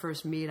person I would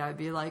first meet, I would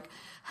be like,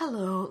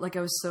 hello, like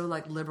I was so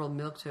like liberal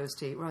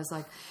milquetoasty, where I was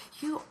like,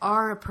 you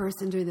are a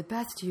person doing the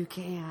best you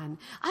can.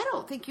 I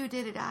don't think you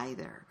did it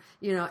either,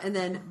 And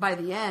then by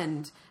the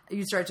end,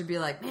 you start to be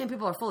like, man,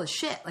 people are full of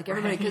shit, like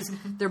everybody, because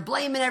they're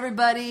blaming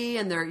everybody,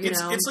 and they're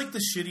it's like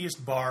the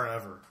shittiest bar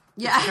ever.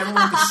 Yeah, it's kind of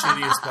like the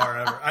shittiest bar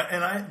ever.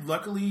 I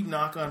luckily,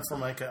 knock on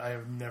Formica, I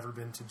have never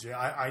been to jail.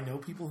 I know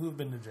people who have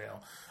been to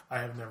jail. I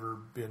have never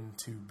been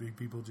to big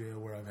people jail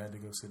where I've had to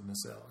go sit in a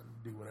cell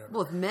and do whatever.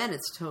 Well, with men,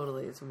 it's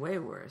way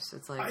worse.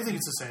 It's like I think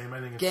it's the same.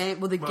 I think it's gang.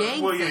 Well, the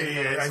gang. Well,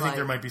 yeah. I think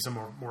there might be some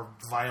more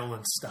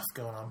violent stuff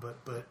going on,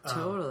 but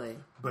totally.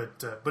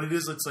 But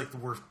it's like the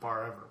worst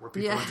bar ever, where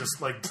people are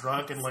just like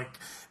drunk and like,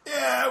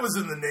 I was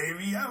in the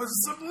Navy, I was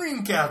a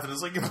submarine captain.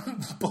 It's like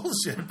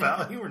bullshit,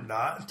 pal. You were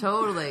not.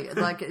 Totally.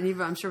 Like, and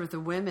even I'm sure with the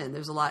women,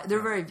 there's a lot.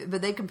 They're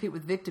but they compete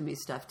with victim-y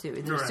stuff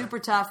too. They're Right. super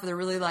tough. They're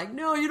really like,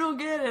 no, you don't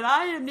get it.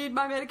 I need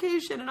my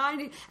medication, and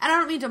I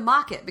don't mean to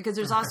mock it because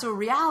there's also a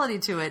reality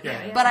to it.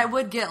 Yeah. But I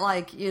would get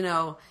like,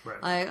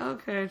 Right. like,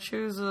 okay,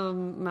 choose a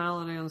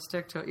malady and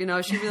stick to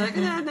it. She'd be like,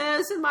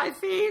 this and my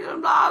feet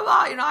and blah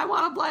blah. I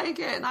want a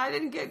blanket and I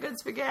didn't get good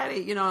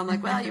spaghetti. I'm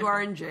like, well, you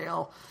are in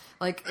jail.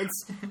 Like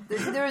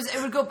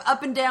it would go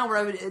up and down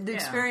where the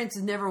experience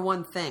is never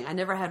one thing. I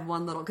never had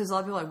one little, because a lot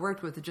of people I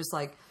worked with are just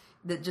like,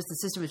 that just the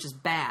system is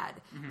just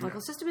bad. I'm like, well,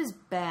 the system is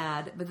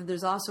bad, but then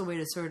there's also a way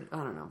to sort of,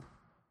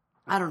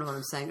 I don't know what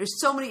I'm saying. There's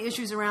so many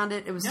issues around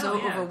it. It was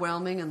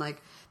overwhelming and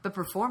but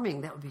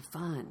performing, that would be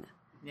fun.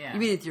 Yeah. You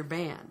mean it's your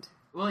band?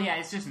 Well, yeah,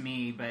 it's just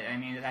me, but I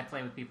mean, I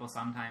play with people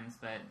sometimes,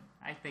 but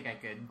I think I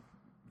could,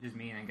 just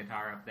me and a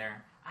guitar up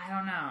there. I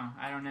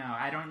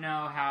don't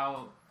know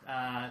how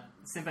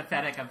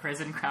sympathetic a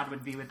prison crowd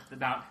would be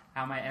about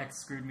how my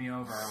ex screwed me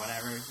over or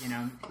whatever,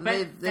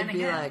 But they'd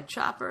be like,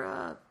 chop her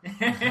up.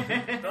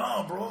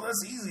 Oh, bro,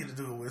 that's easy to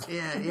do it with.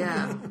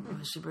 Yeah.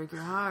 Will she break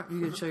your heart?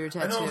 You can show your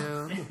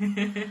tattoo.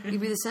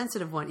 You'd be the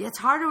sensitive one. Yeah, it's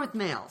harder with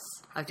males,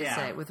 I have to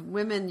say. With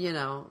women,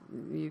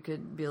 you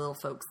could be a little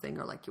folks thing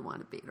or like you want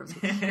to be. Or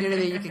you know what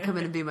I mean? You could come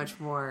in and be much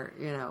more,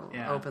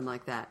 open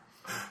like that.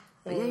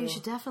 But yeah, we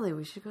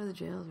should go to the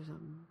jails or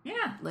something.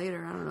 Yeah.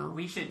 Later, I don't know.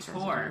 We should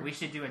tour. We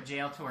should do a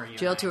jail tour.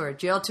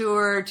 Jail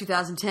tour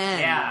 2010.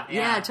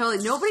 Yeah,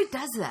 totally. Nobody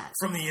does that.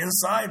 From the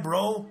inside,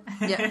 bro.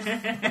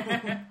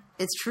 Yeah.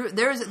 It's true.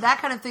 There's that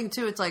kind of thing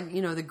too. It's like,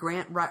 the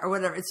grant or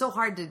whatever. It's so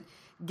hard to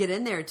get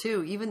in there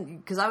too, even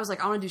because I was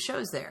like, I want to do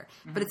shows there,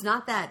 but it's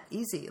not that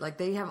easy. Like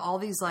they have all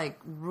these like,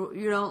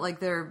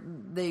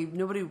 they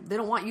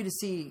don't want you to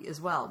see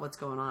as well what's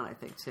going on, I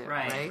think too.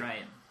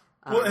 Right.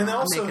 Well, and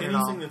also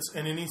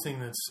anything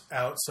that's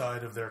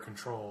outside of their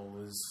control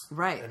is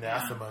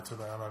anathema to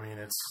them. I mean,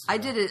 it's. I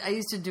did it. I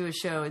used to do a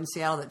show in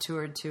Seattle that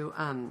toured to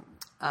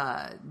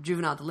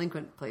juvenile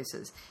delinquent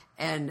places,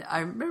 and I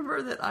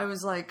remember that I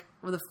was like,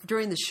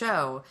 during the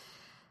show,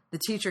 the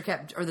teacher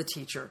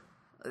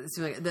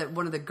that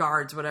one of the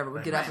guards, whatever,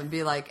 would get up and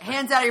be like,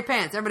 hands out of your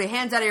pants. Everybody,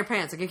 hands out of your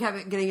pants. Like, he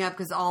kept getting up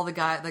because all the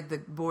guys, like the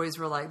boys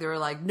were like,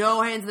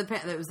 no hands in the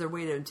pants. That was their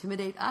way to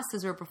intimidate us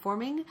as we were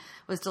performing,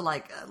 was to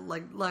like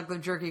they're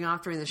jerking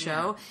off during the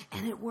show. Yeah.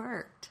 And it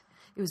worked.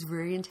 It was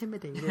very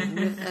intimidating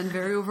and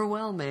very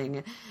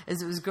overwhelming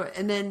as it was going.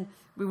 And then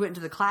we went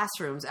into the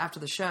classrooms after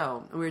the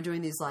show and we were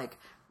doing these like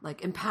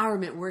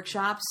empowerment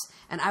workshops.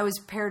 And I was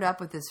paired up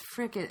with this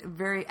freaking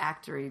very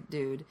actory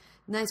dude.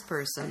 Nice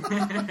person,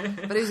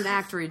 but he was an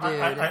actory dude.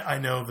 I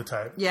know the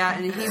type. Yeah,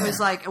 and he was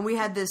like, and we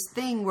had this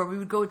thing where we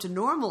would go to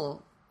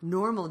normal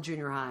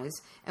junior highs,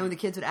 and when the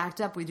kids would act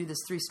up, we'd do this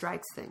 3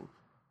 strikes thing.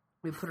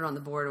 We put it on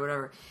the board or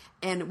whatever,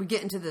 and we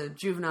get into the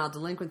juvenile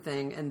delinquent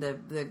thing, and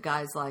the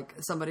guy's like,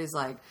 somebody's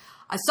like,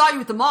 I saw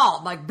you at the mall.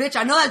 I'm like, bitch,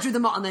 I know that you at the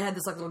mall. And they had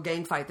this like little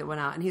gang fight that went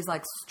out. And he's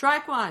like,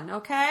 strike 1,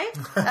 okay?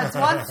 That's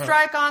 1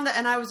 strike on the...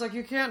 And I was like,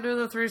 you can't do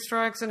the 3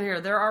 strikes in here.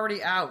 They're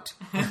already out.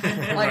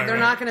 They're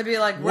not going to be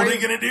like... What are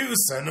you going to do?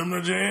 Send them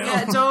to jail?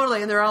 Yeah,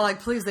 totally. And they're all like,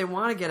 please, they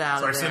want to get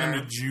out of there. Send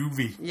them to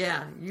juvie.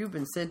 Yeah, you've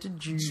been sent to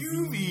juvie.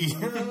 Juvie.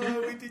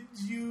 Oh, we did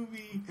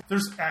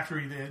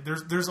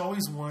juvie. There's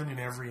always one in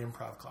every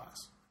improv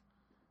class.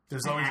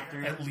 There's always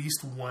at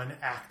least one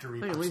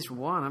actory. At least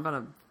one. I'm about a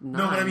 9.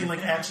 No, but I mean like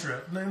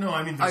extra. No,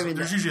 I mean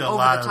there's usually a over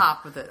lot the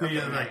top with it.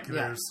 Okay,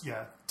 there's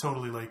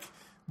totally like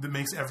that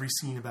makes every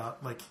scene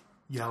about like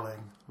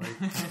yelling, like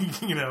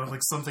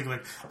like something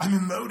like I'm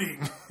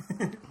emoting.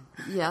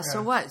 Yeah.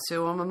 So what?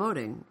 So I'm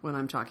emoting when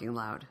I'm talking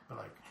loud. But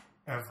like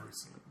every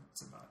scene,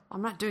 it's about.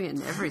 I'm not doing it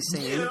in every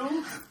scene.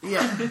 You?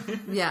 Yeah.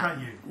 Not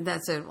you.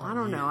 That's it. Well, I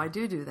don't know. I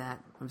do that.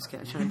 I'm just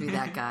kidding. I'm trying to be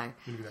that guy.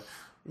 You do that.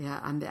 Yeah,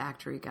 I'm the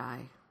actory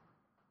guy.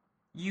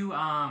 You,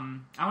 I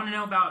want to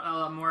know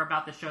about more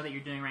about the show that you're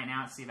doing right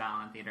now at Steve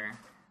Allen Theater.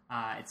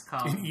 It's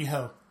called In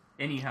Eho.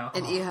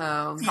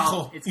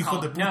 It's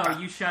called No,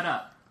 You Shut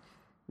Up.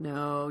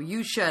 No,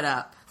 you shut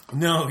up.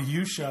 No,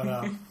 you shut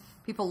up.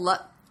 People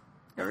love.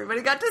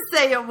 Everybody got to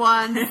say it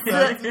once.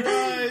 That's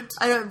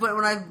right. But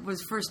when I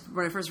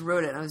first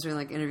wrote it, I was doing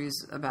like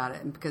interviews about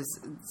it, and because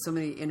so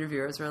many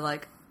interviewers were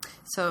like,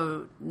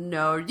 "So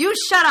no, you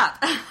shut up."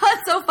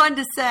 That's so fun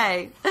to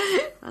say.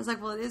 I was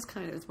like, "Well, it is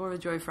kind of. It's more of a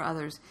joy for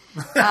others."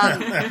 Not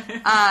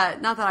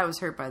that I was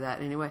hurt by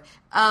that anyway.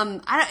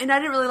 I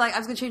didn't really like. I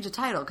was going to change the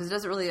title because it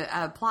doesn't really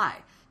apply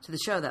to the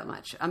show that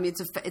much. I mean,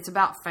 it's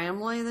about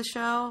family. The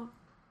show.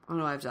 I don't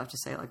know why I have to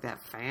say it like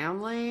that.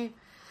 Family,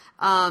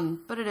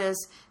 but it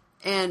is.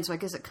 And so I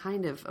guess it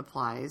kind of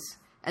applies.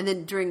 And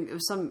then it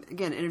was some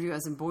interview I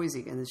was in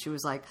Boise, and then she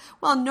was like,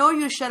 well, no,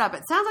 you shut up.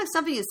 It sounds like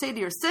something you say to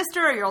your sister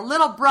or your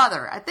little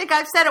brother. I think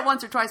I've said it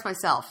once or twice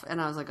myself. And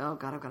I was like, oh,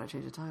 God, I've got to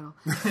change the title.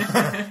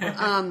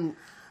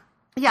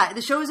 Yeah,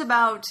 the show is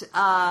about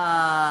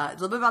a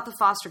little bit about the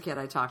foster kid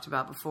I talked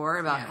about before,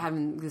 about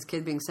having this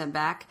kid being sent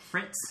back.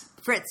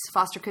 Fritz,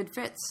 foster kid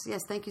Fritz.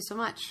 Yes, thank you so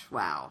much.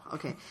 Wow.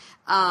 Okay.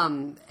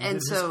 And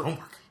so, homework.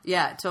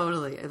 yeah,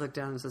 totally. I looked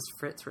down and it says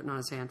Fritz written on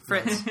his hand.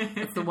 Fritz.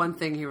 That's the one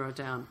thing he wrote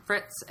down.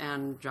 Fritz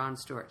and Jon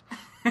Stewart.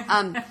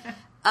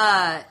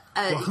 Well,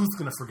 who's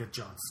going to forget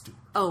Jon Stewart?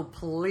 Oh,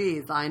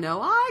 please. I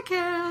know I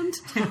can't.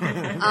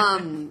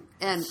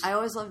 And I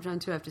always loved Jon,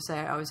 too, I have to say.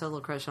 I always had a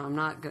little crush on him.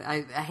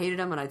 I hated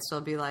him, and I'd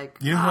still be like...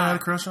 You know who I had a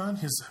crush on?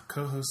 His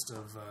co-host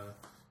of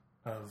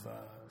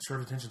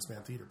Short Attention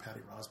Span Theater,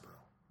 Patty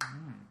Rosborough.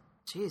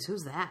 Jeez,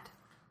 who's that?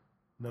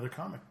 Another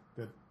comic.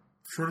 That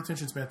Short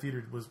Attention Span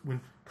Theater was... When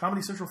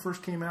Comedy Central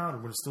first came out, or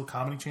when it was still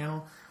Comedy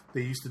Channel,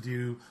 they used to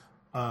do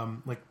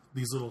like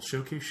these little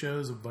showcase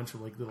shows, a bunch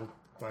of like little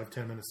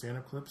 5-10 minute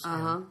stand-up clips.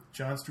 And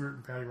Jon Stewart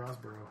and Patty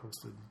Rosborough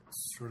hosted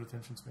Short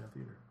Attention Span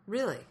Theater.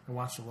 Really? I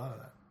watched a lot of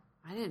that.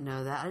 I didn't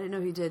know that. I didn't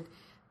know he did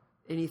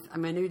any... I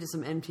mean, I knew he did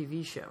some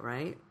MTV show,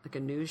 right? Like a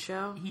news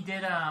show? He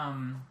did,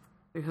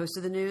 He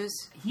hosted the news?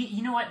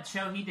 you know what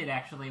show he did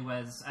actually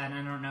was, and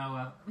I don't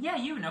know, yeah,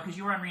 you would know, because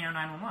you were on Reno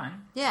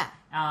 911. Yeah.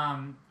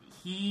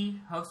 He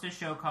hosted a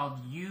show called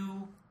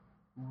You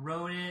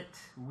Wrote It,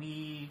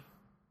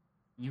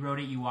 You Wrote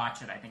It, You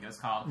Watch It, I think it was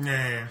called.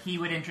 Yeah. He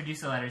would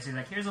introduce the letters. He's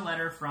like, here's a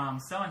letter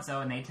from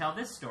so-and-so, and they tell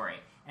this story.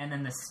 And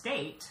then the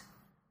state,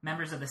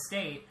 members of the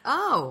state,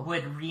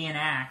 would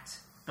reenact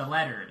the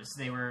letters.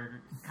 They were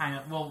kind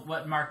of, well,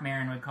 what Mark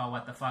Maron would call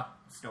what the fuck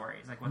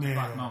stories, like what the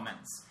fuck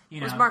moments. You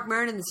know? Was Mark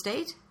Maron in the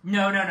state?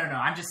 No.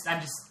 I'm just.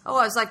 Oh,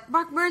 I was like,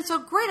 Mark Maron's so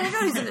great. I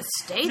know he's in the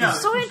state. No,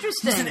 it's so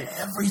interesting. He's in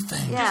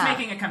everything. Yeah. Just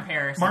making a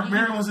comparison. Mark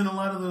Maron was in a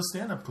lot of those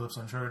stand-up clips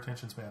on Short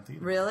Attention Span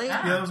Theater. Really?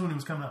 Yeah, that was when he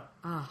was coming up.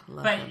 Oh,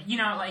 love But, him. you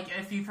know, like,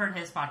 if you've heard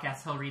his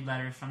podcast, he'll read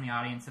letters from the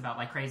audience about,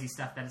 like, crazy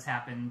stuff that has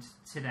happened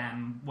to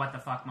them, what the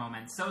fuck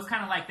moments. So it's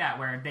kind of like that,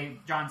 where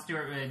Jon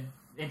Stewart would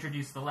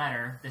introduce the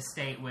letter, the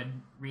state would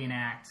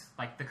reenact,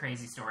 like, the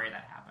crazy story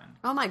that happened.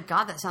 Oh my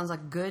god, that sounds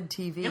like good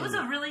TV. It was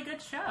a really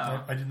good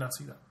show. I did not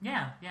see that.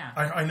 Yeah.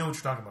 I know what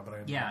you're talking about, but I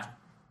didn't Yeah.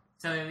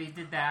 So we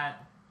did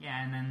that,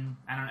 yeah, and then,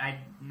 I'm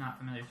not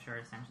familiar with Short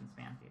Attention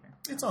Span Theater.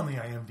 It's on the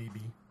IMDb.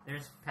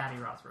 There's Patty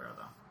Rosborough,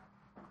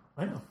 though.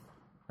 I know.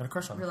 I had a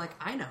crush on You're her. like,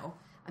 I know.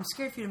 I'm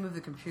scared for you to move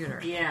the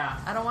computer. Yeah.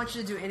 I don't want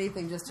you to do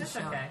anything just to That's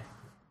show. okay.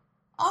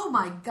 Oh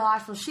my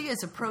gosh, well, she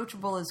is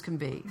approachable as can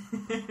be.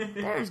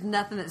 There's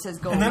nothing that says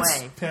go And that's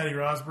away. Patty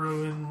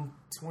Rosborough in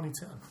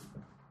 2010.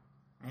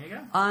 There you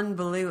go.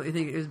 Unbelievable. You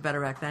think it was better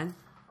back then?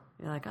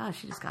 You're like, oh,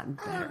 she just gotten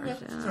better. Yeah,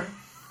 Yeah. sorry.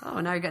 Oh,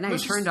 now you're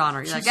she's- turned on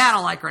her. You're like, she's- I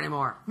don't like her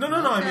anymore. No.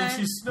 Okay. I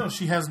mean,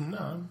 she hasn't.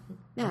 No.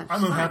 Yeah, I'm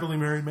she's a fine. happily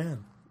married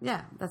man.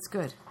 Yeah, that's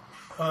good.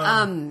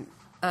 With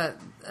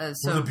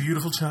So a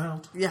beautiful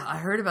child. yeah, I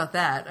heard about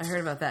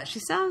that. She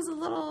sounds a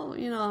little,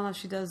 you know, how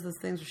she does those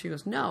things where she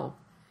goes, no.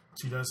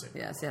 She does say.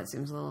 Yes, yeah, it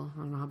seems a little. I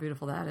don't know how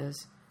beautiful that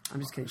is. I'm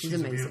just kidding. She's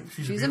She's a amazing. beautiful- she's a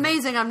She's beautiful-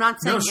 amazing. I'm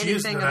not saying No, she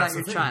is. anything No, about that's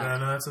your the thing. child.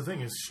 No, that's the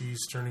thing is she's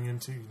turning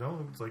into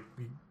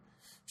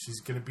she's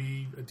going to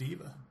be a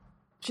diva.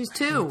 She's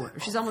 2.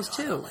 She's almost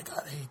 2. Oh my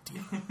god, I hate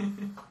diva.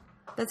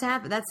 That's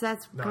happened. That's No,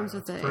 comes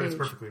with the it's age.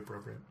 perfectly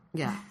appropriate.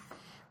 Yeah.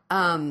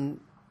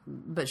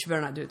 But she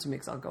better not do it to me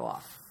because I'll go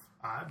off.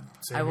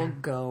 I will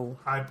go.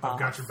 I've off.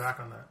 got your back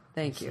on that.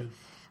 Thank you.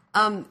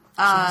 She'll be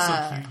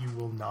so cute, you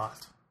will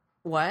not.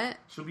 What?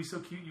 She'll be so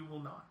cute, you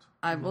will not.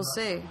 I will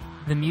see.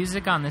 The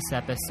music on this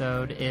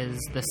episode is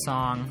the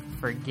song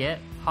Forget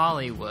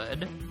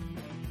Hollywood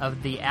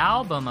of the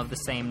album of the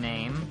same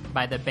name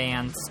by the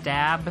band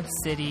Stab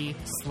City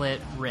Slit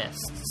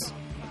Wrists.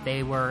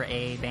 They were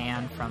a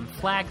band from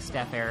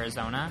Flagstaff,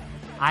 Arizona.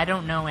 I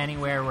don't know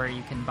anywhere where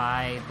you can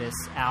buy this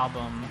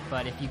album,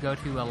 but if you go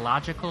to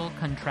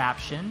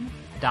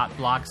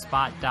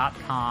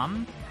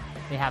illogicalcontraption.blogspot.com,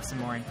 they have some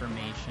more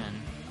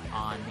information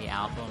on the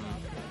album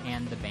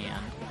and the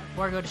band.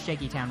 Or go to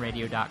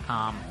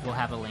shakytownradio.com. We'll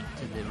have a link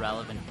to the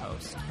relevant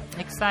post.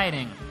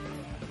 Exciting.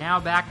 Now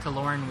back to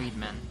Lauren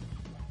Weedman.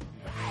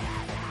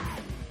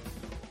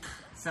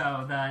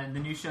 So the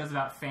new show's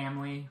about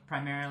family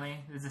primarily.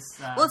 Is this?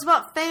 Well, it's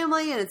about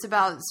family, and it's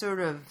about sort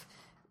of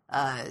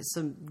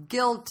some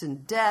guilt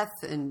and death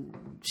and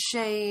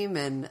shame,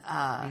 and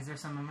these are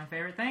some of my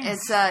favorite things.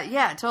 it's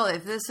yeah, totally.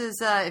 If this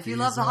is if you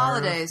love the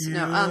holidays,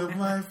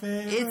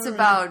 it's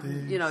about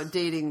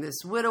dating this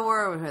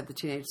widower who had the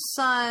teenage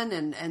son,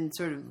 and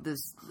sort of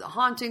this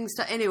haunting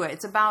stuff. Anyway,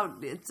 it's about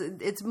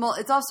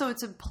it's also a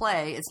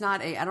play. It's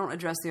not a. I don't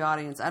address the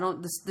audience. I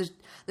don't.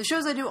 The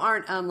shows I do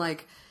aren't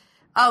like.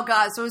 Oh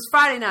God! So it's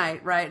Friday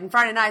night, right? And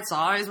Friday nights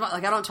always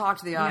like I don't talk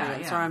to the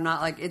audience, or I'm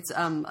not like it's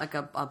like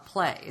a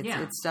play.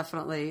 It's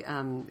definitely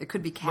it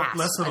could be cast.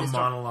 Less of a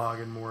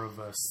monologue and more of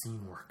a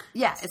scene work.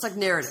 Yeah, it's like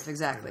narrative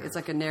exactly. It's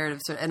like a narrative,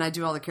 and I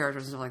do all the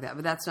characters and stuff like that.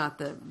 But that's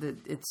not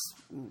it's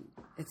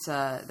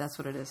that's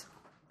what it is.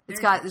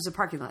 There's a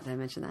parking lot. Did I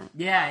mention that?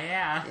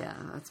 Yeah.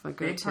 That's my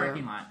go-to Big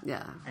parking lot.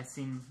 Yeah, I've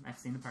seen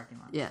the parking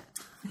lot. yeah,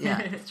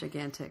 it's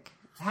gigantic.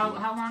 How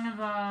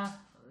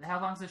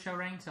long's the show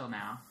running till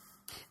now?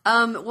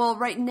 Well,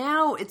 right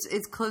now it's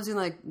closing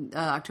like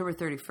October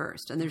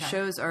 31st, and their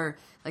shows are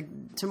like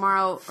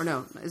tomorrow, or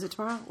no, is it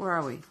tomorrow? Where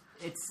are we?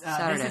 It's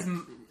Saturday. This is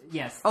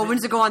yes. Oh, when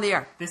does it go on the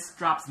air? This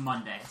drops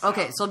Monday. So.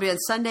 Okay, so it'll be on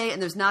Sunday,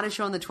 and there's not a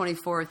show on the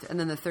 24th, and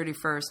then the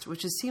 31st,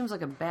 which just seems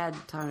like a bad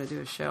time to do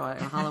a show on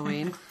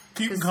Halloween.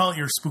 You can call it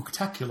your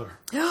spooktacular.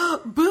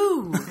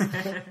 Boo!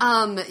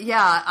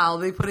 Yeah, I'll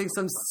be putting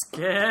some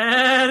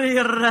scary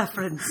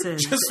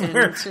references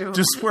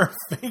Just wear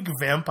fake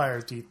vampire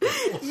teeth.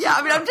 Yeah,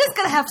 I mean, I'm just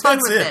gonna have fun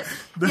That's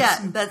with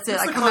it. it. That's it.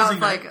 I the come out closing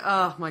like, night.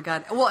 oh my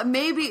god. Well,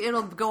 maybe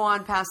it'll go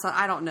on past that.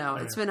 I don't know.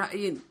 It's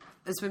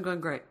been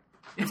going great.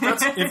 If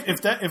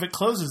it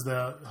closes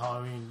the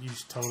Halloween, you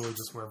should totally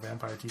just wear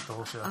vampire teeth the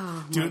whole show.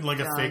 Oh Do it like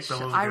a fake gosh.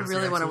 Bela I Lugosi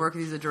really want to accent. work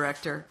with you as a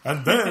director.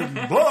 And then,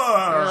 They're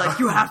blah! like,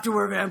 you have to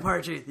wear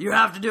vampire teeth. You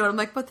have to do it. I'm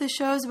like, but this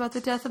show's about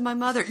the death of my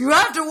mother. You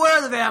have to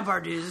wear the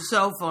vampire teeth. It's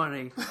so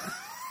funny.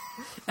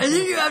 And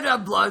then you have to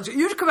have blood.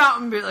 You have to come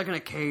out and be like in a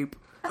cape.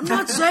 I'm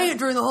not saying it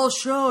during the whole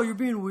show. You're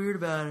being weird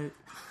about it.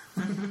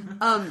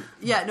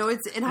 Yeah, no,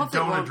 it's and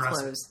hopefully it don't won't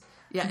address close.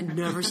 Yeah, and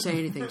never say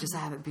anything. Just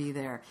have it be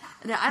there.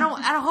 And I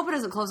don't hope it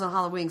doesn't close on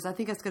Halloween because I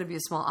think it's going to be a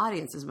small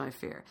audience. Is my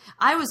fear.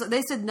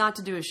 They said not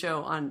to do a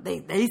show on.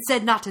 They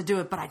said not to do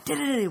it, but I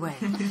did it anyway.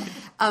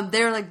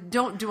 They were like,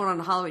 don't do it on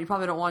Halloween. You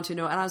probably don't want to.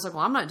 No, and I was like,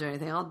 well, I'm not doing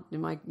anything. I'll do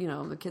my.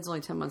 The kid's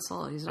only 10 months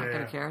old. He's not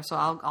going to care. So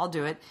I'll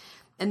do it.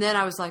 And then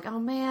I was like, oh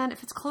man,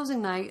 if it's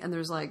closing night and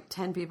there's like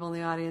 10 people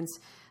in the audience.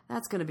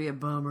 That's going to be a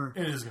bummer.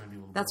 It is going to be a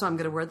little That's why I'm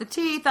going to wear the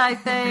teeth, I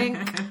think.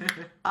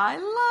 I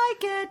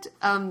like it.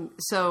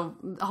 So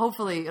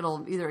hopefully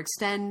it'll either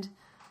extend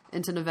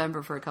into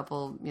November for a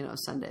couple,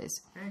 Sundays.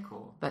 Very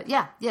cool. But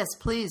yes,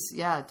 please.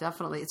 Yeah,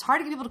 definitely. It's hard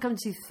to get people to come to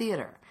see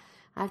theater.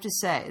 I have to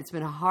say, it's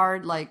been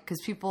hard,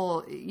 because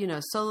people,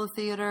 solo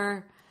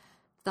theater,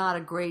 not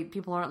a great,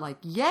 people aren't like,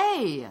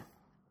 yay!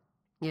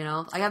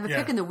 I have a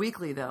pick in the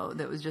weekly, though,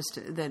 that was just,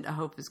 that I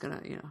hope is going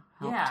to,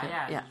 help.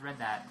 Yeah, I just read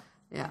that.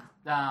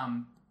 Yeah.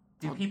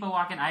 Do people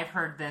walk in? I've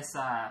heard this.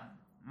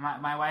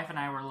 My wife and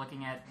I were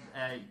looking at,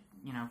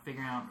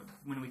 figuring out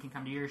when we can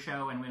come to your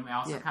show and when we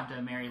also come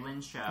to Mary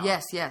Lynn's show.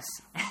 Yes.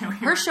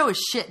 Her show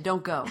is shit.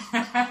 Don't go.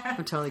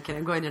 I'm totally kidding.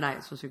 I'm going tonight.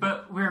 It's supposed to be good.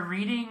 But we're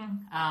reading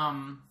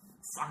on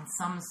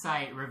some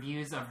site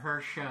reviews of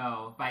her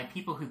show by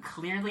people who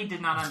clearly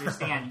did not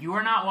understand. You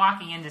are not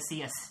walking in to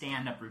see a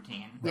stand-up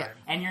routine. Yeah.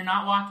 And you're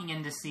not walking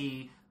in to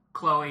see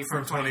Chloe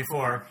from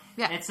 24.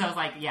 Yeah. And so,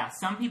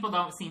 some people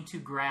don't seem to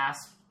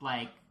grasp,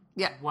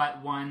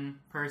 what one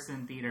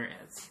person theater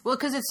is. Well,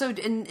 because it's so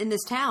in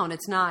this town,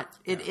 it's not.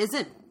 It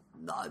isn't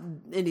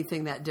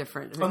anything that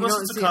different. Unless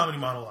it's a comedy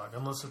monologue.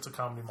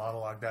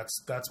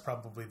 That's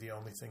probably the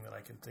only thing that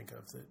I can think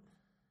of that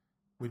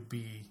would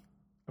be.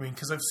 I mean,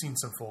 because I've seen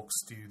some folks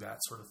do that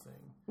sort of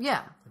thing.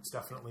 Yeah, it's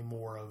definitely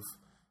more of.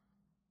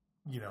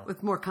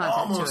 With more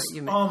content to it,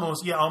 you mean?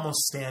 Almost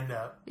stand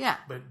up. Yeah,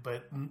 but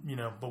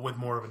with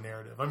more of a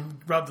narrative.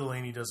 Rob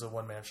Delaney does a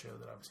one man show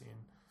that I've seen.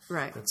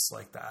 Right, it's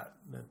like that.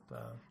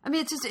 I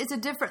mean, it's a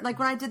different. Like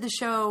when I did the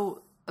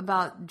show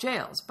about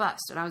jails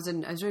bust, and I was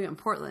doing it in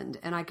Portland,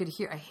 and I could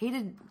hear. I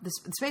hated the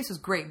space was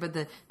great, but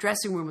the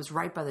dressing room was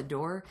right by the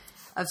door,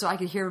 so I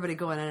could hear everybody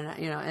going in,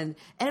 and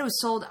it was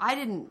sold. I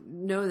didn't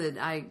know that.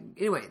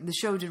 Anyway, the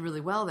show did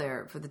really well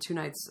there for the 2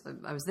 nights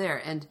I was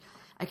there, and.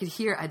 I could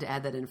hear. I had to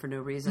add that in for no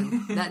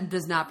reason. That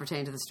does not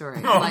pertain to the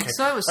story. Oh, okay.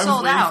 So it was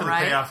sold out,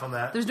 right? Payoff on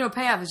that. There's no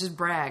payoff. It's just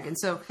brag. And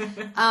so,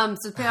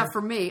 so payoff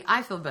for me.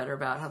 I feel better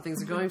about how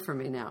things are going for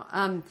me now.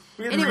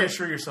 You have to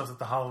reassure yourself that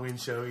the Halloween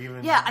show,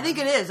 even I think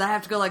it is. I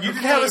have to go you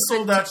can have a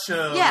sold out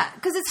show. Yeah,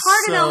 because it's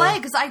hard in LA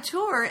because I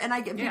tour and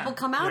I get people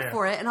come out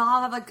for it, and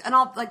I'll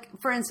have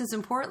for instance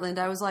in Portland,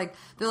 I was like,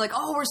 they're like,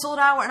 oh, we're sold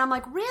out, and I'm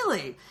like,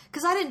 really?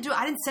 Because I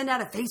didn't send out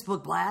a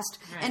Facebook blast,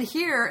 and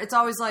here it's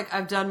always like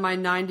I've done my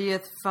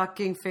 90th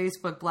fucking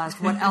Facebook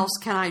blast. What else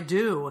can I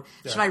do?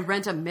 Should I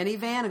rent a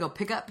minivan and go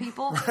pick up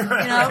people?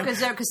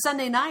 Because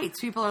Sunday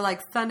nights, people are like,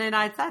 Sunday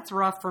nights, that's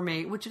rough for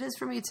me, which it is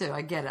for me too.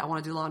 I get it. I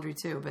want to do laundry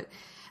too. But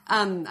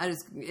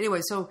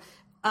so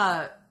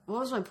what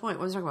was my point?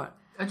 What was I talking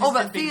about?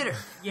 About theater.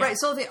 Yeah. Right.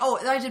 So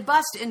I did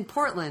Bust in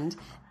Portland.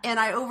 And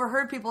I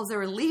overheard people as they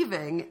were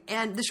leaving,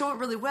 and the show went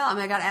really well. I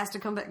mean, I got asked to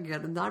come back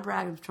again. Not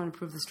brag, I'm trying to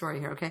prove the story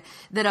here, okay?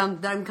 That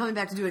I'm coming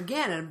back to do it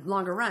again at a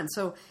longer run.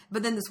 So,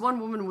 but then this one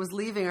woman was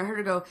leaving. I heard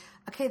her go,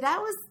 "Okay, that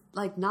was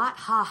not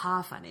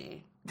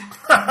funny."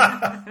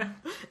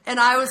 And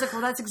I was like,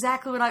 "Well, that's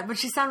exactly what But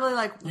she sounded really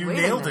like, you wait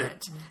nailed a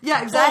minute. It.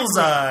 Yeah, exactly.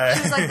 Bullseye.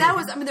 She was like, "That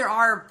was." I mean,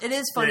 it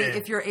is funny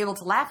if you're able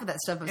to laugh at that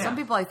stuff. But some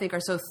people, I think, are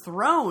so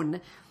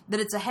thrown that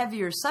it's a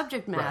heavier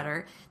subject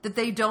matter that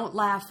they don't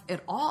laugh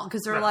at all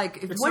because they're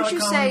like, once you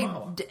say,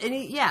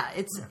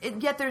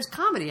 yet there's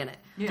comedy in it.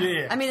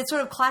 Yeah. I mean, it's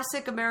sort of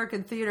classic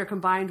American theater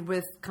combined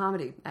with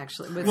comedy,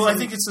 actually. I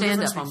think it's the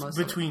difference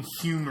between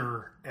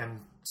humor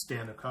and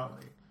stand-up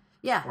comedy.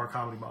 Yeah. Or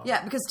comedy model.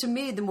 Yeah, because to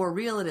me, the more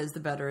real it is, the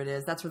better it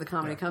is. That's where the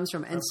comedy comes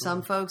from. And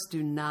some folks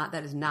do not.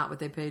 That is not what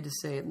they paid to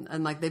see.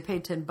 And they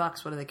paid $10.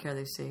 What do they care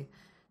they see?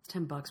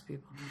 $10,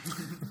 people.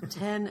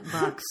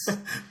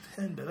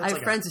 $10. I have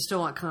friends who still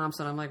want comps,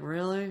 and I'm like,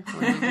 really?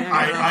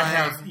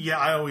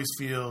 I always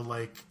feel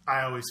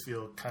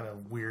kind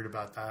of weird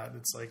about that.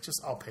 It's like,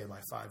 just I'll pay my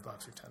 $5 or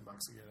 $10 to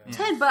get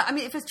it. $10. I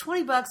mean, if it's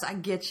 $20, I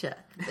get you.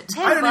 But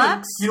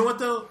 $10. You know what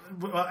though?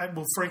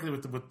 Well, frankly,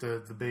 with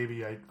the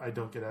baby, I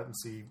don't get out and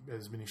see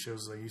as many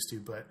shows as I used to.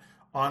 But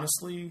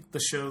honestly, the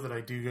show that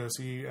I do go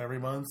see every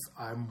month,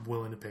 I'm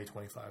willing to pay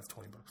 $20 for.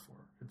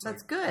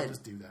 That's good. I'll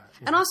just do that.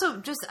 And also,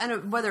 just I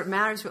don't whether it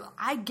matters,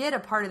 I get a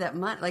part of that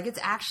money. Like, it's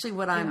actually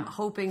what I'm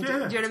hoping. Do you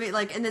know what I mean?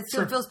 Like, and it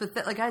still feels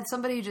pathetic. Like, I had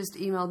somebody who just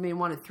emailed me and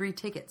wanted 3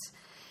 tickets,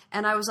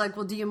 and I was like,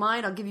 "Well, do you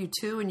mind? I'll give you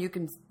 2, and you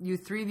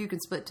 3 of you can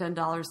split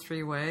 $10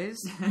 3 ways."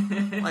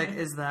 Like,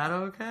 is that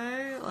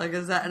okay? Like,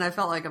 is that? And I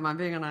felt like, am I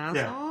being an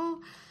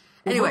asshole?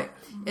 Yeah. Anyway,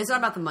 it's not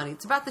about the money.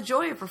 It's about the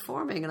joy of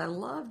performing, and I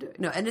love doing.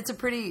 No, and it's a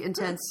pretty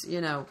intense,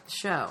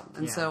 show,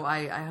 and so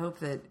I hope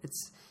that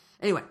it's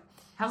anyway.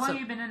 How long have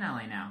you been in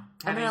LA now?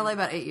 I've been in LA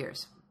about 8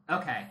 years.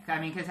 Okay. I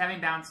mean, because having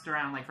bounced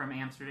around, like, from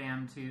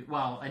Amsterdam to,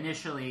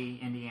 initially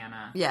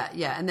Indiana. Yeah.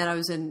 And then I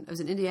was in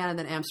Indiana,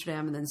 then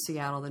Amsterdam, and then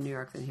Seattle, then New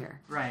York, then here.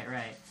 Right.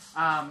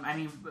 I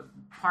mean,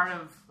 part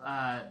of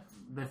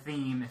the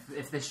theme,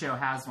 if this show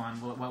has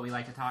one, what we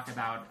like to talk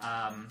about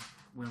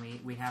when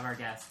we have our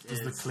guests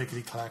is the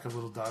clickety-clack of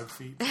little dog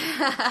feet.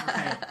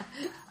 Right.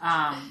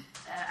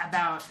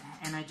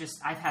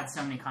 I've had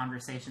so many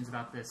conversations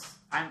about this.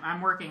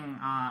 I'm working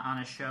on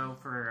a show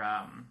for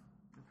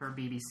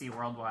BBC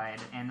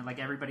Worldwide, and like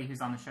everybody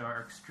who's on the show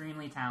are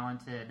extremely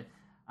talented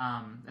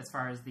as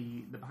far as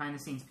the behind the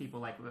scenes people,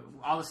 like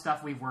all the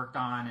stuff we've worked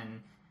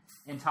on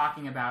and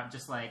talking about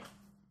just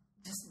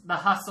the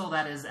hustle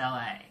that is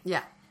LA.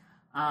 Yeah.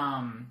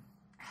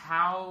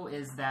 How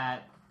has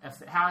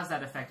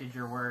that affected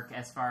your work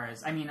as far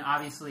as, I mean,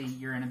 obviously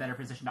you're in a better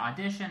position to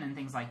audition and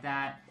things like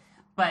that,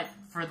 but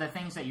for the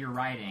things that you're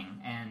writing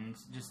and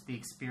just the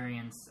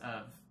experience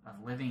of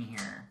living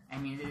here, I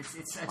mean,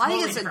 it's a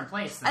totally different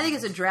place. I think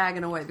it's a drag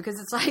in a way, because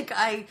it's like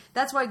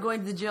that's why going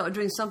to the jail or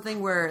doing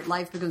something where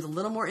life becomes a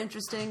little more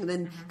interesting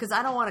than, because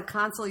I don't want to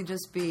constantly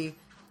just be.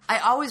 I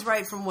always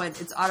write from what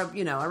it's I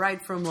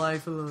write from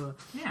life.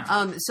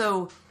 Yeah.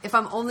 So if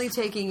I'm only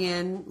taking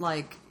in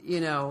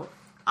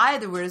I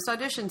had the weirdest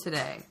audition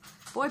today.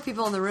 Boy,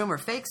 people in the room are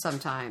fake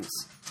sometimes.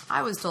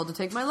 I was told to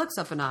take my looks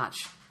up a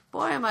notch.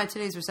 Boy, am I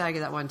today's Versaggy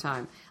that one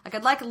time. Like,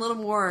 I'd like a little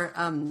more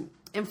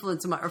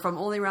influence, or if I'm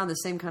only around the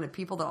same kind of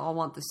people that all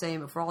want the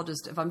same, if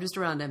I'm just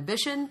around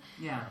ambition,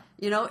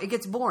 it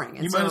gets boring.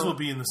 And you might as well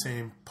be in the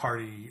same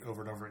party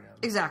over and over again.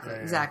 Exactly,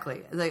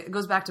 exactly. Like, it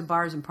goes back to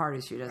bars and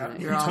parties for you, doesn't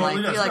it? You're all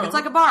totally like, it's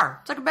like a bar.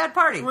 It's like a bad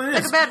party. Well,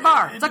 it's like a bad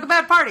bar. It's like a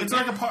bad party. It's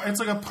like a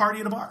party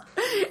at a bar.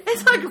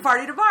 It's like a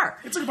party at a bar.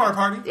 It's like a bar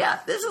party. Yeah,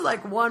 this is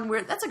like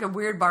that's like a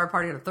weird bar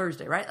party on a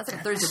Thursday, right? That's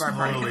like a Thursday bar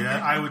party. Totally.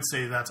 I would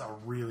say that's a total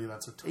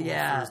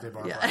Thursday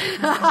bar party.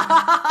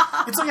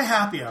 It's like a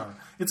happy hour.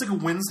 It's like a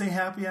Wednesday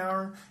happy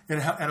hour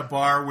at a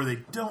bar where they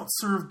don't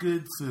serve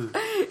good food.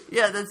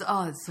 Yeah,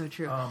 it's so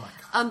true. Oh my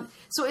God.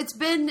 So it's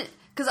been,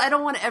 because I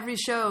don't want to every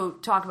show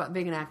talk about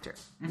being an actor,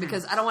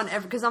 because I don't want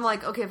because I'm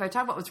like, okay, if I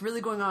talk about what's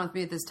really going on with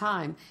me at this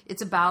time,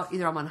 it's about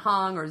either I'm on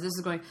Hung or this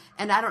is going,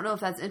 and I don't know if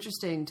that's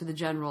interesting to the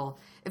general.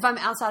 If I'm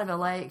outside of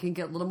LA, it can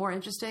get a little more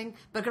interesting,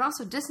 but it can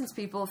also distance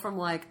people from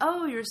like,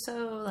 oh, you're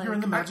so like, you're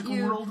in the magical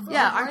world of LA.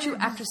 Yeah, aren't you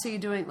actressy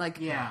doing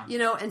like,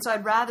 and so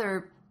I'd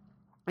rather.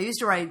 I used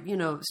to write,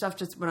 stuff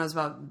just when I was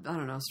about, I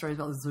don't know, stories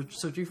about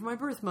searching for my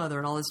birth mother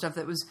and all this stuff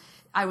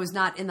I was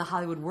not in the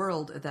Hollywood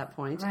world at that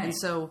point. Right. And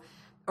so,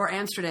 or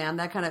Amsterdam,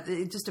 that kind of,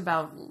 it's just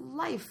about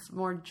life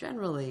more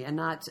generally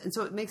and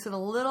so it makes it a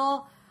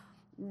little,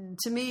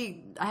 to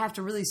me, I have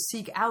to really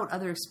seek out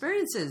other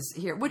experiences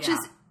here, which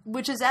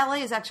is LA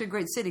is actually a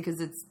great city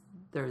because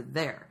they're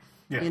there.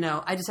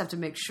 Yeah. I just have to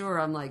make sure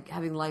I'm like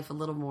having life a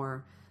little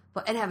more.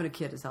 But and having a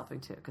kid is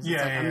helping too, because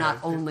I'm not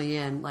only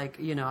in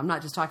I'm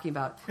not just talking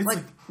about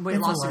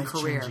weight loss and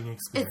career.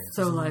 It's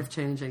so life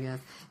changing. Yeah.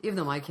 Even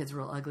though my kid's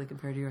real ugly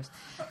compared to yours,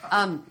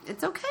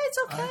 it's okay. It's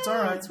okay. It's all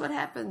right. It's what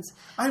happens.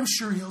 I'm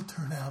sure he'll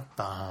turn out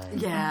fine.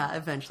 Yeah,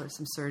 eventually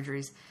some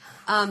surgeries.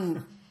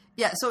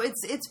 So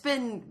it's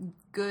been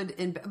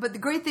good. But the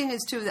great thing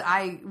is too that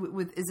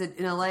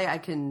in LA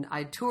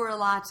I tour a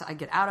lot. I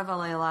get out of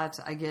LA a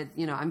lot. I get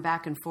I'm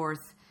back and forth.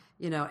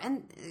 There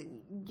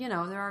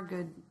are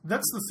good.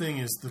 That's the thing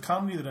is the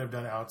comedy that I've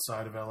done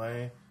outside of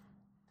LA,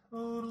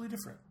 totally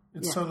different.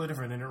 It's totally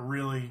different, and it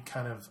really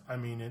kind of,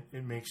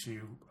 it makes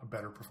you a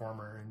better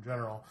performer in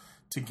general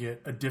to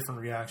get a different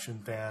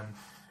reaction than,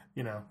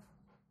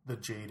 the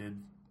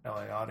jaded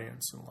LA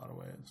audience in a lot of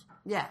ways.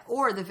 Yeah,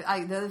 or the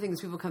other thing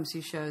is people come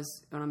see shows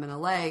when I'm in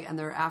LA, and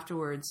they're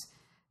afterwards.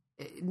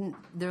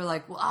 They're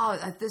like, well,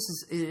 it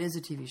is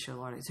a TV show,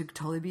 Lauren. It could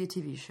totally be a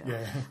TV show.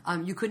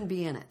 Yeah. You couldn't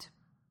be in it.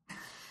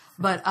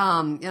 But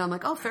I'm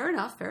like, oh, fair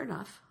enough.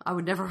 I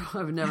would never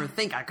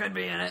think I could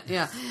be in it.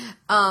 Yeah,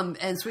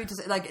 and sweet to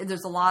say, like,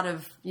 there's a lot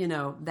of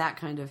that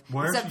kind of.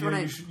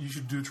 You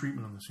should do a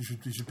treatment on this. You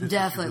should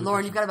definitely,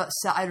 Lauren. You've got about.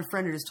 I had a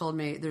friend who just told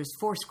me there's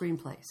 4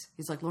 screenplays.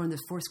 He's like, Lauren,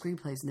 there's 4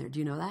 screenplays in there. Do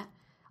you know that?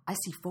 I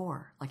see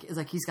 4. Like, it's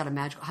like he's got a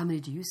magical. How many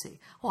do you see?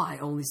 Well, I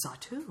only saw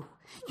 2.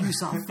 You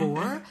saw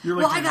 4?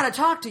 Well, I got to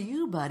talk to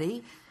you,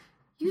 buddy.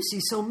 You see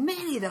so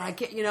many that I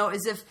can't,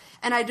 as if,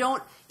 and I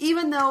don't,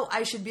 even though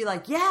I should be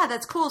like, yeah,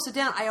 that's cool, sit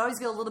down, I always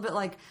get a little bit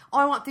like, oh,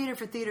 I want theater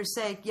for theater's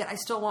sake, yet I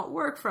still want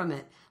work from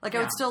it. Like, I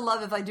would still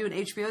love if I do an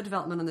HBO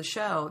development on the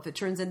show, if it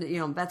turns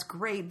into, that's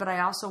great, but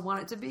I also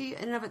want it to be,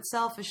 in and of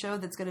itself, a show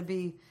that's going to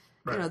be,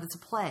 that's a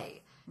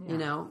play.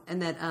 And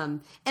that,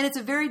 and it's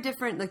a very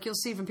different, like you'll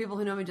see from people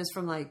who know me just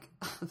from like,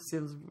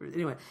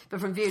 anyway, but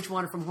from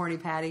VH1 or from Horny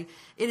Patty,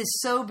 it is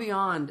so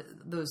beyond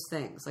those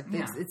things. Like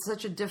it's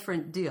such a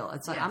different deal.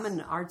 It's like, I'm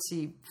an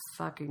artsy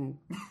fucking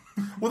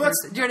well, that's,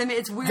 do you know what I mean?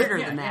 It's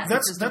weirder than that.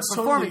 That's performance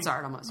totally,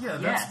 art almost. Yeah,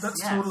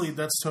 that's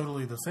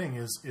totally the thing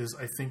is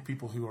I think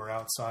people who are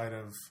outside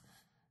of,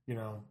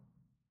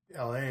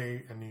 LA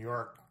and New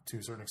York to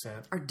a certain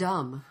extent are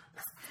dumb.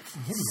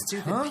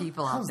 Stupid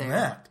people out there.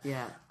 That?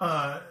 Yeah.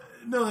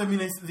 No, I mean,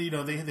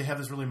 they have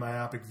this really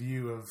myopic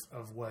view of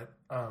what,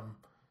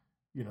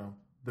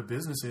 the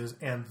business is.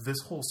 And this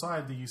whole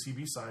side, the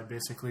UCB side,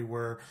 basically,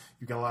 where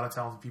you've got a lot of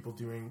talented people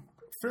doing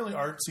fairly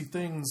artsy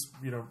things.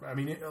 I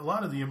mean, a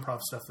lot of the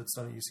improv stuff that's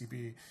done at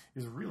UCB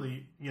is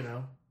really,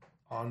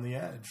 on the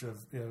edge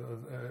of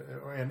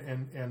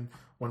and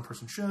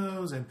one-person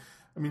shows. And,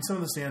 I mean, some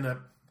of the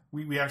stand-up,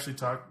 we actually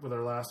talked with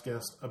our last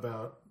guest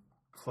about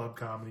club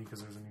comedy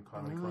because there's a new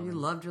comedy club. You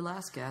loved your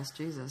last guest,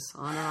 Jesus.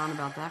 On and on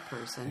about that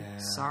person. Yeah.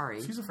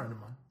 Sorry. She's a friend of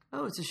mine.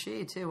 Oh, it's a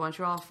she too. Why don't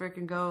you all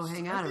freaking go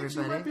hang out, everybody? She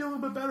might be a little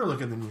bit better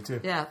looking than you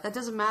too. Yeah, that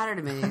doesn't matter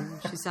to me.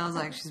 She sounds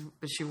like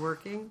is she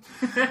working?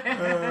 She's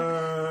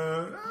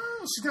got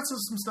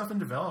some stuff in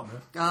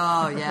development.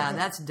 Oh yeah,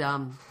 that's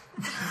dumb.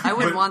 I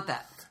wouldn't want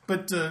that.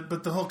 But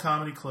the whole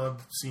comedy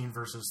club scene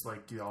versus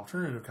like the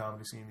alternative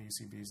comedy scene, the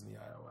UCBs and the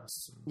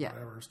IOS and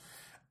whatever's.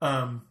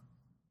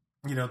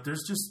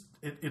 There's just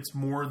it's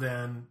more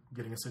than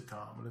getting a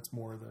sitcom, and it's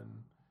more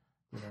than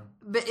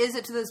But is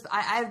it to this?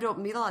 I don't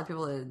meet a lot of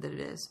people that it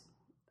is.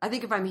 I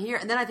think if I'm here,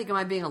 and then I think, am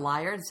I being a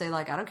liar to say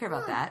like I don't care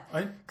about that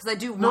because I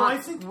do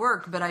want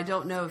work, but I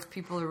don't know if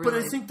people are really.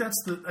 But I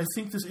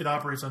think it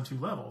operates on two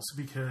levels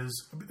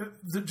because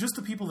just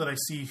the people that I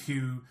see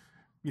who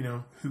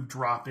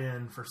drop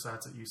in for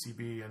sets at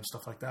UCB and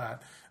stuff like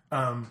that,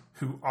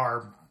 who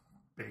are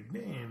big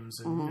names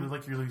and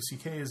like your Louis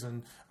C.K.'s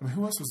and I mean,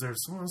 who else was there?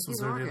 Someone else was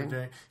there the other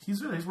day.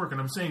 He's working.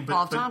 I'm saying, but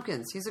Paul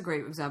Tompkins, he's a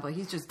great example.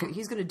 He is going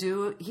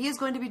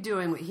to be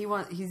doing what he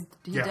wants. He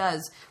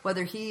does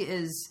whether he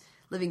is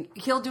living.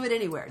 He'll do it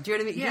anywhere. Do you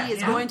know what I mean? He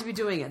is going to be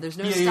doing it. There's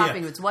no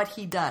stopping him. It's what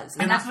he does,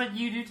 and that's what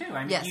you do too.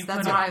 I mean, yes,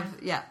 that's what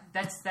I've. Yeah,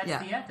 that's the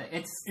ethic.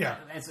 It's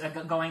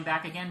going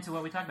back again to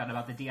what we talked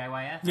about the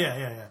DIY ethic.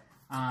 Yeah.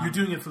 You're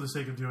doing it for the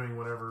sake of doing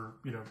whatever,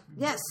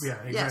 Yes. Yeah,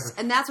 exactly. Yes.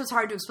 And that's what's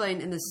hard to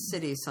explain in the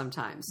city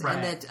sometimes. Right.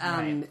 And that,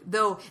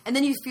 and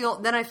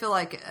then I feel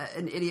like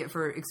an idiot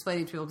for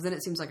explaining to people because then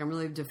it seems like I'm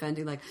really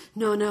defending like,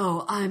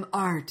 no, I'm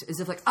art. As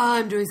if like,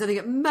 I'm doing something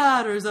that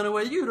matters in a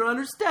way you don't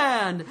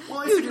understand.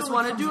 Well, you just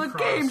want to do a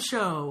game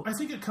show. I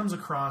think it comes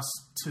across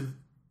to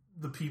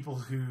the people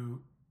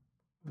who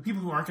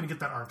aren't going to get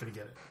that aren't going to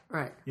get it.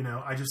 Right.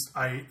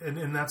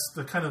 And that's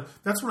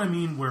that's what I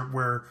mean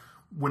where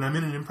when I'm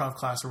in an improv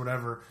class or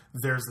whatever,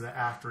 there's the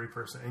actory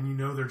person, and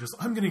they're just,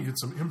 I'm going to get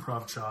some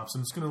improv chops,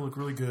 and it's going to look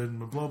really good, and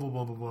blah blah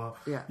blah blah blah.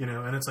 Yeah.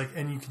 And it's like,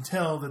 and you can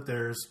tell that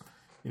there's,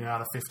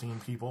 out of 15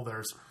 people,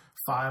 there's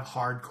 5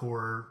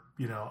 hardcore.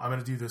 I'm going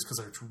to do this because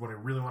that's what I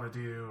really want to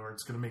do, or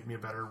it's going to make me a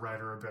better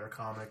writer, or a better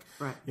comic.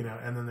 Right.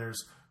 And then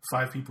there's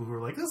 5 people who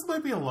are like, this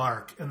might be a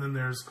lark, and then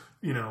there's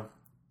 2 or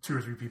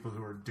 3 people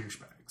who are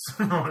douchebags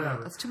or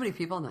whatever. That's too many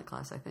people in that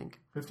class, I think.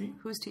 15?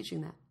 Who's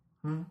teaching that?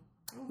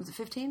 Was it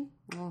 15?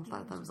 Well,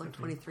 I thought it was like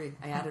 23.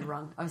 I added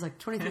wrong. I was like,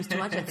 23 is too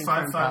much, I think.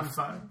 5.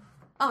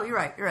 Oh, you're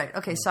right.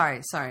 Okay,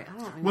 sorry.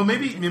 Well,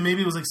 maybe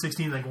it was like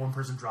 16, like one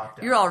person dropped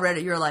out.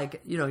 You're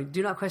like,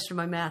 do not question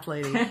my math,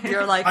 lady.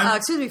 You're like,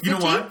 excuse me, 15? You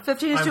know what?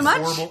 15 is too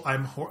much?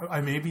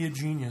 I may be a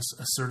genius,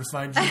 a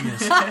certified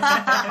genius.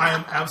 I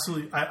am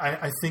absolutely,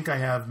 I think I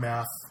have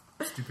math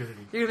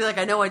stupidity. You're going to be like,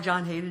 I know why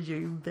John hated you,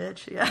 you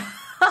bitch. Yeah.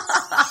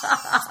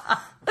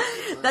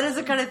 That is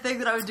the kind of thing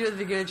that I would do at the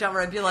beginning of the job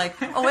where I'd be like,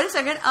 oh, wait a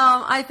second.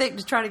 I think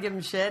just trying to give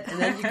him shit. And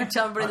then you can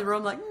tell everybody in the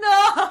room, like,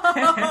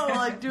 no,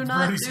 like, do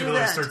not He's do gonna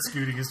that. Start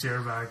scooting his chair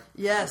back.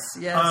 Yes.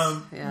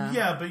 Yeah,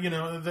 but,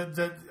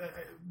 that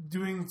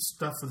doing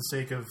stuff for the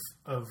sake of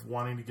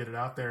wanting to get it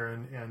out there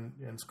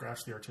and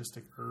scratch the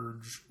artistic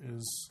urge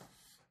is,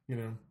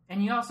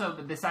 And you also,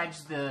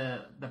 besides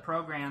the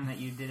program that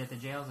you did at the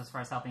jails as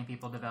far as helping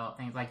people develop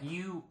things, like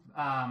you,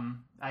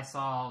 I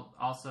saw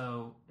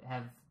also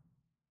have,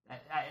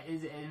 I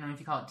don't know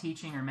if you call it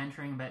teaching or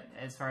mentoring, but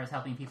as far as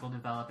helping people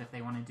develop if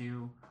they want to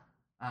do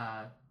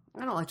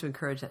I don't like to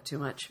encourage that too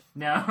much.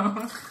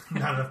 No.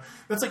 No.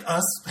 That's like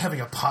us having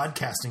a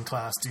podcasting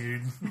class,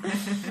 dude.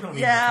 You don't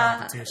need the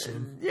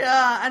competition.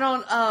 Yeah, I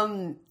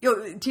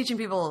don't. Teaching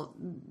people.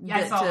 Yeah,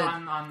 I saw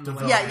on the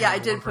Yeah, I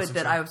did put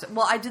that.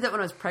 I did that when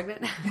I was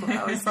pregnant.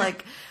 I was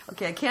like,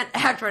 okay, I can't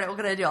act right. What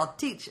can I do? I'll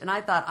teach. And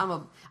I thought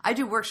I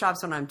do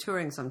workshops when I'm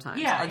touring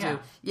sometimes.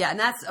 Yeah, and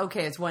that's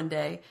okay. It's one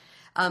day.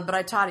 But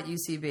I taught at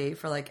UCB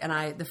for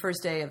the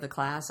first day of the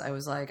class, I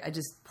was like, I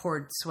just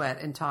poured sweat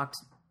and talked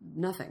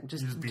nothing.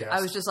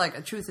 I was just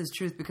like, truth is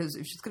truth, because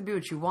it's just going to be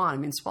what you want. I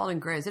mean, Spalding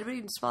Gray. Is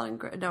anybody Spalding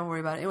Gray? Don't worry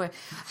about it. Anyway,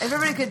 if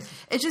everybody could,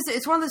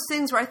 it's one of those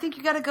things where I think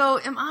you got to go,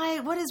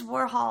 what is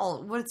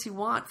Warhol? What does he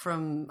want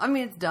from,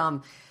 it's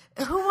dumb.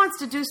 Who wants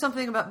to do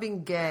something about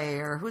being gay,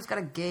 or who's got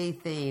a gay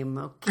theme?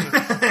 Okay.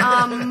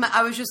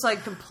 I was just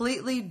like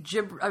completely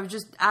I was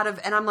just out of,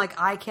 and I'm like,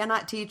 I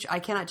cannot teach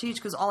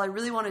because all I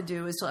really want to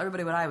do is tell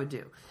everybody what I would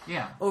do.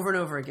 Yeah. Over and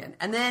over again.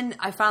 And then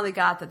I finally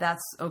got that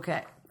that's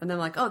okay. And then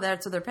I'm like, oh,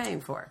 that's what they're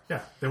paying for.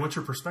 Yeah. Then what's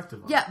your perspective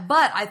on it? Yeah,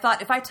 but I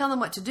thought if I tell them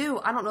what to do,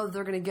 I don't know that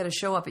they're going to get a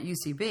show up at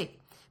UCB.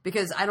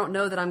 Because I don't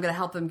know that I'm going to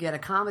help them get a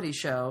comedy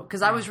show.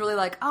 Because I was really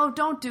like, oh,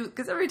 don't do...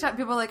 Because every time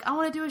people are like, I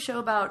want to do a show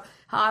about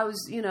how I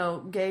was,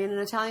 gay in an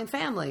Italian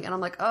family. And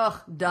I'm like,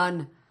 ugh,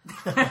 done.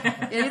 You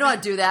don't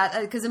want to do that.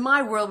 Because in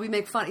my world, we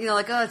make fun...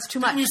 it's too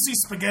much. Didn't you see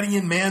Spaghetti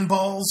and Man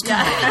Balls? Yeah.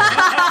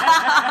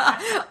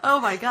 Oh,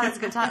 my God, that's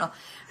a good title.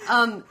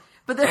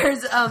 But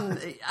there's...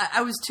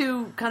 I was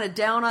too kind of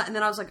down on... And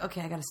then I was like,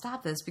 okay, I got to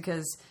stop this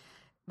because...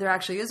 There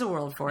actually is a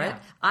world for it.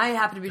 I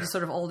happen to be just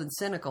sort of old and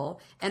cynical.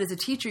 And as a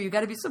teacher, you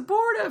got to be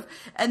supportive.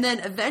 And then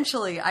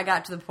eventually I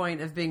got to the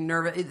point of being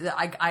nervous.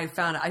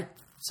 I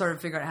sort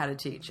of figured out how to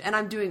teach. And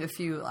I'm doing a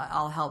few,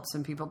 I'll help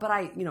some people. But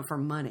for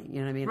money, you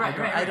know what I mean? Right,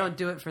 I don't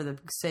do it for the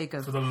sake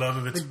of... For the love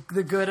of it.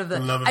 The good of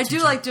the... I do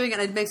like doing it,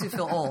 and it makes me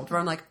feel old. Where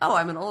I'm like, oh,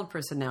 I'm an old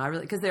person now.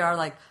 Because they are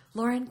like,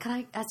 Lauren, can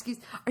I ask you,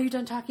 are you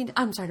done talking?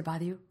 I'm sorry to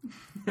bother you.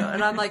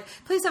 And I'm like,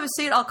 please have a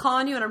seat. I'll call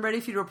on you, and I'm ready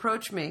for you to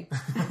approach me.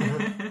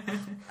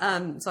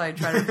 So I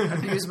try to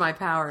abuse my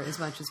power as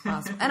much as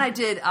possible. And I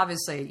did,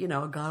 obviously,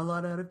 got a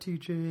lot out of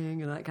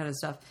teaching and that kind of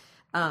stuff.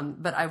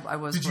 But I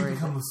was worried. Did you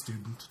become a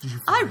student?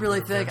 I really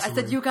think. I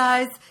said, you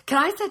guys, can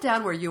I sit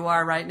down where you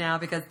are right now?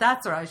 Because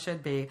that's where I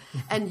should be.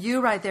 And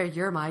you right there,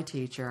 you're my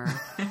teacher.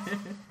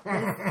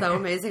 It's so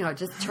amazing how it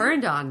just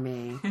turned on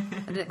me. I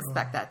didn't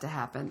expect that to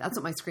happen. That's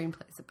what my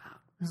screenplay's about.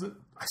 Is it?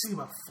 I see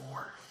about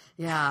 4.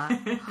 Yeah.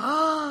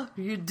 Oh,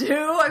 you do?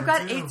 I've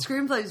got 8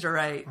 screenplays to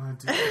write. I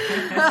do.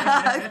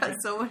 I've got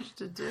so much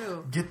to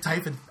do. Get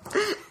typing.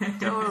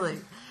 Totally.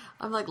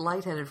 I'm like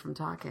lightheaded from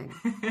talking.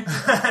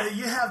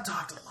 You have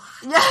talked a lot.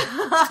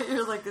 Yeah.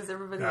 You're like, is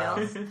everybody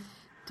else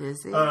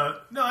dizzy? No,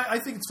 I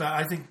think it's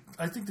fine.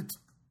 I think that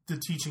the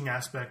teaching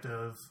aspect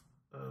of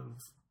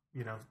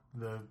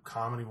the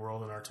comedy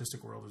world and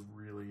artistic world is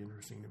really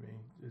interesting to me.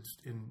 It's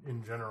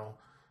in general.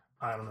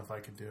 I don't know if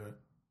I could do it.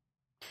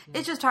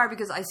 It's just hard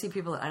because I see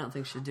people that I don't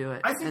think should do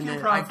it. I think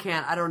I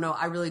can't. I don't know.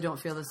 I really don't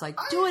feel this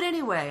do it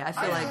anyway. I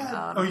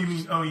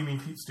feel you mean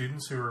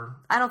students who are...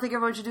 I don't think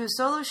everyone should do a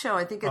solo show.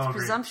 I think it's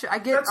presumption. I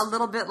get a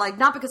little bit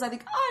not because I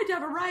think, I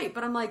have a right,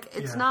 but I'm like,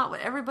 it's not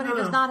what everybody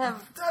does not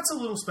have. That's a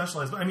little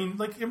specialized. But I mean,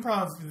 like the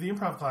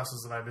improv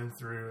classes that I've been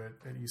through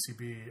at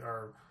UCB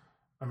are...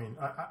 I mean,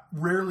 I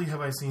rarely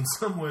have I seen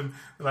someone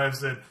that I've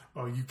said,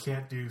 "Oh, you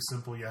can't do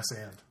simple yes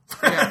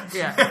and."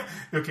 Yeah.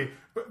 Okay,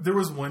 but there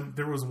was one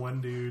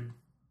dude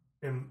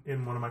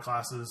in one of my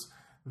classes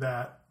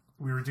that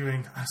we were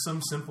doing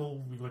some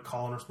simple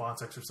call and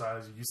response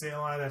exercise. You say a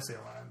line, I say a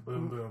line.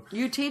 Boom, boom.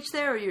 You teach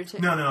there, or you're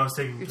taking? No, I was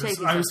taking.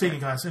 I was taking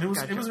class, and it was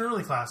an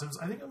early class.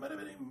 I think it might have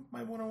been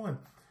my 101,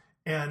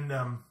 and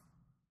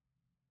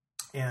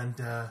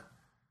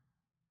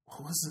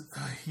what was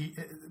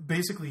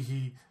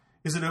it?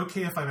 Is it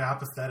okay if I'm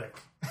apathetic?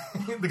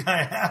 The guy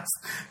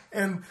asked.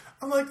 And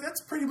I'm like,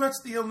 that's pretty much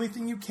the only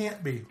thing you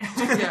can't be.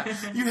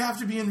 You have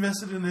to be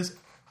invested in this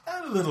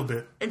a little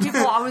bit. And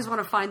people always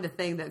want to find the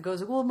thing that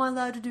goes, well, am I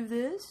allowed to do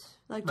this?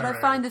 Like, did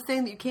I find the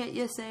thing that you can't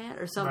yes and?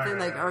 Or something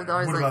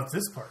What about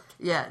this part?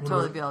 Yeah,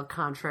 totally be all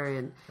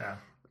contrarian. Yeah.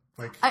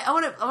 I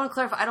want to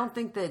clarify, I don't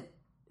think that,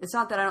 it's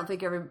not that I don't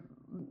think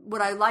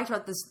what I liked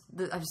about this,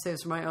 I just say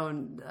this from my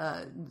own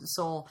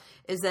soul,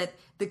 is that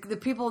the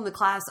people in the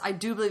class, I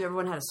do believe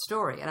everyone had a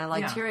story, and I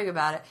liked hearing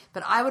about it,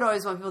 but I would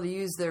always want people to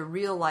use their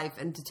real life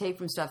and to take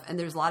from stuff, and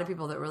there's a lot of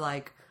people that were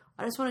like,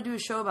 I just want to do a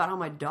show about how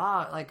my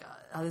dog,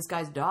 how this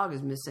guy's dog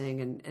is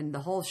missing, and the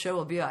whole show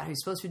will be about how he's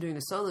supposed to be doing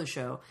a solo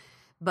show,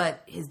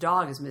 but his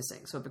dog is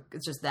missing, so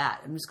it's just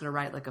that. I'm just going to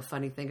write a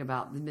funny thing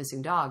about the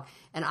missing dog,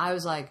 and I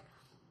was like,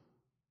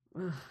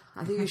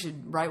 I think you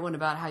should write one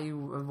about how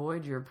you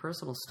avoid your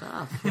personal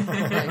stuff.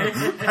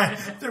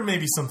 There may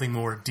be something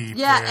more deep.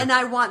 Yeah, there. and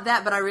I want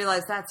that, but I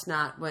realize that's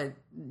not what...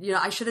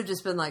 I should have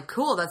just been like,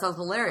 cool, that sounds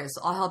hilarious.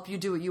 I'll help you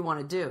do what you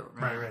want to do.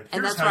 Right.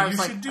 And that's where I was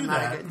like, I'm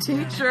not a good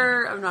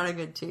teacher. I'm not a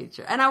good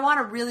teacher. And I want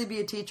to really be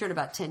a teacher in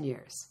about 10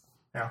 years.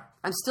 Yeah.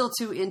 I'm still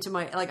too into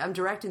my... I'm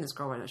directing this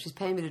girl right now. She's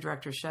paying me to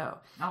direct her show.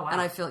 Oh, wow.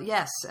 And I feel...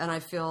 Yes, and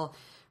I feel...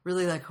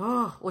 really like,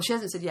 oh, well, she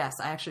hasn't said yes.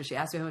 She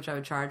asked me how much I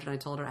would charge, and I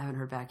told her I haven't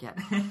heard back yet.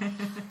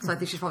 So I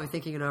think she's probably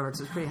thinking it over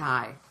because it was pretty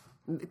high,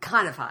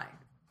 kind of high.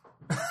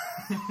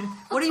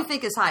 What do you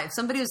think is high? If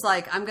somebody was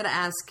like, I'm going to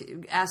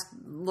ask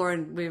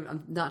Lauren,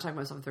 I'm not talking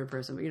about myself in third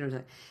person, but you know what I'm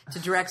saying, to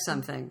direct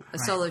something, a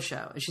solo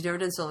show, and she's never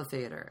done solo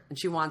theater, and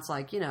she wants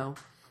like,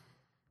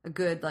 a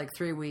good like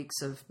 3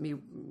 weeks of me,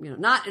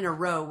 not in a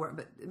row,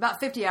 but about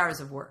 50 hours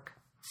of work.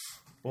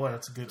 Boy,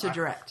 that's a good... To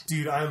direct.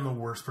 Dude, I'm the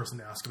worst person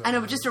to ask about. I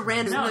know, but just a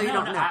random... No, you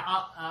don't know.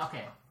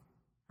 Okay.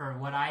 For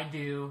what I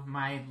do,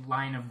 my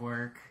line of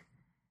work,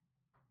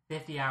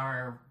 50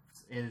 hours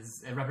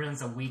it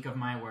represents a week of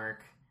my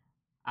work.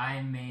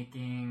 I'm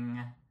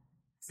making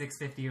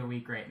 $650 a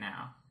week right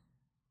now.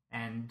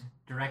 And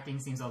directing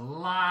seems a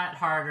lot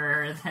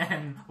harder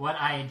than what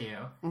I do.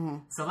 Mm-hmm.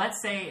 So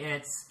let's say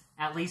it's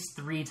at least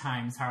 3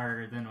 times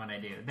harder than what I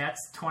do. That's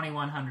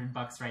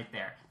 $2,100 right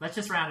there. Let's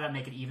just round it up,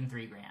 make it even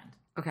 $3,000.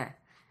 Okay.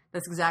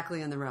 That's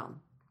exactly in the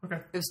realm. Okay.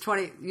 It was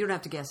 20. You don't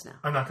have to guess now.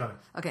 I'm not going.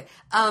 Okay.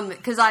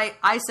 Because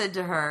I said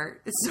to her,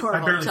 it's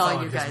horrible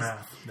telling you guys. No.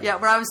 Yeah,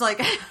 but I was like,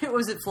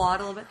 was it flawed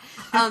a little bit?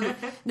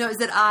 No, is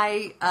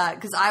that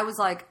because I was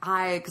like,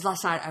 because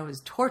last night I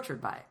was tortured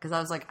by it. Because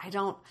I was like, I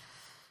don't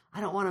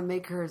want to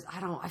make her,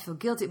 I feel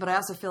guilty, but I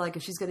also feel like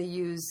if she's going to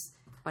use,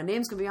 my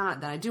name's going to be on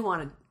it, then I do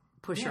want to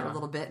push her a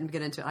little bit and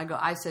get into it.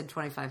 I said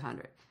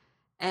 $2,500.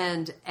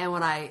 And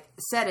when I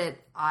said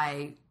it,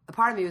 a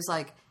part of me was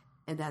like,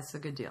 and that's a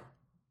good deal.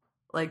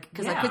 Like,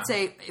 because I could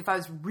say, if I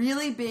was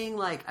really being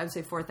like, I would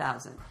say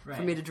 $4,000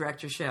 for me to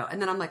direct your show.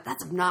 And then I'm like,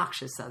 that's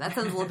obnoxious, though. That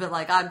sounds a little bit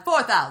like I'm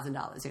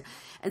 $4,000.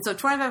 And so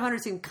 $2,500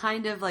 seemed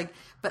kind of like,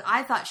 but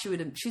I thought she's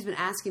been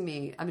asking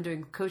me, I've been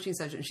doing coaching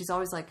sessions, and she's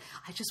always like,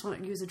 I just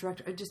want you as a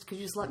director, could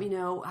you just let me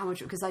know how much,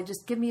 because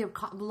give me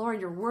Lauren,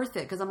 you're worth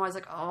it. Because I'm always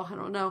like, oh, I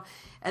don't know.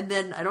 And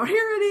then I don't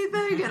hear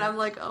anything. And I'm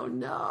like, oh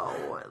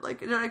no.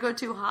 Like, did I go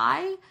too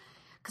high?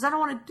 Because I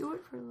don't want to do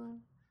it for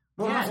them.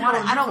 Well,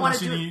 I don't want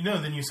to do it.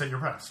 Then you set your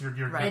price.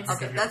 You're right.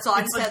 Okay, that's all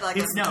I said. Like,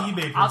 it's the eBay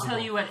principle. I'll tell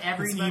you what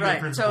every eBay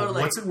principle.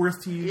 Totally. What's it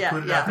worth to you?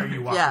 Put it out there.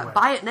 You walk away.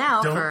 Buy it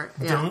now.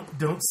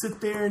 Don't sit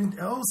there and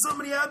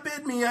somebody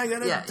outbid me. I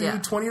gotta do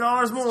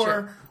 $20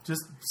 more.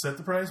 Just set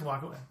the price.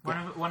 Walk away.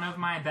 One of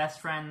my best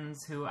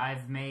friends who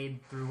I've made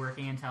through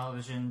working in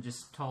television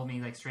just told me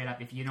like straight up,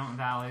 if you don't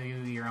value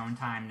your own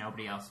time,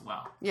 nobody else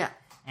will. Yeah.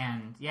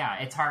 And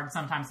it's hard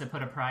sometimes to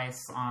put a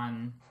price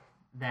on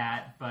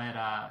that, but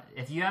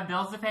if you have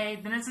bills to pay,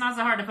 then it's not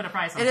so hard to put a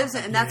price on it. It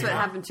isn't, and that's what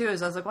happened too.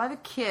 Is I was like, well, I have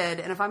a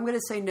kid, and if I'm going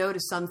to say no to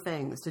some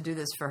things to do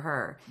this for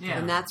her,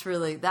 and that's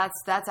really that's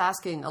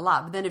asking a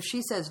lot. But then if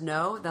she says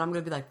no, then I'm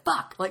going to be like,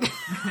 fuck, like,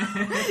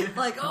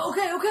 like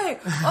okay,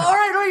 all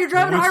right, you're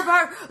driving a hard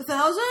bar,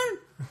 1,000,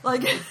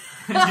 like. See,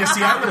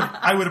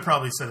 I would have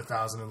probably said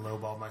 1,000 and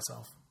lowballed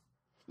myself.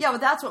 Yeah, but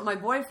that's what my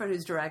boyfriend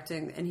who's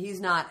directing, and he's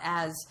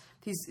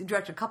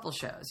directed a couple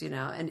shows,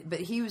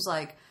 but he was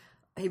like,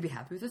 he'd be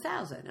happy with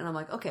 1,000. And I'm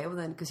like, okay, well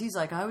then, because he's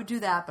like, I would do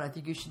that, but I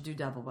think you should do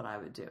double what I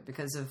would do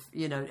because of,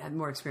 have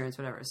more experience,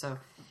 whatever. So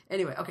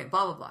anyway, okay,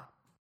 blah, blah, blah.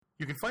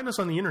 You can find us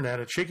on the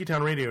internet at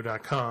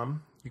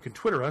shakytownradio.com. You can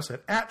Twitter us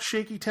at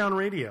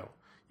 @shakytownradio.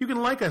 You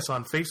can like us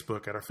on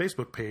Facebook at our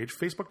Facebook page,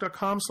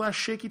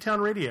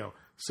 facebook.com/shakytownradio.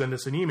 Send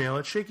us an email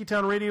at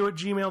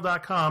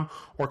shakytownradio@gmail.com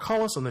or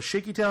call us on the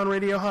Shakytown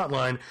Radio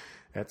hotline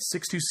at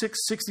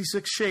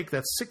 626-66-SHAKE.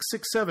 That's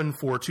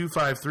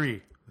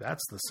 667-4253.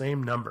 That's the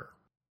same number.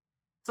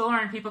 So,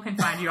 Lauren, people can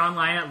find you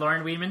online at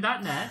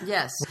laurenweedman.net.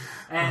 Yes.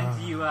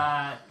 And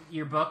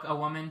your book, A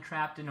Woman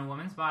Trapped in a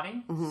Woman's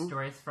Body,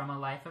 Stories from a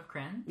Life of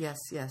Kryn. Yes,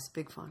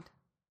 big font.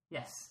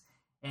 Yes.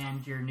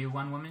 And your new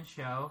one-woman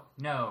show,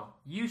 No,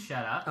 You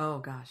Shut Up. Oh,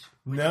 gosh.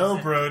 No,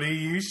 Brody,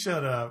 you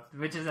shut up.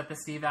 Which is at the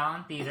Steve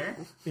Allen Theater.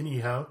 In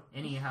EHO.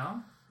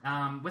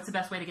 What's the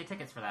best way to get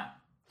tickets for that?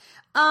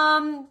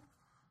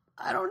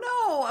 I don't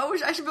know. I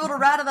wish I should be able to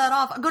rattle that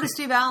off. Go to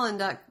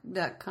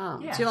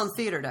steveallen.com. Yeah.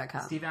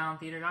 steveallentheater.com.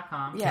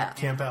 steveallentheater.com. Yeah.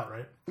 Camp out,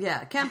 right?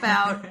 Yeah, camp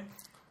out.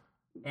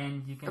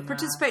 And you can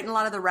participate in a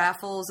lot of the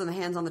raffles and the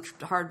hands on the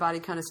hard body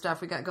kind of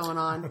stuff we got going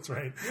on. That's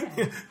right.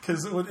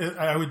 Because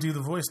I would do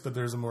the voice, but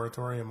there's a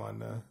moratorium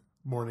on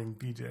morning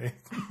DJ.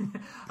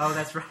 Oh,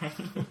 that's right.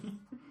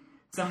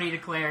 Somebody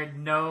declared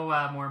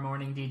no more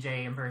morning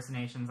DJ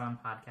impersonations on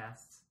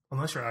podcasts.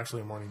 Unless you're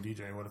actually a morning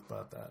DJ, what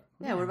about that?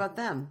 Yeah, what about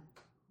them?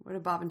 Where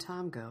did Bob and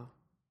Tom go?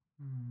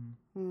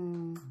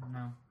 No.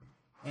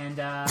 And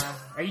are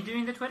you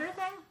doing the Twitter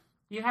thing?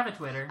 You have a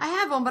Twitter. I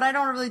have one, but I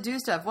don't really do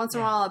stuff. Once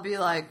in a while, I'll be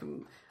like,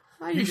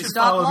 I need to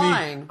stop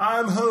lying. Me.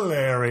 I'm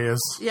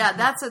hilarious. Yeah,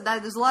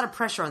 there's a lot of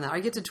pressure on that.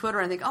 I get to Twitter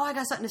and I think, I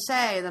got something to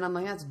say. And then I'm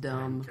like, that's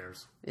dumb. Who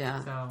cares?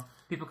 Yeah. So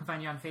people can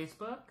find you on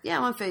Facebook? Yeah,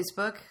 I'm on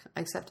Facebook. I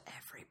accept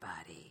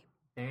everybody.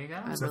 There you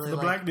go. Except for the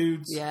black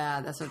dudes.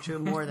 Yeah, that's not true.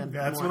 More than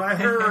That's what I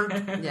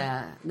heard.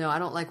 Yeah. No, I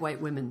don't like white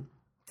women.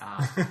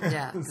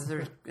 Yeah, because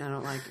I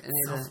don't like any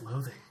of the...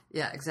 Self-loathing.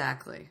 Yeah,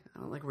 exactly. I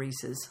don't like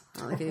races. I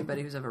don't like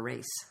anybody who's of a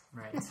race.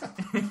 Right.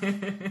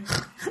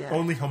 Yeah.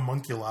 Only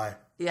homunculi.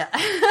 Yeah.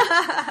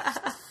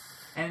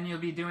 And you'll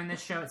be doing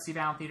this show at Steve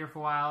Allen Theater for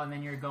a while, and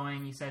then you're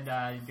going, you said,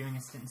 you're doing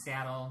a stint in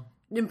Seattle.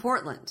 In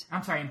Portland.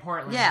 I'm sorry, in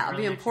Portland. Yeah, I'll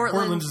be in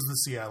Portland. Portland is the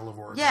Seattle of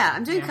Oregon. Yeah,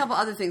 I'm doing a couple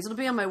other things. It'll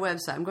be on my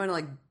website. I'm going to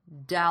like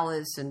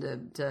Dallas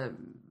and to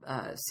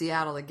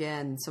Seattle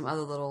again. Some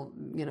other little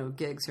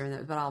gigs here and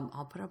there. But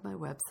I'll put up my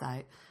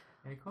website.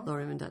 Very cool.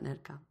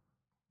 LauraRaymond.net.com.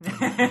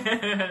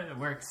 It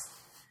works.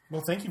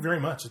 Well, thank you very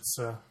much. This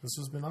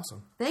has been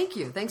awesome. Thank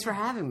you. Thanks for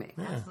having me.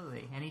 Yeah.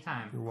 Absolutely.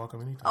 Anytime. You're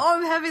welcome anytime. Oh,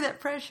 I'm having that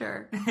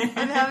pressure.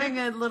 I'm having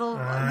a little.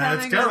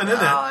 It's coming,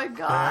 isn't it? Oh my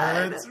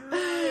god. That's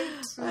right.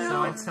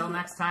 So until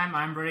next time,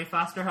 I'm Brody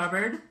Foster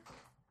Hubbard.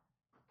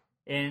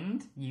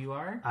 And you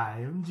are?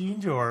 I am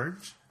Gene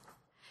George.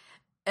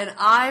 And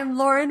I'm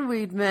Lauren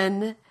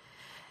Weedman.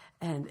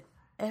 And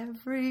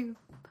everybody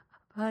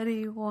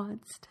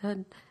wants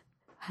to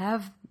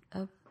have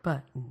a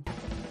button.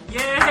 Yay!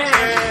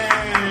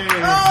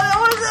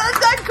 Oh,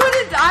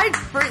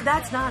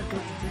 that's not good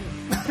to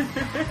do.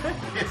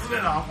 Isn't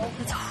it awful?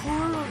 It's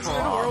horrible. Isn't it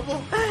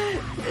horrible?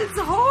 It's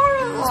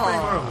horrible. It's pretty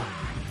horrible.